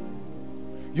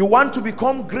 You want to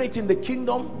become great in the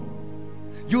kingdom?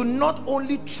 You not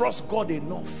only trust God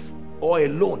enough or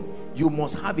alone, you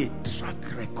must have a track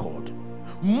record.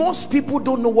 Most people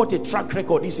don't know what a track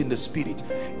record is in the spirit.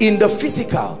 In the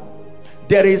physical,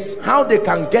 there is how they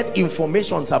can get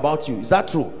informations about you. Is that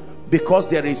true? Because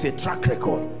there is a track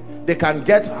record. They can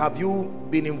get, have you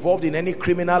been involved in any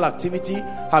criminal activity?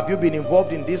 Have you been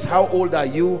involved in this? How old are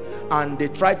you? And they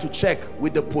try to check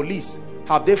with the police.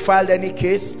 Have they filed any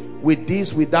case with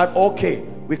this, with that? Okay,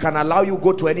 we can allow you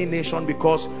go to any nation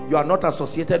because you are not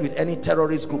associated with any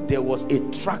terrorist group. There was a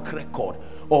track record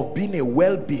of being a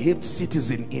well-behaved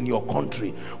citizen in your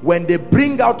country. When they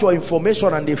bring out your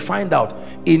information and they find out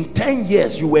in 10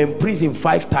 years you were in prison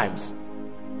 5 times.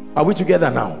 Are we together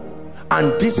now?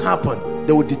 And this happened,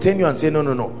 they will detain you and say, no,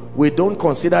 no, no, we don't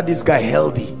consider this guy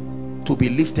healthy to be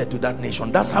lifted to that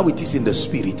nation. That's how it is in the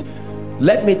spirit.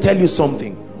 Let me tell you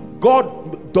something.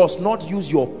 God does not use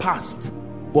your past,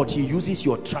 but he uses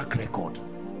your track record.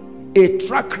 A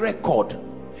track record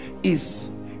is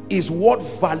what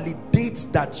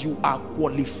validates that you are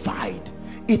qualified.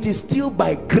 It is still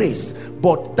by grace,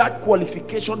 but that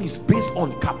qualification is based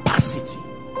on capacity.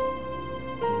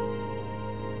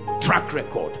 Track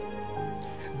record.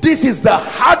 This is the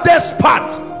hardest part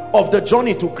of the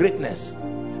journey to greatness.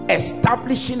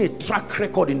 Establishing a track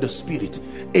record in the spirit,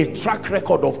 a track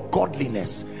record of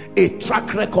godliness, a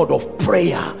track record of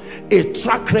prayer, a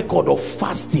track record of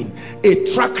fasting, a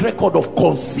track record of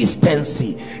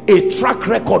consistency, a track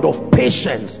record of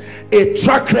patience, a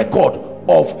track record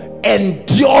of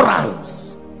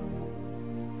endurance.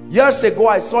 Years ago,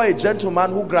 I saw a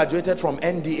gentleman who graduated from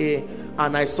NDA,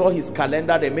 and I saw his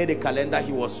calendar. They made a calendar.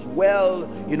 He was well,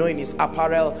 you know, in his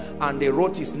apparel, and they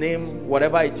wrote his name,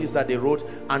 whatever it is that they wrote,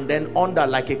 and then under,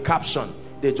 like a caption,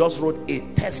 they just wrote a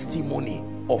testimony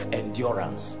of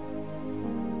endurance.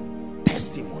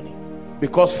 Testimony.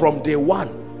 Because from day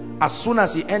one, as soon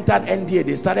as he entered NDA,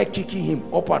 they started kicking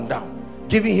him up and down,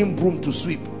 giving him broom to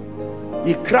sweep.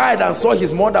 He cried and saw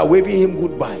his mother waving him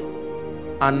goodbye.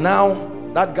 And now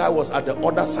that guy was at the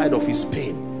other side of his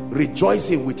pain,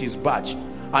 rejoicing with his badge.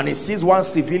 And he sees one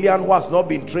civilian who has not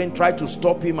been trained try to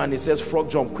stop him, and he says, frog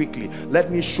jump quickly, let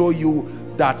me show you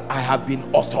that I have been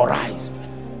authorized.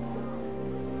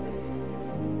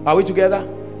 Are we together?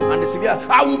 And the severe,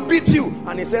 I will beat you.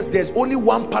 And he says, there's only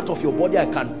one part of your body I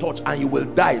can touch and you will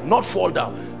die, not fall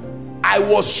down. I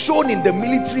was shown in the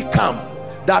military camp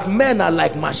that men are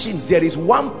like machines. There is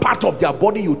one part of their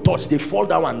body you touch, they fall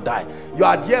down and die. You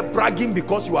are there bragging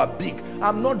because you are big.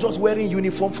 I'm not just wearing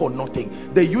uniform for nothing.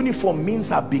 The uniform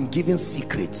means I've been given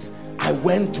secrets. I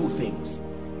went through things.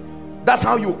 That's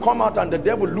how you come out and the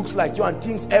devil looks like you and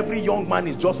thinks every young man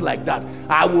is just like that.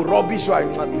 I will rubbish you,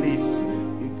 please.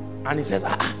 And he says,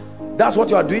 that's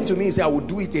what you are doing to me. He said, I will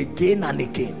do it again and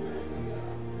again.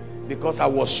 Because I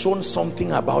was shown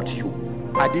something about you.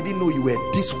 I didn't know you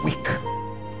were this weak.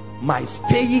 My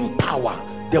staying power,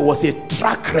 there was a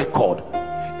track record.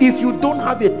 If you don't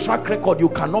have a track record, you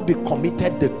cannot be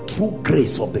committed the true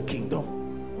grace of the kingdom.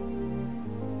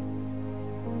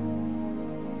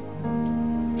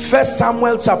 1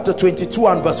 Samuel chapter 22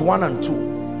 and verse 1 and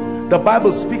 2. The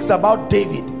Bible speaks about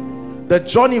David, the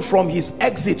journey from his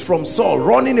exit from Saul,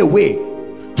 running away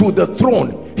to the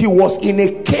throne. He was in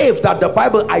a cave that the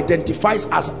Bible identifies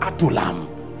as Adullam.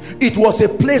 It was a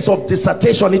place of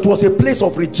dissertation. It was a place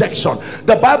of rejection.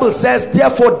 The Bible says,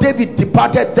 therefore David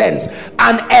departed thence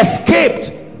and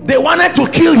escaped. They wanted to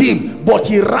kill him, but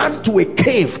he ran to a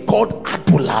cave called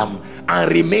Adullam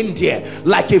and remained there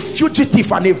like a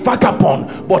fugitive and a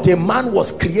vagabond. But a man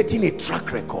was creating a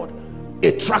track record.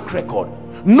 A track record.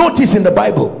 Notice in the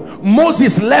Bible,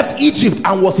 Moses left Egypt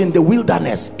and was in the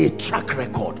wilderness. A track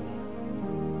record.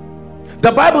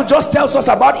 The Bible just tells us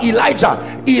about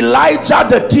Elijah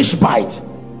the Tishbite.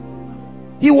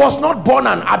 He was not born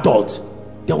an adult.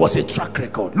 There was a track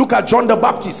record. Look at John the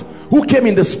Baptist, who came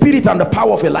in the spirit and the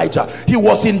power of Elijah. He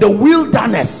was in the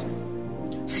wilderness.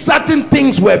 Certain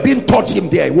things were being taught him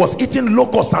there. He was eating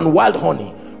locusts and wild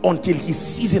honey until his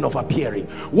season of appearing.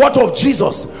 What of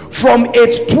Jesus? From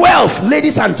age 12,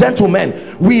 ladies and gentlemen,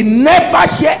 we never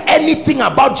hear anything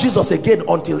about Jesus again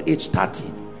until age 30.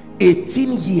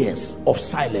 18 years of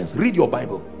silence. Read your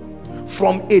Bible.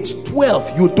 From age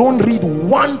 12, you don't read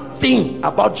one thing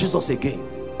about Jesus again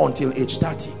until age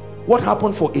 30. What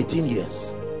happened for 18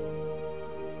 years?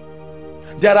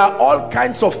 There are all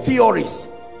kinds of theories.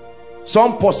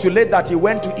 Some postulate that he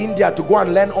went to India to go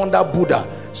and learn under Buddha.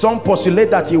 Some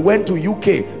postulate that he went to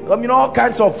UK. I mean, all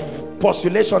kinds of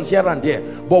postulations here and there.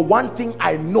 But one thing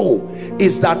I know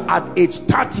is that at age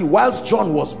 30, whilst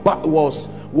John was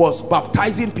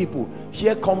baptizing people,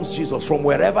 here comes Jesus from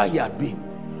wherever he had been,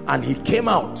 and he came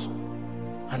out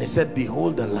and he said,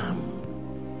 behold the Lamb.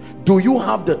 Do you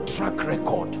have the track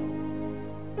record?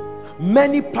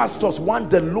 Many pastors want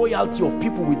the loyalty of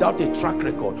people without a track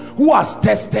record. Who has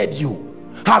tested you?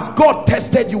 Has God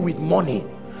tested you with money?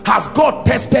 Has God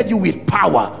tested you with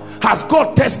power? Has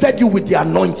God tested you with the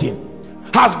anointing?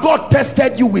 Has God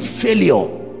tested you with failure?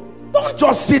 Don't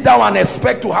just sit down and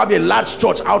expect to have a large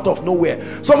church out of nowhere.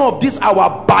 Some of these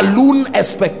our balloon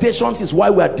expectations is why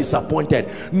we are disappointed.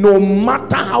 No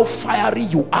matter how fiery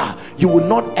you are, you will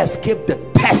not escape the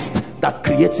test that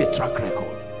creates a track record.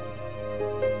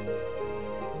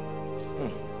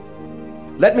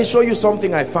 Let me show you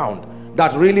something I found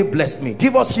that really blessed me.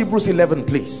 Give us Hebrews 11,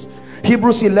 please.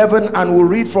 Hebrews 11, and we'll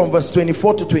read from verse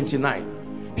 24 to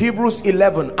 29. Hebrews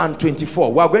 11 and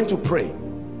 24. We are going to pray.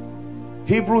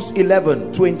 Hebrews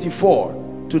 11,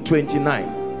 24 to 29.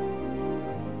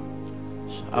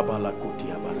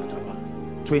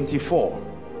 24.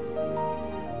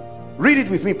 Read it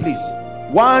with me, please.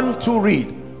 1, 2,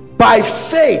 read. By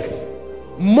faith,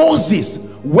 Moses,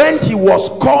 when he was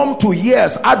come to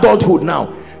years, adulthood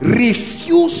now,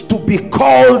 refused to be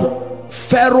called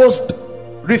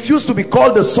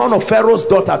the son of Pharaoh's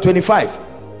daughter. 25.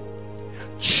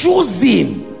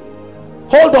 Choosing,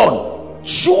 hold on,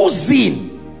 choosing.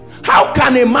 How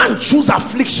can a man choose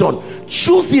affliction?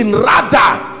 Choosing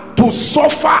rather to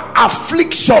suffer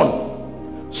affliction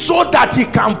so that he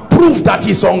can prove that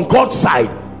he's on God's side.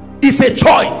 It's a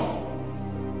choice.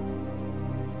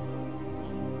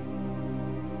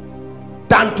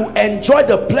 Than to enjoy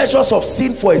the pleasures of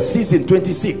sin for a season.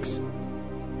 26.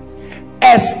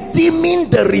 Esteeming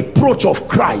the reproach of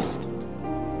Christ's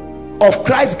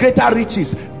greater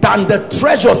riches than the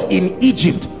treasures in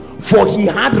Egypt, for he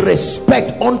had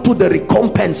respect unto the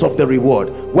recompense of the reward.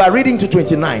 We are reading to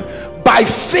 29. By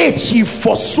faith he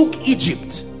forsook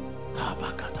Egypt,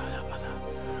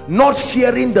 not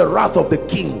fearing the wrath of the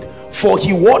king, for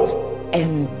he what?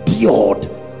 Endured,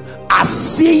 as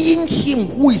seeing him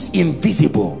who is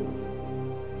invisible.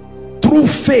 Through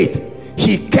faith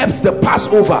he kept the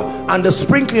Passover and the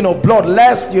sprinkling of blood,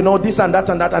 lest, you know, this and that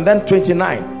and that. And then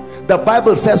 29, the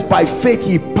Bible says by faith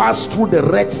he passed through the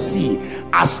Red Sea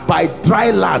as by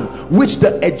dry land, which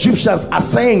the Egyptians are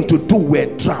saying to do were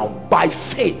drowned. By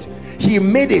faith he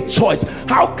made a choice.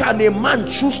 How can a man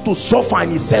choose to suffer?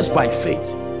 And he says by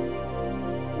faith.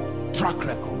 Track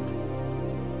record.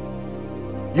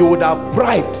 You would have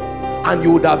bribed and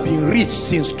you would have been rich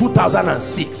since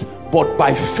 2006, but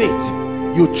by faith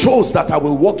you chose that I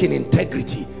will walk in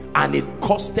integrity, and it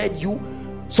costed you.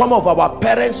 Some of our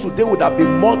parents today would have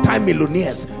been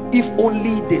multi-millionaires if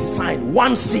only they signed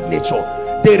one signature.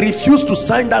 They refuse to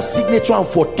sign that signature, and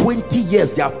for 20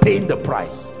 years they are paying the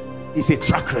price. It's a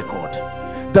track record.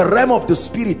 The realm of the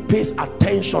spirit pays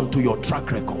attention to your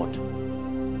track record.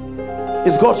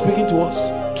 Is God speaking to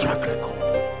us? Track record.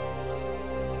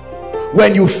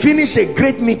 When you finish a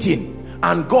great meeting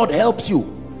and God helps you,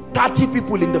 30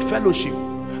 people in the fellowship,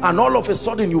 and all of a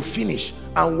sudden you finish,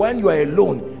 and when you are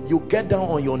alone, you get down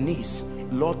on your knees.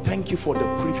 Lord, thank you for the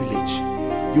privilege.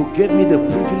 You gave me the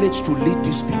privilege to lead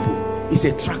these people. It's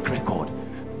a track record.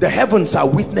 The heavens are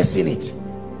witnessing it.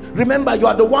 Remember, you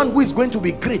are the one who is going to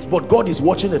be great, but God is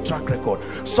watching the track record.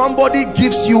 Somebody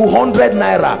gives you 100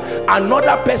 naira,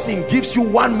 another person gives you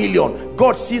 1 million.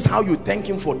 God sees how you thank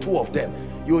him for 2 of them.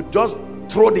 You just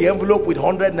throw the envelope with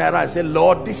 100 naira and say,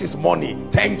 Lord, this is money,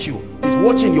 thank you. He's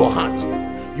watching your heart.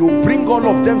 You bring all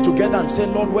of them together and say,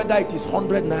 Lord, whether it is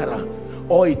 100 naira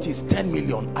or it is 10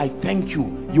 million, I thank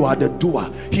you. You are the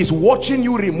doer. He's watching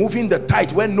you removing the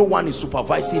tithe when no one is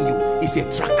supervising you. It's a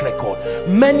track record.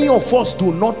 Many of us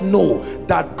do not know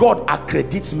that God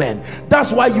accredits men.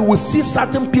 That's why you will see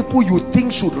certain people you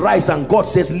think should rise, and God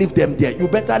says leave them there. You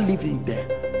better leave him there.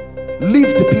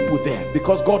 Leave the people there,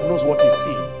 because God knows what he's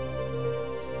seeing.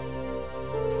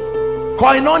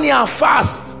 Koinonia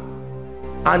fast,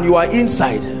 and you are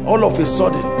inside. All of a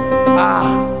sudden,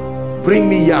 bring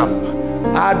me yam,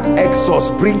 add egg sauce,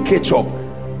 bring ketchup,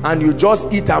 and you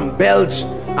just eat and belch,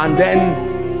 and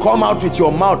then come out with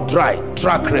your mouth dry.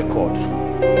 Track record.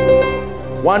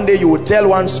 One day you will tell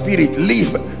one spirit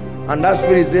leave, and that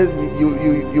spirit says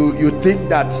you think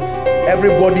that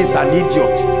everybody is an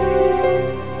idiot.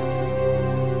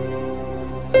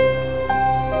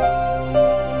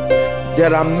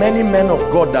 There are many men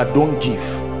of God that don't give.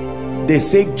 They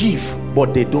say give,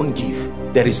 but they don't give.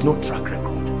 There is no track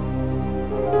record.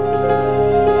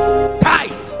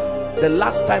 Tithe. The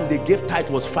last time they gave tithe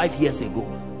was 5 years ago.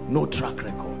 No track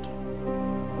record.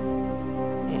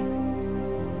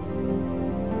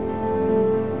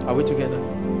 Are we together?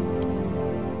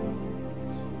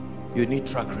 You need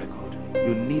track record.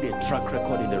 You need a track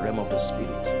record in the realm of the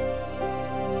spirit.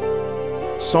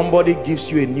 Somebody gives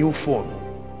you a new phone.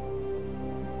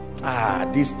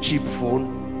 This cheap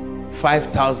phone,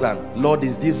 5,000. Lord,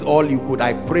 is this all you could?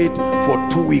 I prayed for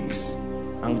 2 weeks,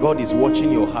 and God is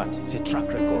watching your heart. It's a track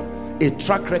record. A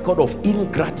track record of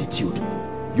ingratitude.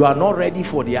 You are not ready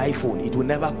for the iPhone. It will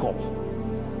never come.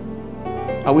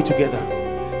 Are we together?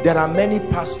 There are many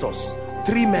pastors,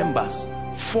 3 members,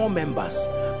 4 members,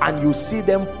 and you see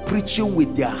them preaching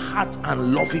with their heart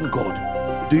and loving God.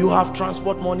 Do you have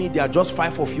transport money? There are just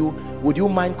 5 of you. Would you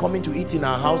mind coming to eat in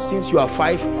our house? Since you are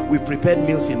 5, we prepared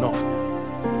meals enough.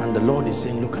 And the Lord is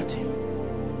saying, look at him.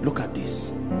 Look at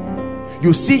this.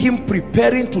 You see him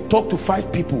preparing to talk to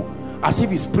 5 people as if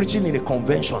he's preaching in a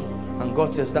convention. And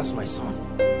God says, that's my son.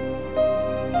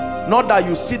 Not that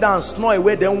you sit down and snore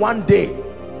away, then one day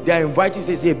they are invited. You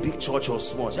say, is it a big church or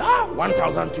small? Say,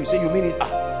 1,002. You say, you mean it?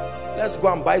 Let's go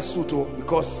and buy suit,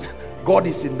 because God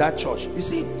is in that church. You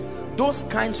see, those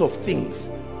kinds of things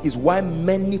is why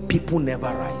many people never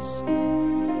rise.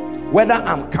 Whether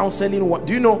I'm counseling,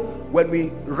 do you know, when we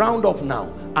round off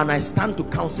now and I stand to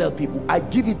counsel people, I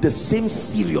give it the same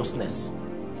seriousness,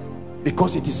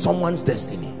 because it is someone's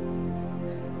destiny.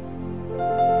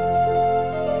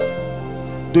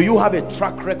 Do you have a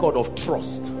track record of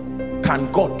trust? Can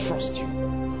God trust you?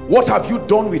 What have you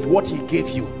done with what he gave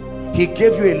you? He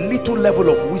gave you a little level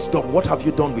of wisdom. What have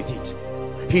you done with it?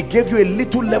 He gave you a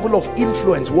little level of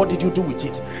influence. What did you do with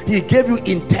it? He gave you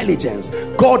intelligence.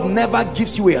 God never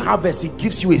gives you a harvest. He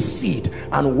gives you a seed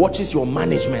and watches your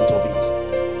management of it.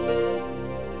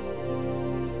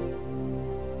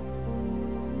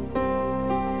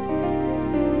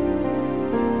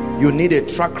 You need a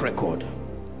track record.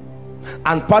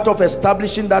 And part of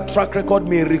establishing that track record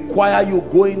may require you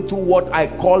going through what I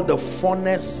call the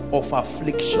furnace of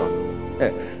affliction.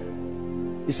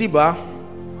 You see,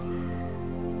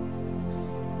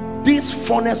 this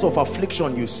furnace of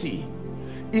affliction you see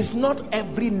is not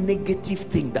every negative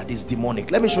thing that is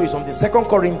demonic. Let me show you something. 2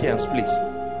 Corinthians, please.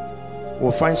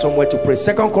 We'll find somewhere to pray.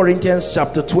 2 Corinthians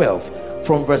chapter 12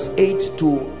 from verse 8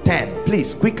 to 10.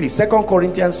 Please, quickly. 2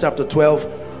 Corinthians chapter 12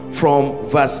 from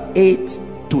verse 8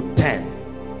 to 10.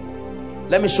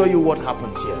 Let me show you what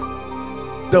happens here.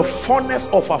 The furnace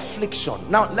of affliction.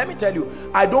 Now let me tell you,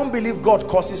 I don't believe God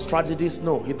causes tragedies.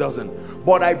 No, he doesn't.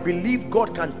 But I believe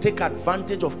God can take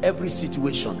advantage of every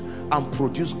situation and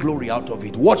produce glory out of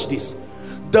it. Watch this.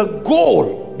 The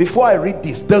goal, before I read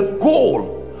this, the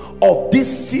goal of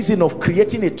this season of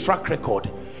creating a track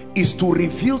record is to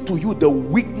reveal to you the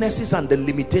weaknesses and the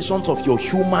limitations of your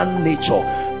human nature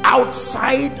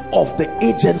outside of the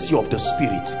agency of the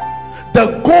Spirit.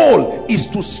 The goal is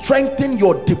to strengthen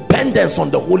your dependence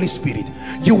on the Holy Spirit.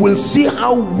 You will see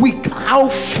how weak, how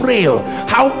frail,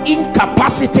 how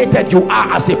incapacitated you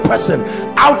are as a person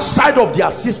outside of the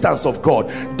assistance of God.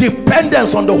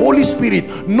 Dependence on the Holy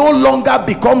Spirit no longer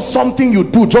becomes something you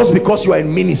do just because you are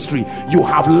in ministry. You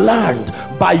have learned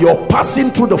by your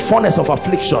passing through the furnace of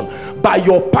affliction, by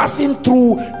your passing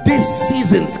through these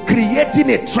seasons, creating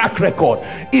a track record.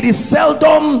 It is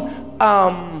seldom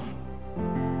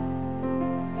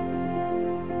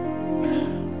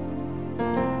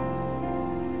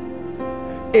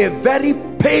a very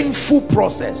painful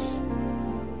process.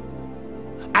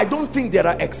 I don't think there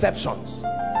are exceptions.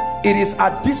 It is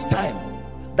at this time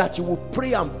that you will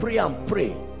pray and pray and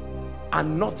pray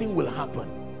and nothing will happen.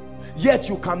 Yet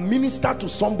you can minister to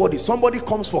somebody. Somebody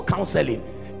comes for counseling,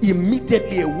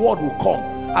 immediately a word will come.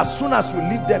 As soon as you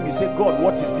leave them, you say, God,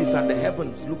 what is this? And the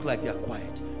heavens look like they are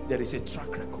quiet. There is a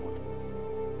track record.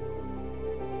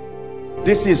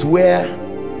 This is where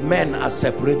men are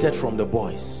separated from the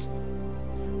boys.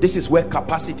 This is where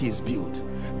capacity is built.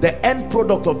 The end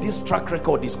product of this track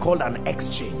record is called an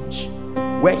exchange,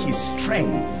 where his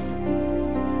strength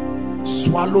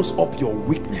swallows up your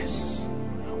weakness,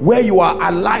 where you are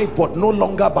alive but no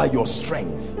longer by your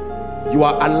strength. You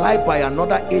are alive by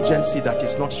another agency that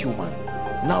is not human.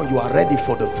 Now you are ready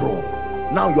for the throne.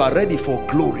 Now you are ready for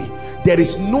glory. There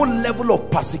is no level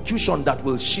of persecution that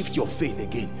will shift your faith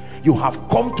again. You have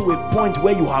come to a point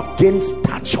where you have gained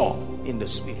stature in the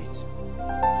Spirit.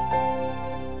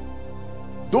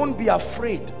 Don't be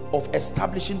afraid of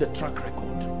establishing the track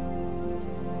record.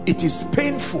 It is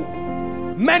painful,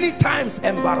 many times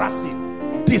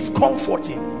embarrassing,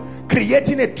 discomforting.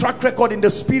 Creating a track record in the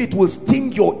Spirit will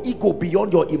sting your ego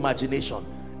beyond your imagination.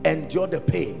 Endure the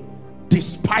pain,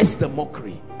 despise the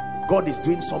mockery. God is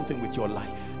doing something with your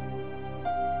life.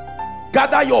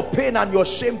 Gather your pain and your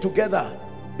shame together,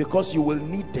 because you will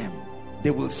need them.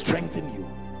 They will strengthen you.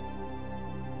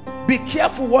 Be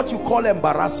careful what you call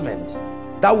embarrassment.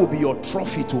 That will be your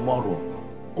trophy tomorrow.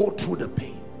 Go through the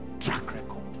pain. Track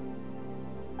record.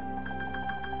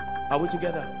 Are we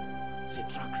together? Say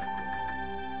track record.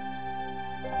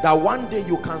 That one day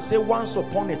you can say, once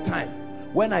upon a time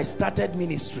when I started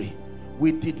ministry,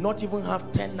 we did not even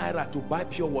have 10 naira to buy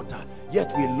pure water,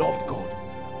 yet we loved God.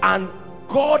 And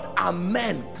God and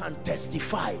men can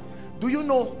testify. Do you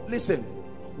know, listen,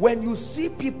 when you see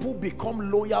people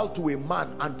become loyal to a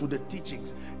man and to the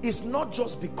teachings, it's not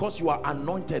just because you are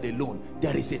anointed alone.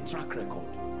 There is a track record.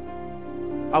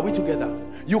 Are we together?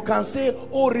 You can say,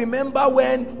 oh, remember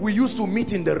when we used to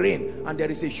meet in the rain? And there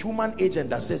is a human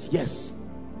agent that says yes.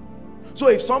 So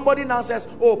if somebody now says,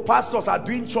 oh, pastors are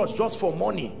doing church just for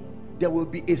money, there will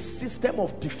be a system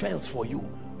of defense for you,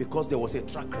 because there was a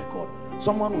track record.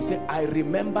 Someone will say, I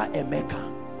remember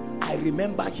Emeka. I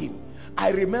remember him.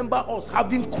 I remember us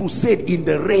having crusade in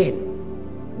the rain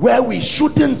where we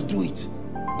shouldn't do it,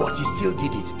 but he still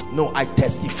did it. No, I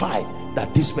testify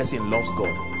that this person loves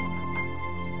God.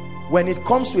 When it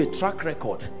comes to a track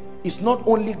record, it's not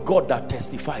only God that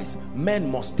testifies.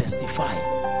 Men must testify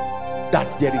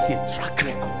that there is a track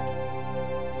record.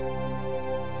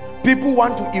 People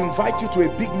want to invite you to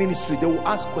a big ministry. They will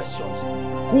ask questions.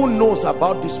 Who knows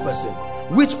about this person?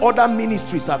 Which other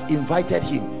ministries have invited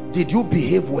him? Did you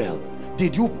behave well?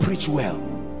 Did you preach well?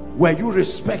 Were you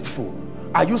respectful?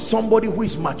 Are you somebody who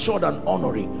is matured and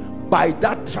honoring? By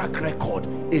that track record,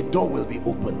 a door will be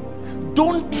open.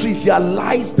 Don't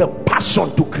trivialize the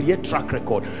passion to create track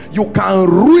record. You can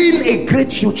ruin a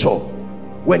great future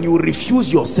when you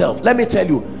refuse yourself. Let me tell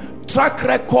you, track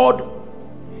record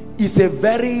is a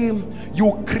very,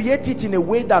 you create it in a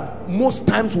way that most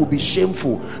times will be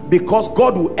shameful, because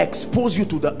God will expose you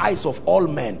to the eyes of all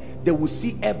men. They will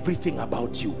see everything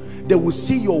about you. They will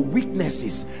see your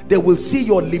weaknesses. They will see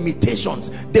your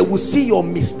limitations. They will see your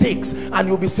mistakes, and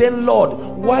you'll be saying, Lord,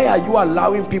 why are you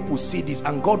allowing people to see this?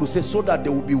 And God will say, so that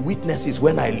there will be witnesses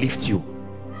when I lift you.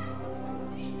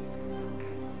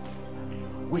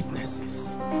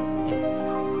 Witnesses.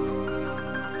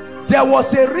 There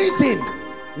was a reason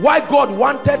why God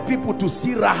wanted people to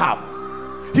see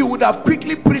Rahab. He would have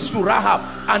quickly preached to Rahab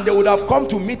and they would have come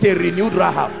to meet a renewed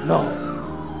Rahab. No.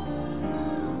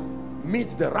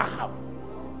 Meet the Rahab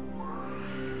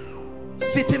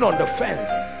sitting on the fence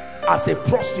as a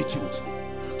prostitute,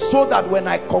 so that when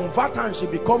I convert her and she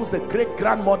becomes the great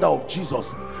grandmother of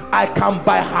Jesus, I can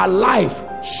by her life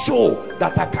show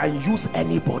that I can use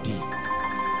anybody.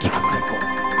 Track record.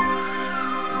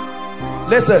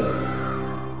 Listen,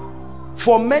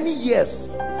 for many years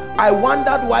I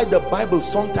wondered why the Bible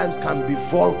sometimes can be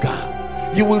vulgar.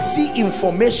 You will see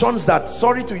informations that,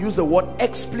 sorry to use the word,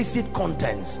 explicit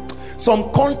contents.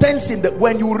 Some contents in the,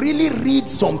 when you really read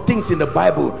some things in the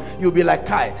Bible, you'll be like,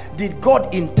 Kai, did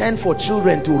God intend for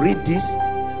children to read this?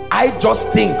 I just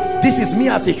think, this is me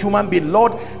as a human being,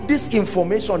 Lord, this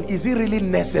information, is it really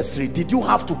necessary? Did you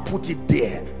have to put it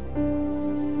there?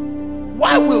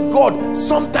 Why will God,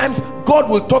 sometimes God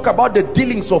will talk about the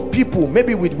dealings of people,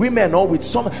 maybe with women or with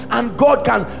some, and God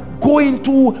can go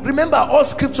into, remember, all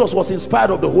scriptures was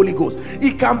inspired of the Holy Ghost.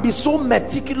 It can be so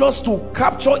meticulous to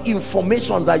capture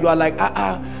information that you are like,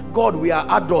 God, we are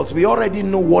adults, we already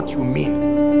know what you mean.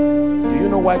 Do you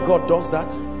know why God does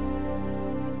that?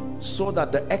 So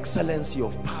that the excellency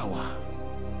of power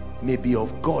may be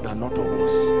of God and not of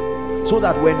us. So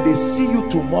that when they see you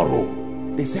tomorrow,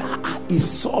 they say, is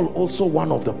Saul also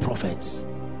one of the prophets?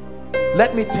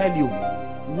 Let me tell you,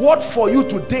 what for you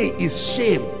today is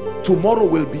shame, tomorrow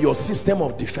will be your system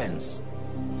of defense.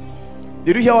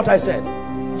 Did you hear what I said?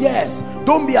 Yes,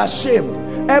 don't be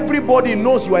ashamed. Everybody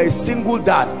knows you are a single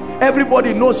dad.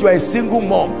 Everybody knows you are a single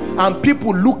mom, and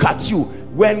people look at you.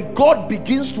 When God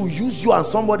begins to use you and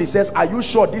somebody says, are you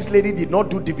sure this lady did not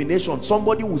do divination?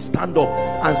 Somebody will stand up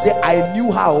and say, I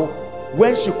knew how,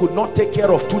 when she could not take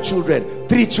care of 2 children,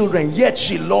 3 children, yet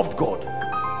she loved God.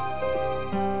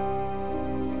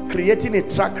 Creating a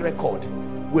track record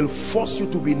will force you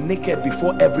to be naked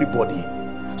before everybody.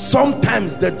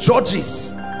 Sometimes the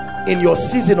judges in your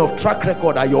season of track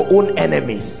record are your own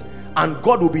enemies, and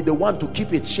God will be the one to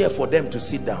keep a chair for them to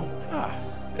sit down.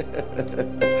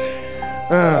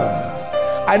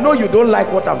 I know you don't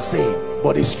like what I'm saying,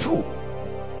 but it's true.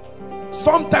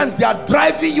 Sometimes they are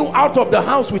driving you out of the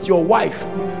house with your wife,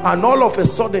 and all of a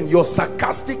sudden your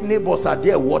sarcastic neighbors are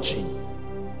there watching.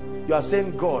 You are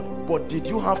saying, God, but did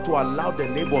you have to allow the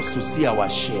neighbors to see our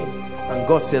shame? And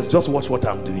God says, just watch what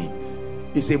I'm doing.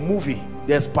 It's a movie.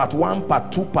 There's part 1,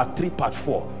 part 2, part 3, part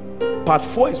 4. Part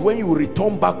 4 is when you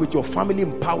return back with your family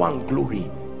in power and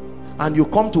glory, and you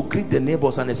come to greet the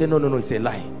neighbors and they say, no, it's a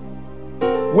lie.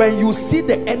 When you see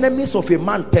the enemies of a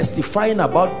man testifying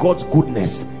about God's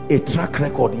goodness, a track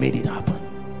record made it happen.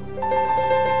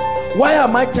 Why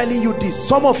am I telling you this?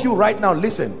 Some of you right now,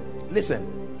 listen.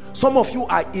 Some of you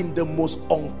are in the most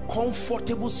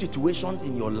uncomfortable situations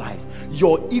in your life.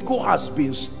 Your ego has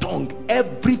been stung.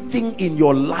 Everything in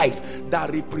your life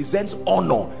that represents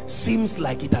honor seems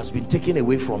like it has been taken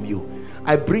away from you.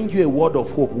 I bring you a word of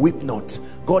hope. Weep not.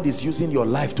 God is using your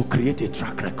life to create a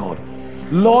track record.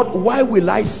 Lord, why will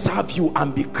I serve you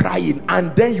and be crying,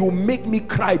 and then you make me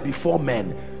cry before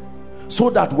men, so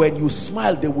that when you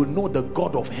smile they will know the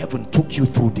God of heaven took you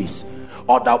through this?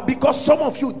 Or that, because some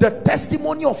of you, the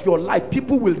testimony of your life,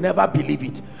 people will never believe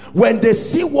it. When they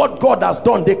see what God has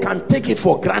done, they can take it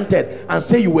for granted and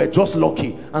say you were just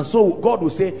lucky. And so God will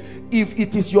say, if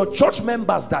it is your church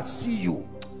members that see you,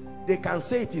 they can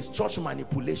say it is church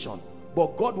manipulation.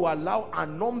 But God will allow a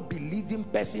non-believing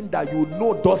person that you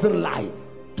know doesn't lie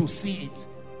to see it,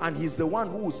 and he's the one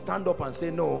who will stand up and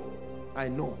say, no, I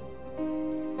know.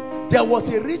 There was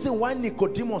a reason why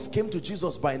Nicodemus came to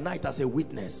Jesus by night as a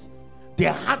witness.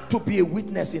 There had to be a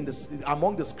witness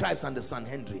among the scribes and the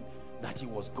Sanhedrin that he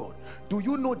was God. Do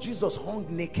you know Jesus hung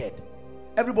naked?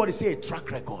 Everybody say a track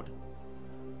record.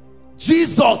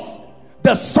 Jesus,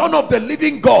 the Son of the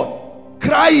living God,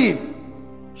 crying.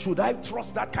 Should I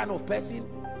trust that kind of person?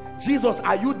 Jesus,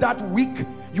 are you that weak?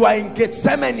 You are in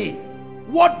Gethsemane.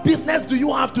 What business do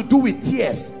you have to do with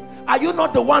tears? Are you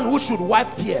not the one who should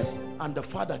wipe tears? And the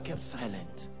Father kept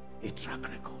silent. A track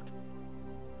record.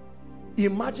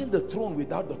 Imagine the throne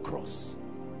without the cross.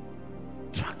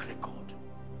 Track record.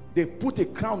 They put a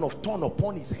crown of thorn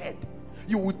upon his head.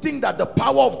 You would think that the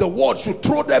power of the world should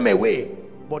throw them away,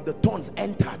 but the thorns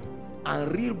entered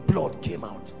and real blood came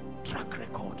out. Track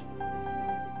record.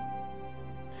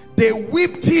 They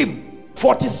whipped him.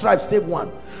 40 stripes save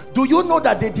 1. Do you know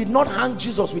that they did not hang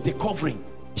Jesus with a covering?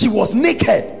 He was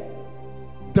naked.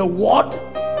 The word,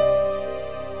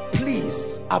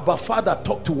 please, Abba Father,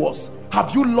 talk to us.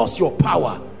 Have you lost your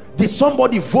power? Did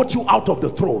somebody vote you out of the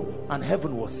throne? And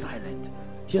heaven was silent.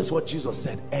 Here's what Jesus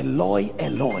said, Eloi,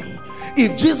 Eloi.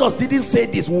 If Jesus didn't say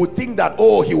this, we would think that,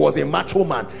 oh, he was a macho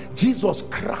man. Jesus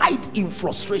cried in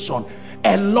frustration,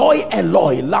 Eloi,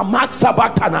 Eloi, lama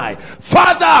sabachthani.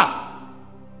 Father,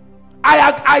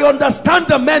 I understand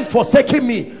the men forsaking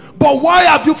me, But why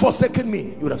have you forsaken me?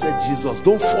 You would have said, Jesus,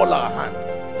 don't fall our hand.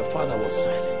 The father was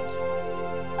silent.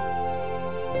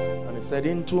 And he said,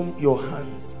 into your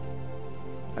hands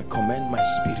I commend my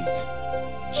spirit.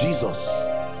 Jesus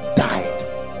died.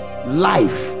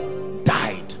 Life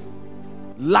died.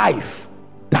 Life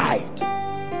died.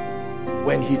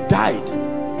 When he died,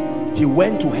 he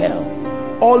went to hell.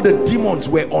 All the demons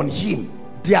were on him.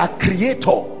 Their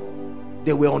creator,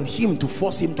 they were on him to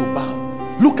force him to bow.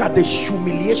 Look at the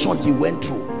humiliation he went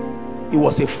through. It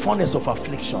was a furnace of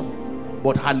affliction.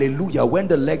 But hallelujah, when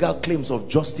the legal claims of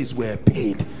justice were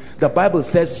paid, the Bible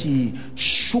says he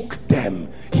shook them.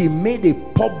 He made a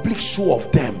public show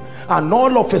of them. And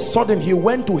all of a sudden he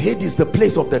went to Hades, the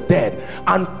place of the dead,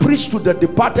 and preached to the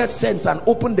departed saints and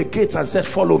opened the gates and said,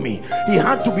 follow me. He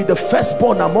had to be the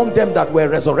firstborn among them that were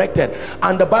resurrected.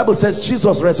 And the Bible says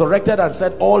Jesus resurrected and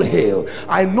said, all hail.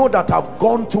 I know that I've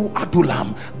gone through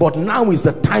Adullam, but now is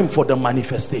the time for the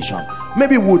manifestation.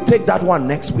 Maybe we'll take that one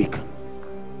next week.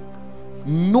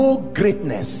 No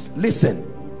greatness, listen,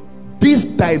 this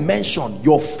dimension,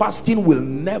 your fasting will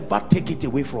never take it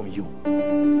away from you.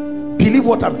 Believe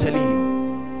what I'm telling you.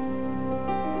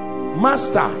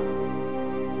 Master,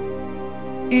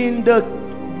 in the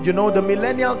the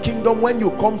millennial kingdom, when you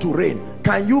come to reign,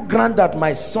 can you grant that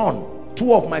my son,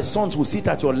 2 of my sons will sit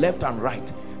at your left and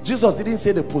right? Jesus didn't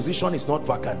say the position is not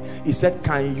vacant. He said,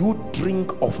 can you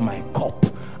drink of my cup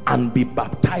and be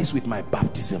baptized with my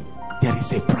baptism? There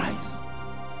is a price.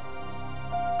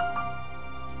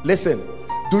 Listen,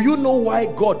 do you know why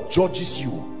God judges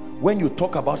you when you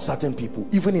talk about certain people,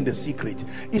 even in the secret?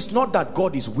 It's not that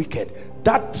God is wicked.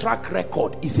 That track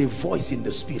record is a voice in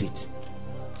the spirit.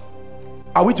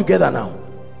 Are we together now?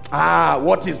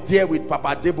 What is there with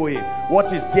Papa Deboye?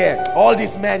 What is there? All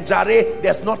these men, Jare,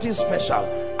 there's nothing special.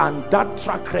 And that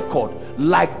track record,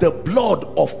 like the blood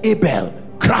of Abel,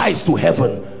 cries to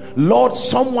heaven, Lord,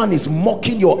 someone is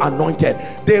mocking your anointed.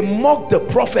 They mocked the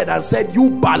prophet and said, you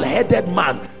bald-headed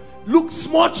man. Look,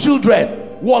 small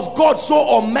children. Was God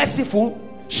so unmerciful?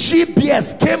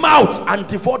 She-bears came out and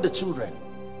devoured the children.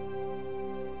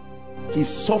 He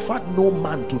suffered no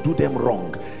man to do them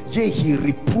wrong, yea, he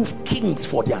reproved kings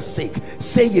for their sake,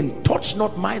 saying, touch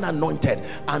not mine anointed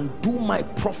and do my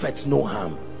prophets no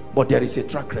harm. But there is a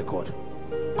track record.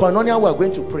 Koinonia, we are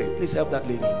going to pray. Please help that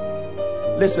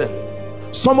lady. Listen,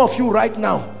 some of you right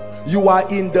now, you are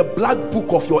in the black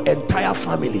book of your entire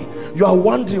family. You are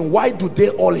wondering, why do they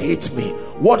all hate me?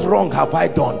 What wrong have I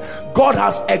done? God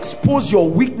has exposed your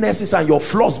weaknesses and your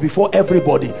flaws before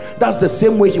everybody. That's the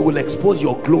same way he will expose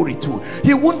your glory too.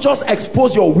 He won't just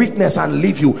expose your weakness and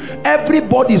leave you.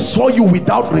 Everybody saw you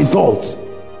without results.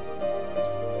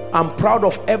 I'm proud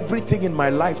of everything in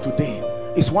my life today.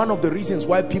 It's one of the reasons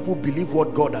why people believe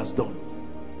what God has done.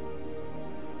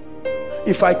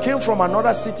 If I came from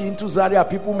another city into Zaria,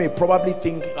 people may probably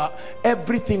think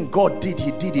everything God did,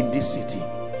 he did in this city.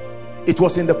 It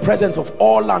was in the presence of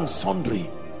all and sundry,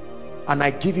 and I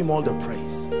give him all the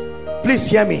praise. Please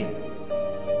hear me.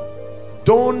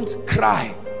 Don't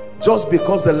cry just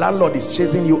because the landlord is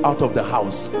chasing you out of the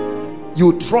house.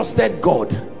 You trusted God.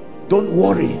 Don't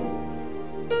worry.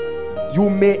 You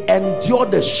may endure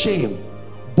the shame,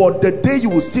 but the day you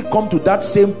will still come to that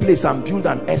same place and build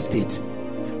an estate,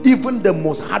 even the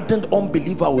most hardened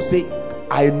unbeliever will say,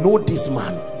 I know this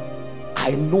man.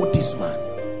 I know this man.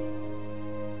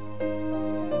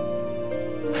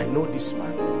 I know this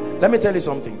man. Let me tell you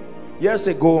something. Years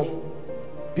ago,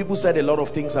 people said a lot of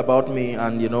things about me,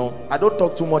 and I don't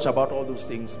talk too much about all those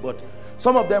things, but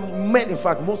some of them, in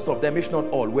fact most of them, if not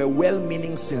all, were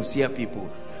well-meaning, sincere people.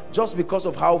 Just because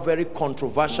of how very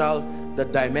controversial the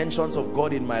dimensions of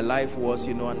God in my life was,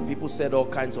 and people said all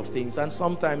kinds of things, and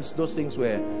sometimes those things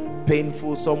were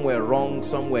painful, some were wrong,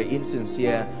 some were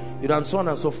insincere, and so on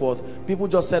and so forth. People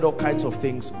just said all kinds of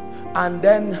things. And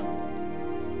then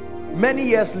many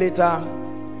years later,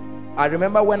 I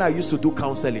remember when I used to do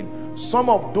counseling, some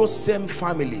of those same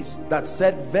families that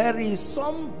said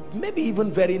maybe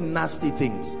even very nasty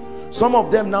things, some of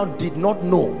them now did not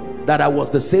know that I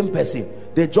was the same person.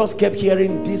 They just kept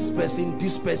hearing this person,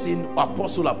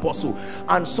 apostle.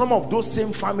 And some of those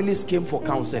same families came for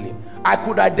counseling. I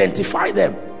could identify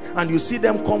them. And you see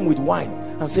them come with wine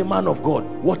and say, man of God,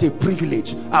 what a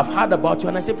privilege. I've heard about you.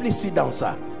 And I say, please sit down,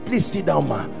 sir. Please sit down,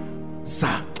 ma.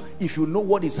 Sir, if you know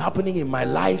what is happening in my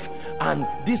life, and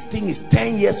this thing is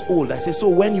 10 years old. I say, so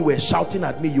when you were shouting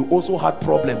at me, you also had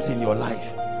problems in your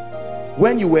life.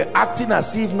 When you were acting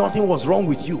as if nothing was wrong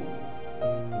with you.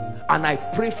 And I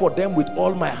pray for them with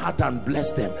all my heart and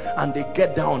bless them, and they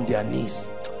get down on their knees.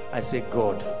 I say,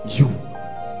 God, you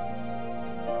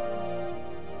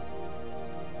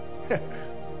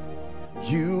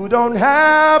don't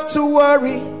have to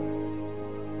worry,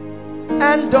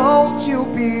 and don't you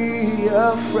be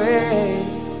afraid.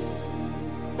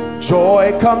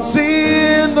 Joy comes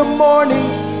in the morning.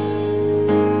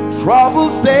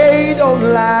 Troubles, they don't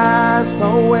last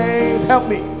always. Help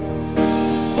me.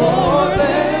 For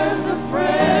there's a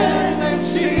friend named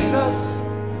Jesus,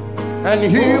 and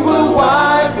he will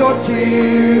wipe your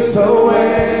tears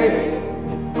away.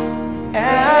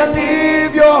 And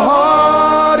if your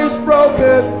heart is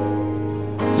broken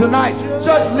tonight,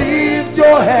 just lift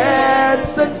your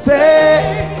hands and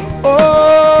say,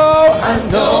 oh, I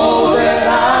know that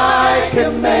I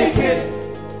can make it.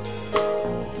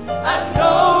 I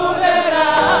know that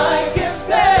I can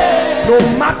stand. No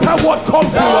matter what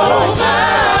comes in your life. No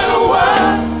matter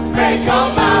what may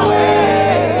come my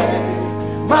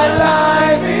way, my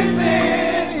life is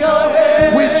in your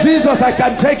hands. With Jesus I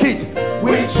can take it.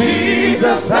 With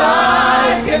Jesus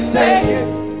I can take it.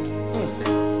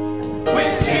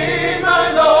 With him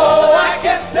I know I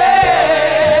can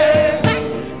stand.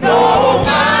 No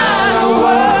matter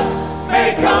what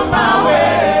may come my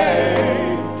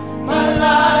way, my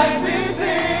life is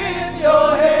in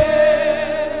your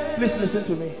hands. Please listen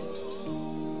to me.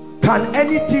 Can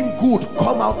anything good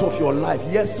come out of your life?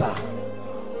 Yes, sir.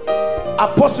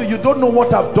 Apostle, you don't know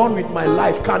what I've done with my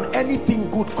life. Can anything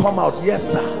good come out?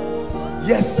 Yes, sir.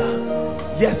 Yes, sir.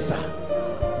 Yes, sir.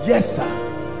 Yes, sir.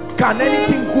 Can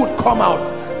anything good come out?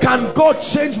 Can God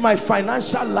change my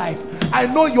financial life? I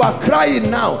know you are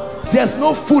crying now. There's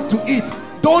no food to eat.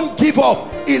 Don't give up.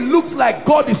 It looks like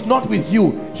God is not with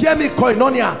you. Hear me,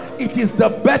 Koinonia. It is the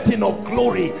birthing of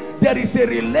glory. There is a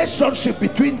relationship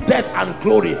between death and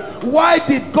glory. Why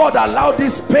did God allow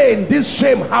this pain, this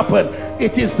shame happen?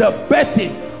 It is the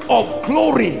birthing of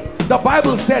glory. The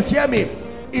Bible says, hear me,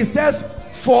 it says,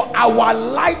 for our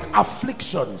light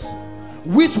afflictions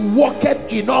which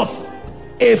worketh in us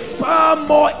a far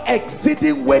more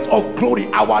exceeding weight of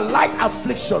glory. Our light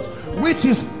afflictions, which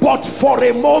is but for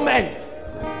a moment.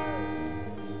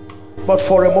 But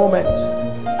for a moment.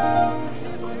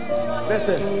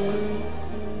 Listen,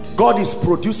 God is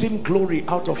producing glory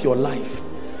out of your life.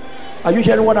 Are you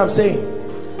hearing what I'm saying?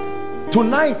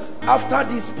 Tonight, after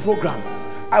this program,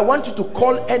 I want you to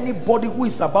call anybody who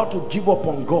is about to give up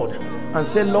on God and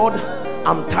say, Lord,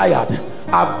 I'm tired.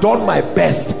 I've done my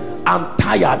best. I'm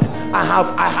tired. I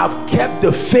have kept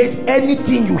the faith.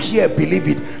 Anything you hear, believe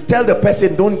it. Tell the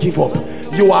person, don't give up.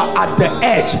 You are at the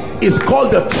edge. It's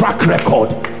called the track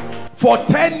record. For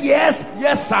 10 years,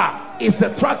 yes sir, it's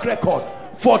the track record.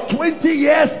 For 20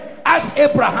 years, ask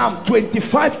Abraham,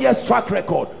 25 years track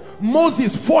record.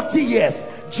 Moses, 40 years.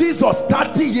 Jesus,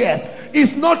 30 years.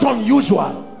 It's not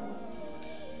unusual.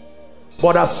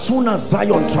 But as soon as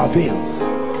Zion travails,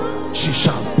 she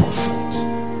shall put forth.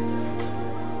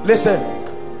 Listen,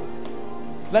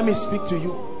 let me speak to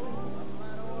you.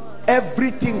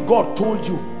 Everything God told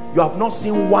you, you have not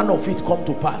seen one of it come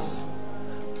to pass.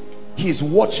 He is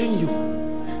watching you.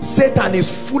 Satan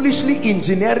is foolishly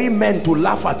engineering men to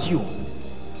laugh at you.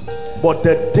 But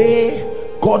the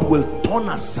day God will turn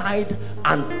aside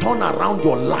and turn around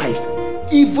your life,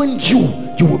 even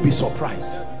you will be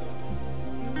surprised.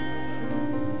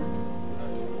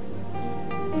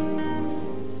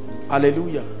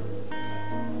 Hallelujah.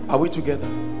 Are we together?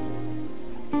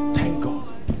 Thank God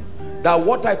that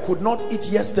what I could not eat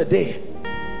yesterday,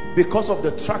 because of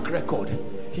the track record,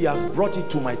 he has brought it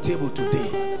to my table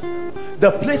today.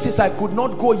 The places I could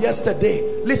not go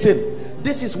yesterday, listen,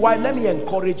 this is why, let me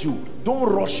encourage you, don't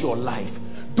rush your life.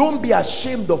 Don't be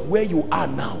ashamed of where you are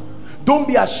now. Don't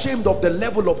be ashamed of the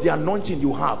level of the anointing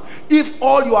you have. If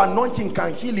all your anointing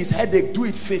can heal his headache, do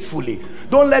it faithfully.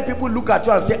 Don't let people look at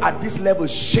you and say, at this level,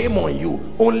 shame on you,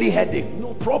 only headache.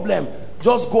 No problem,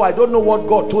 just go. I don't know what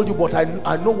God told you, but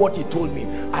I know what he told me.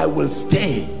 I will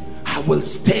stay. I will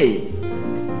stay.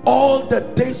 All the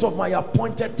days of my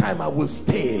appointed time, I will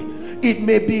stay. It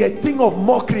may be a thing of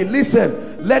mockery.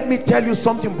 Listen, let me tell you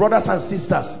something, brothers and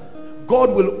sisters.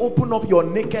 God will open up your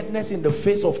nakedness in the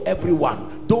face of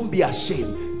everyone. Don't be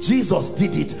ashamed. Jesus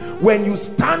did it. When you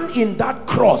stand in that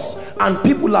cross and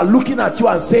people are looking at you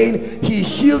and saying, he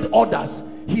healed others,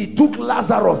 he took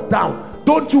Lazarus down,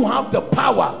 don't you have the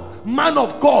power? Man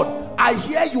of God, I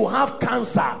hear you have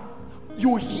cancer.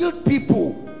 You healed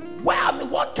people. Well, I mean,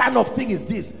 what kind of thing is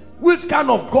this? Which kind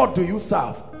of God do you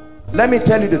serve? Let me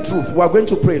tell you the truth. We are going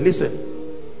to pray. Listen,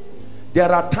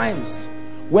 there are times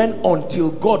when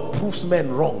until God proves men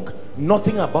wrong,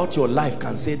 nothing about your life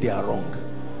can say they are wrong.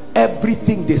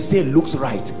 Everything they say looks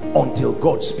right until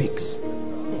God speaks.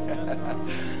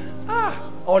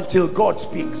 Until God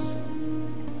speaks.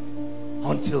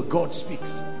 Until God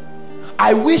speaks.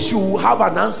 I wish you would have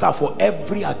an answer for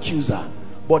every accuser,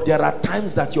 but there are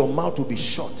times that your mouth will be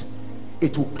shut.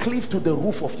 It will cleave to the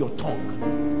roof of your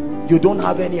tongue. You don't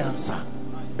have any answer,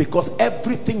 because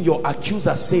everything your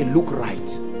accusers say look right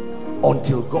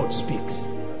until God speaks.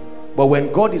 But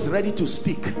when God is ready to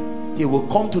speak, he will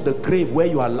come to the grave where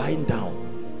you are lying down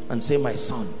and say, my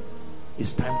son,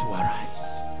 it's time to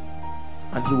arise.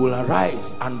 And he will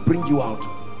arise and bring you out.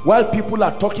 While people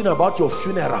are talking about your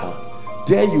funeral,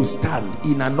 there you stand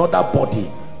in another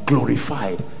body,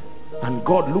 glorified. And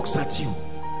God looks at you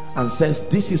and says,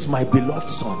 this is my beloved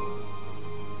son.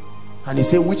 And he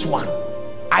said, which one?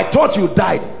 I thought you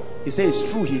died. He said,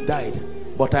 it's true, he died,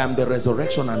 but I am the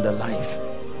resurrection and the life.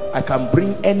 I can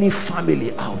bring any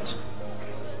family out.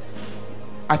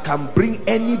 I can bring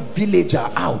any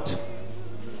villager out.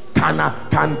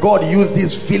 Can God use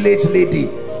this village lady,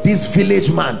 this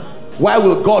village man? Why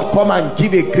will God come and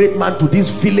give a great man to this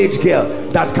village girl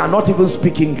that cannot even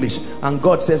speak English? And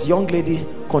God says, young lady,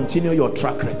 continue your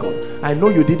track record. I know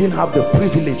you didn't have the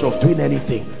privilege of doing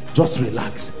anything. Just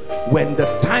relax. When the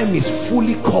time is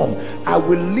fully come, I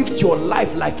will lift your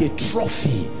life like a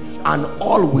trophy, and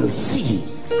all will see,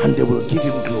 and they will give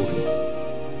him glory.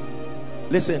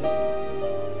 Listen,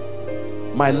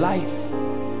 my life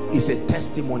is a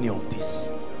testimony of this.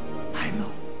 I know.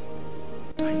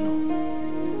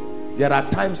 There are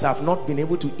times I've not been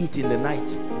able to eat in the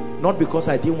night, not because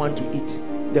I didn't want to eat.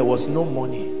 There was no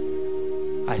money.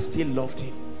 I still loved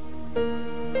him.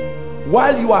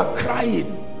 While you are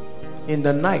crying in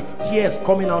the night, tears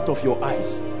coming out of your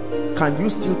eyes, can you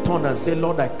still turn and say,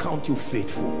 Lord, I count you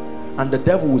faithful? And the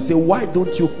devil will say, why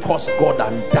don't you curse God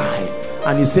and die?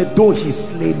 And he said, though he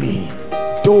slay me,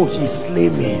 though he slay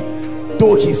me,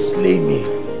 though he slay me.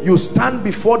 You stand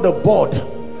before the board,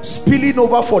 spilling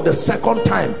over for the second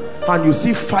time, and you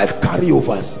see 5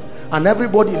 carryovers, and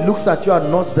everybody looks at you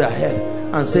and nods their head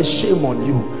and says, shame on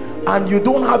you. And you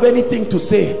don't have anything to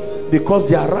say because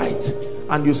they are right.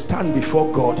 And you stand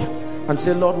before God and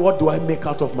say, Lord, what do I make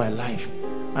out of my life?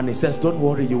 And he says, don't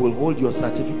worry, you will hold your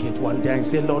certificate one day. And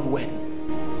say, Lord, when?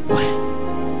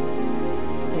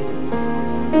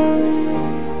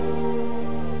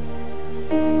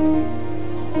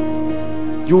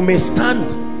 You may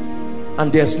stand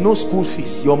and there's no school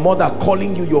fees, your mother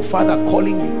calling you, your father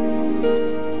calling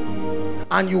you,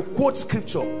 and you quote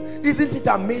scripture. Isn't it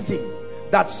amazing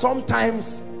that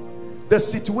sometimes the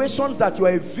situations that you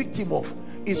are a victim of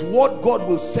is what God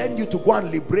will send you to go and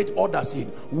liberate others in,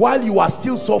 while you are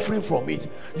still suffering from it?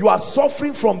 You are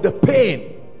suffering from the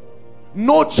pain,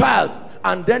 no child,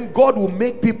 and then God will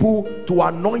make people to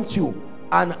anoint you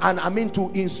and I mean to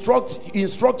instruct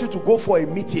you to go for a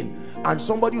meeting, and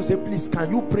somebody will say, please, can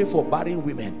you pray for barren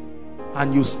women?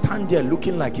 And you stand there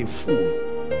looking like a fool,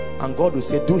 and God will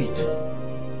say, do it.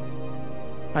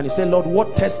 And he said, Lord,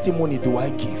 what testimony do I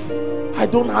give? I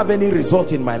don't have any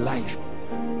result in my life.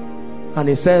 And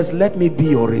he says, let me be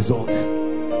your result.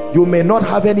 You may not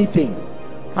have anything,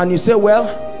 and you say, well,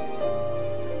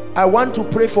 I want to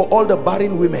pray for all the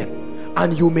barren women.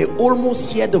 And you may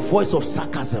almost hear the voice of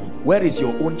sarcasm. Where is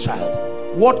your own child?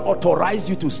 What authorized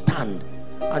you to stand?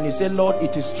 And you say, Lord,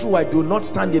 it is true, I do not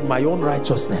stand in my own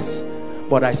righteousness,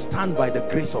 but I stand by the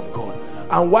grace of God.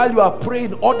 And while you are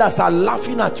praying, others are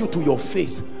laughing at you to your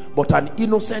face, but an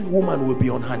innocent woman will be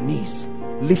on her knees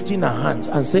lifting her hands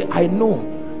and say, I know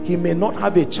he may not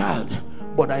have a child,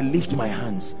 but I lift my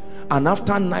hands. And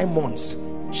after 9 months,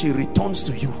 she returns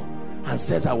to you and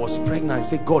says, I was pregnant. And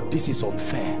say, God, this is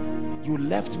unfair. You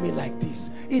left me like this.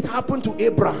 It happened to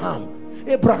Abraham.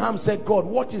 Abraham said, God,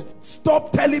 what is,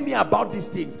 stop telling me about these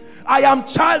things. I am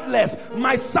childless.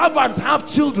 My servants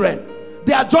have children.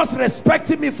 They are just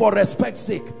respecting me for respect's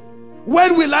sake.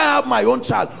 When will I have my own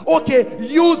child? Okay,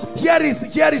 here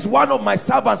is one of my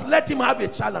servants. Let him have a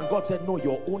child. And God said, no,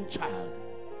 your own child.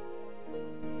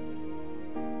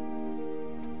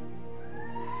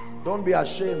 Don't be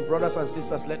ashamed, brothers and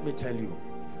sisters. Let me tell you,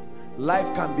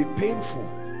 life can be painful,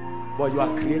 but you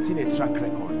are creating a track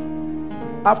record.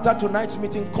 After tonight's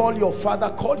meeting, call your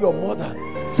father, call your mother.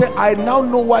 Say, I now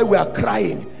know why we are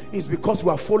crying. It's because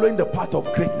we are following the path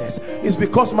of greatness. It's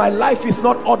because my life is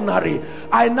not ordinary.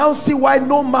 I now see why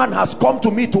no man has come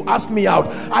to me to ask me out.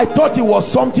 I thought it was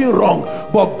something wrong,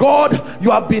 but God, you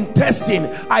have been testing.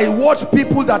 I watch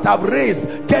people that have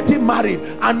raised getting married,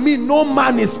 and me, no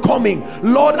man is coming.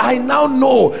 Lord, I now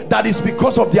know that it's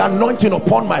because of the anointing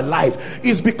upon my life.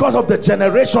 It's because of the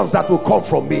generations that will come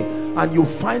from me. And you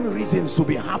find reasons to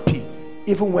be happy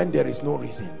even when there is no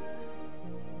reason.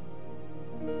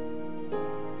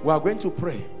 We are going to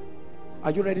pray.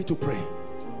 Are you ready to pray?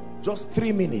 Just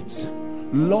 3 minutes.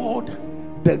 Lord,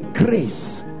 the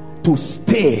grace to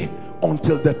stay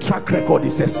until the track record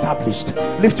is established.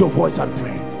 Lift your voice and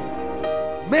pray.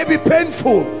 Maybe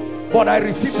painful, but I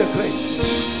receive the grace.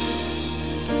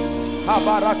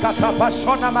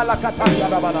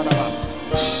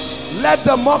 Let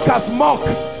the mockers mock,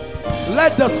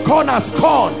 let the scorners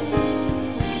scorn,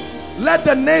 let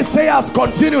the naysayers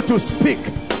continue to speak,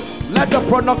 let the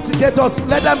prognosticators,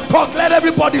 let them talk, let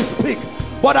everybody speak.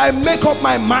 But I make up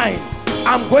my mind,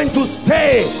 I'm going to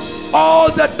stay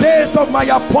all the days of my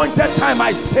appointed time.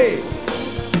 I stay.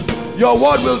 Your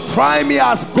word will try me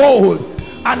as gold,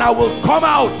 and I will come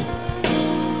out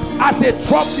as a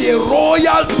trophy, a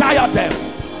royal diadem,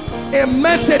 a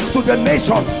message to the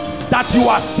nations that you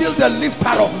are still the lifter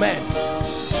of men,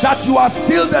 that you are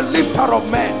still the lifter of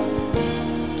men.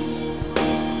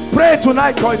 Pray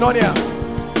tonight, Koinonia.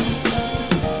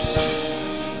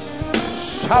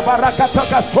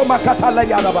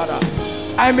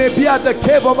 I may be at the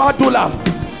cave of Adullam,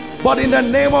 but in the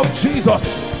name of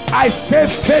Jesus, I stay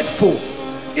faithful.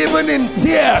 Even in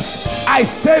tears, I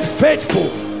stay faithful.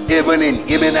 Even in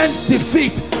imminent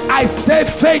defeat, I stay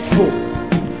faithful.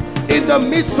 In the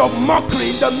midst of mockery,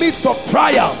 in the midst of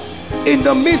trials, in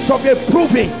the midst of a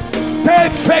proving, stay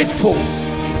faithful.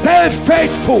 Stay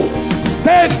faithful.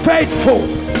 Stay faithful.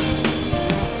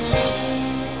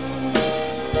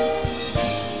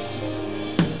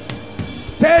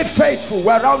 Stay faithful.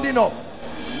 We're rounding up.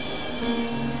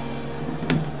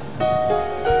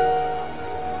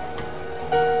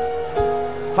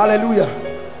 Hallelujah.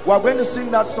 We're going to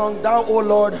sing that song, Thou, O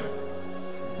Lord.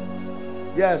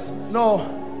 Yes. No.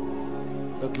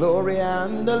 The glory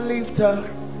and the lifter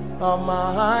of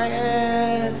my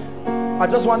head. I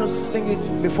just want to sing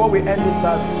it before we end this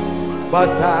service.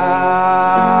 But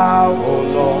Thou, O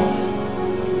Lord,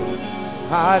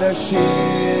 art a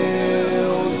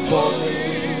shield for me,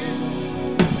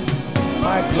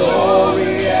 my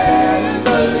glory and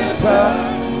the lifter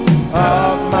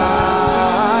of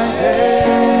my head.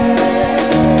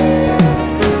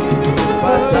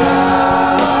 But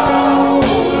Thou, O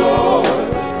Lord,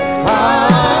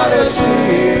 art a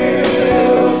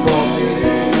shield for me,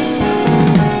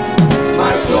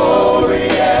 my glory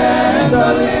and the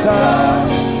lifter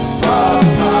of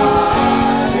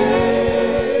my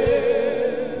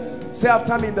head. Say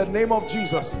after me, in the name of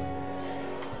Jesus.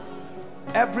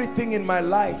 Everything in my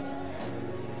life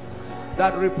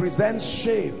that represents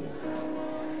shame,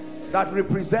 that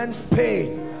represents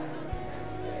pain,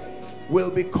 will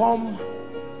become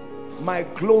my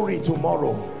glory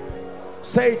tomorrow.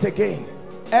 Say it again.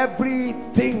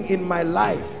 Everything in my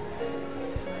life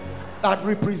that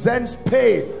represents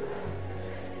pain,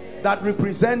 that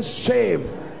represents shame,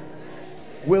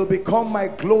 will become my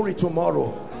glory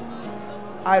tomorrow.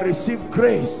 I receive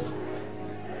grace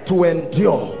to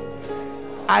endure.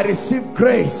 I receive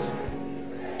grace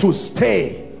to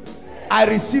stay. I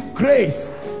receive grace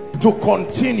to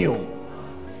continue.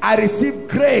 I receive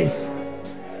grace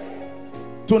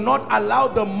to not allow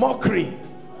the mockery,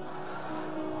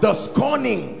 the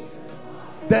scornings,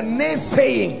 the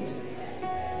naysayings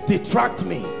detract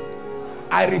me.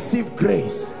 I receive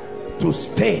grace to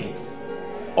stay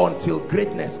until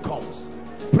greatness comes.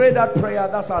 Pray that prayer.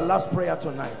 That's our last prayer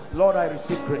tonight. Lord, I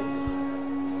receive grace.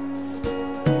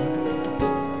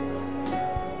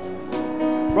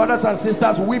 Brothers and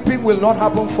sisters, weeping will not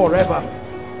happen forever.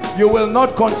 You will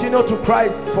not continue to cry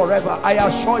forever. I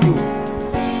assure you,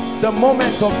 the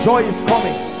moment of joy is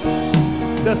coming.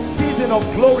 The season of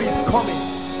glory is coming.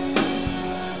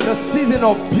 The season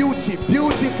of beauty.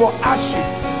 Beauty for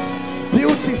ashes.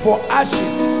 Beauty for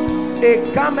ashes. A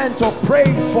garment of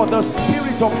praise for the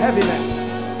spirit of heaviness.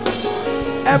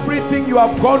 Everything you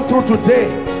have gone through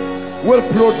today will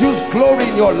produce glory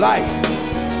in your life.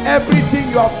 Everything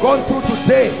you have gone through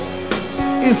today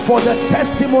is for the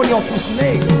testimony of his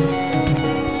name.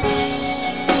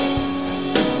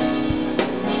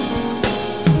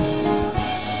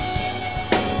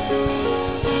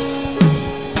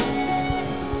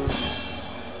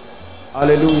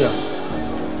 Hallelujah.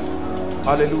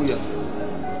 Hallelujah.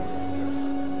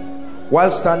 While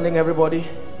standing, everybody,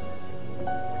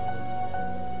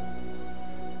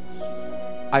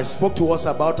 I spoke to us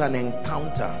about an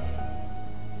encounter.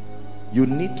 You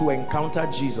need to encounter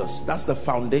Jesus. That's the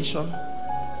foundation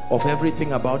of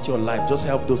everything about your life. Just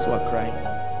help those who are crying.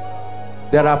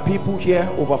 There are people here,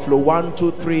 overflow 1,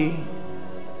 2, 3,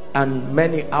 and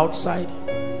many outside.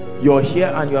 You're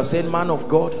here and you're saying, man of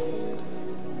God,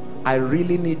 I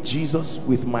really need Jesus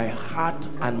with my heart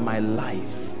and my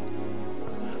life.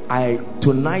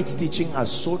 Tonight's teaching has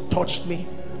so touched me,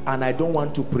 and I don't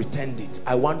want to pretend it.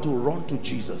 I want to run to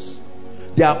Jesus.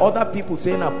 There are other people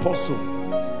saying, Apostle,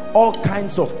 all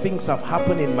kinds of things have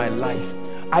happened in my life.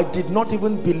 I did not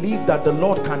even believe that the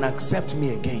Lord can accept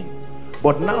me again.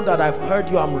 But now that I've heard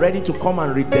you, I'm ready to come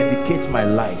and rededicate my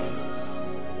life.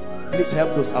 Please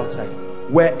help those outside.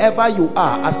 Wherever you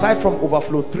are, aside from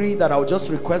overflow 3 that I'll just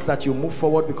request that you move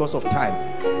forward because of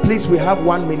time, please, we have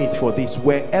 1 minute for this.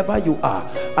 Wherever you are,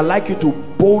 I'd like you to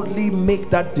boldly make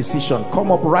that decision.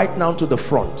 Come up right now to the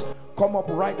front. Come up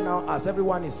right now as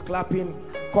everyone is clapping.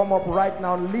 Come up right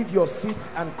now, leave your seat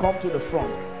and come to the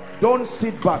front. Don't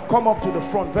sit back. Come up to the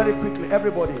front very quickly.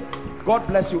 Everybody, God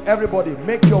bless you. Everybody,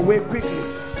 make your way quickly.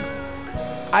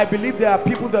 I believe there are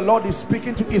people the Lord is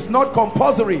speaking to. It's not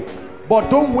compulsory, but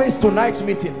don't waste tonight's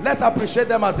meeting. Let's appreciate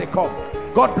them as they come.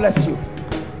 God bless you.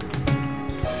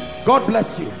 God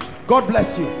bless you. God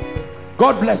bless you.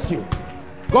 God bless you.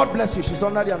 God bless you. She's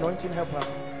under the anointing. Help her.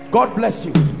 God bless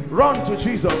you. Run to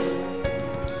Jesus.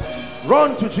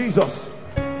 Run to Jesus.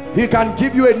 He can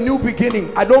give you a new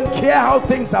beginning. I don't care how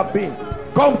things have been.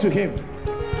 Come to him.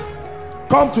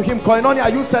 Come to him. Koinonia, are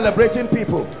you celebrating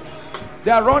people?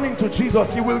 They are running to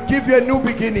Jesus. He will give you a new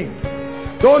beginning.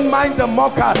 Don't mind the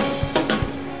mockers.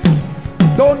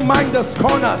 Don't mind the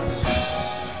scorners.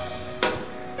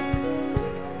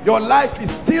 Your life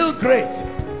is still great.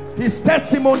 His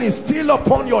testimony is still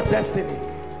upon your destiny.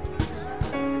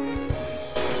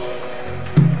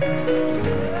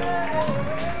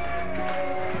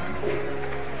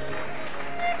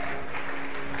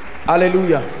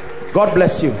 Hallelujah. God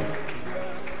bless you.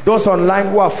 Those online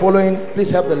who are following, please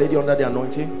help the lady under the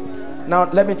anointing.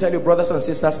 Now let me tell you, brothers and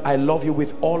sisters, I love you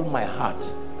with all my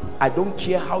heart. I don't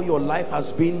care how your life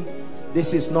has been.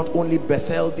 This is not only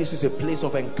Bethel, this is a place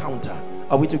of encounter.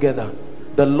 Are we together?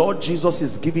 The Lord Jesus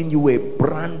is giving you a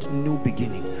brand new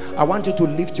beginning. I want you to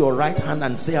lift your right hand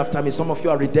and say after me. Some of you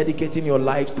are rededicating your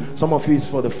lives. Some of you is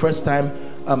for the first time.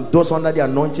 Those under the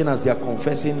anointing as they are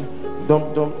confessing,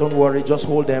 don't worry, just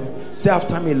hold them. Say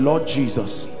after me, Lord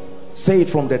Jesus. Say it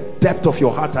from the depth of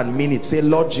your heart and mean it. Say,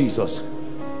 Lord Jesus,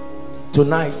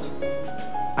 tonight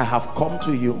I have come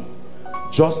to you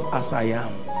just as I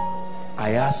am.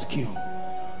 I ask you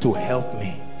to help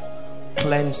me,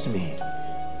 cleanse me.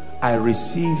 I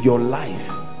receive your life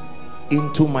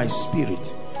into my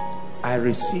spirit. I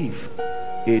receive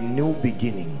a new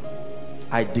beginning.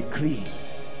 I decree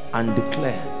and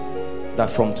declare that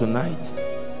from tonight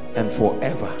and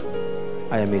forever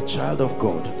I am a child of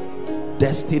God,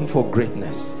 destined for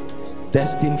greatness,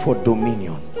 destined for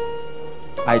dominion.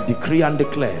 I decree and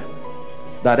declare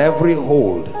that every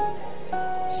hold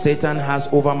Satan has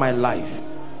over my life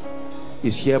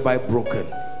is hereby broken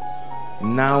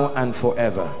now and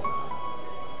forever,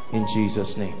 in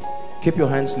Jesus' name. Keep your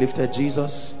hands lifted.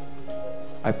 Jesus,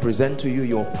 I present to you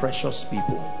your precious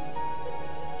people,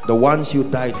 the ones you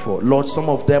died for. Lord, some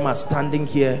of them are standing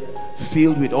here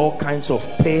filled with all kinds of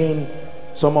pain,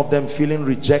 some of them feeling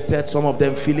rejected, some of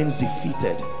them feeling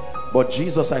defeated. But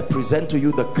Jesus, I present to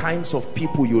you the kinds of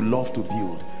people you love to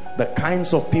build, the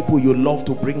kinds of people you love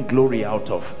to bring glory out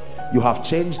of. You have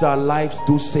changed our lives.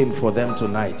 Do same for them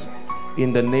tonight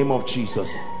in the name of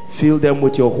Jesus. Fill them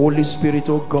with your Holy Spirit,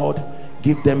 oh God.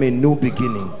 Give them a new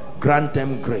beginning. Grant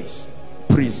them grace.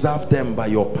 Preserve them by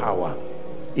your power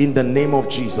in the name of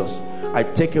Jesus. I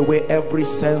take away every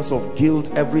sense of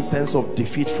guilt, every sense of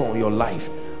defeat from your life.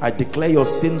 I declare your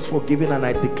sins forgiven, and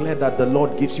I declare that the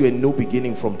Lord gives you a new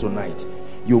beginning from tonight.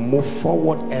 You move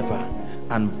forward ever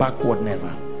and backward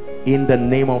never, in the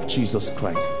name of Jesus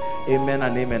Christ. Amen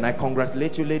and amen. I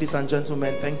congratulate you, ladies and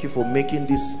gentlemen. Thank you for making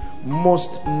this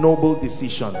most noble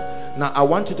decision. Now I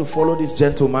want you to follow this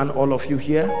gentleman. All of you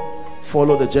here,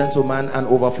 follow the gentleman. And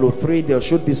overflow 3, there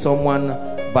should be someone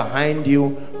behind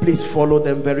you. Please follow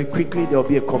them very quickly. There will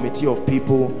be a committee of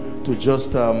people to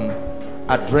just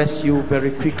address you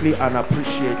very quickly and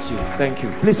appreciate you. Thank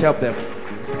you. Please help them.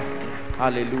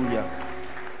 Hallelujah.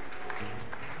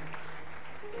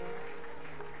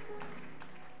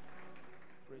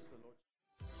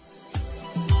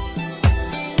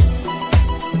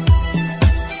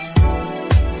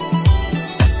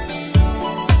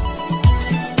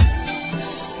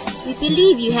 We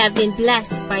believe you have been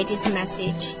blessed by this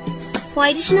message. For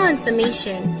additional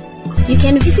information, you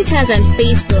can visit us on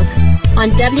Facebook on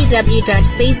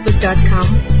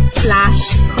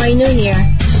www.facebook.com/Koinonia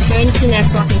Eternity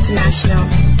Network International,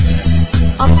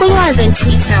 or follow us on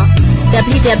Twitter,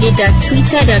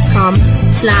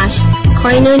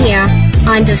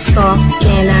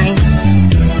 www.twitter.com/Koinonia_ENI.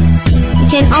 You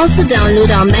can also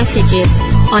download our messages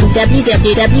on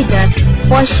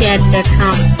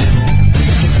www.forshared.com.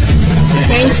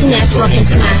 Eternity Network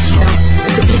International,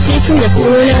 duplicating the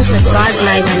fullness of God's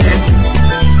life on earth.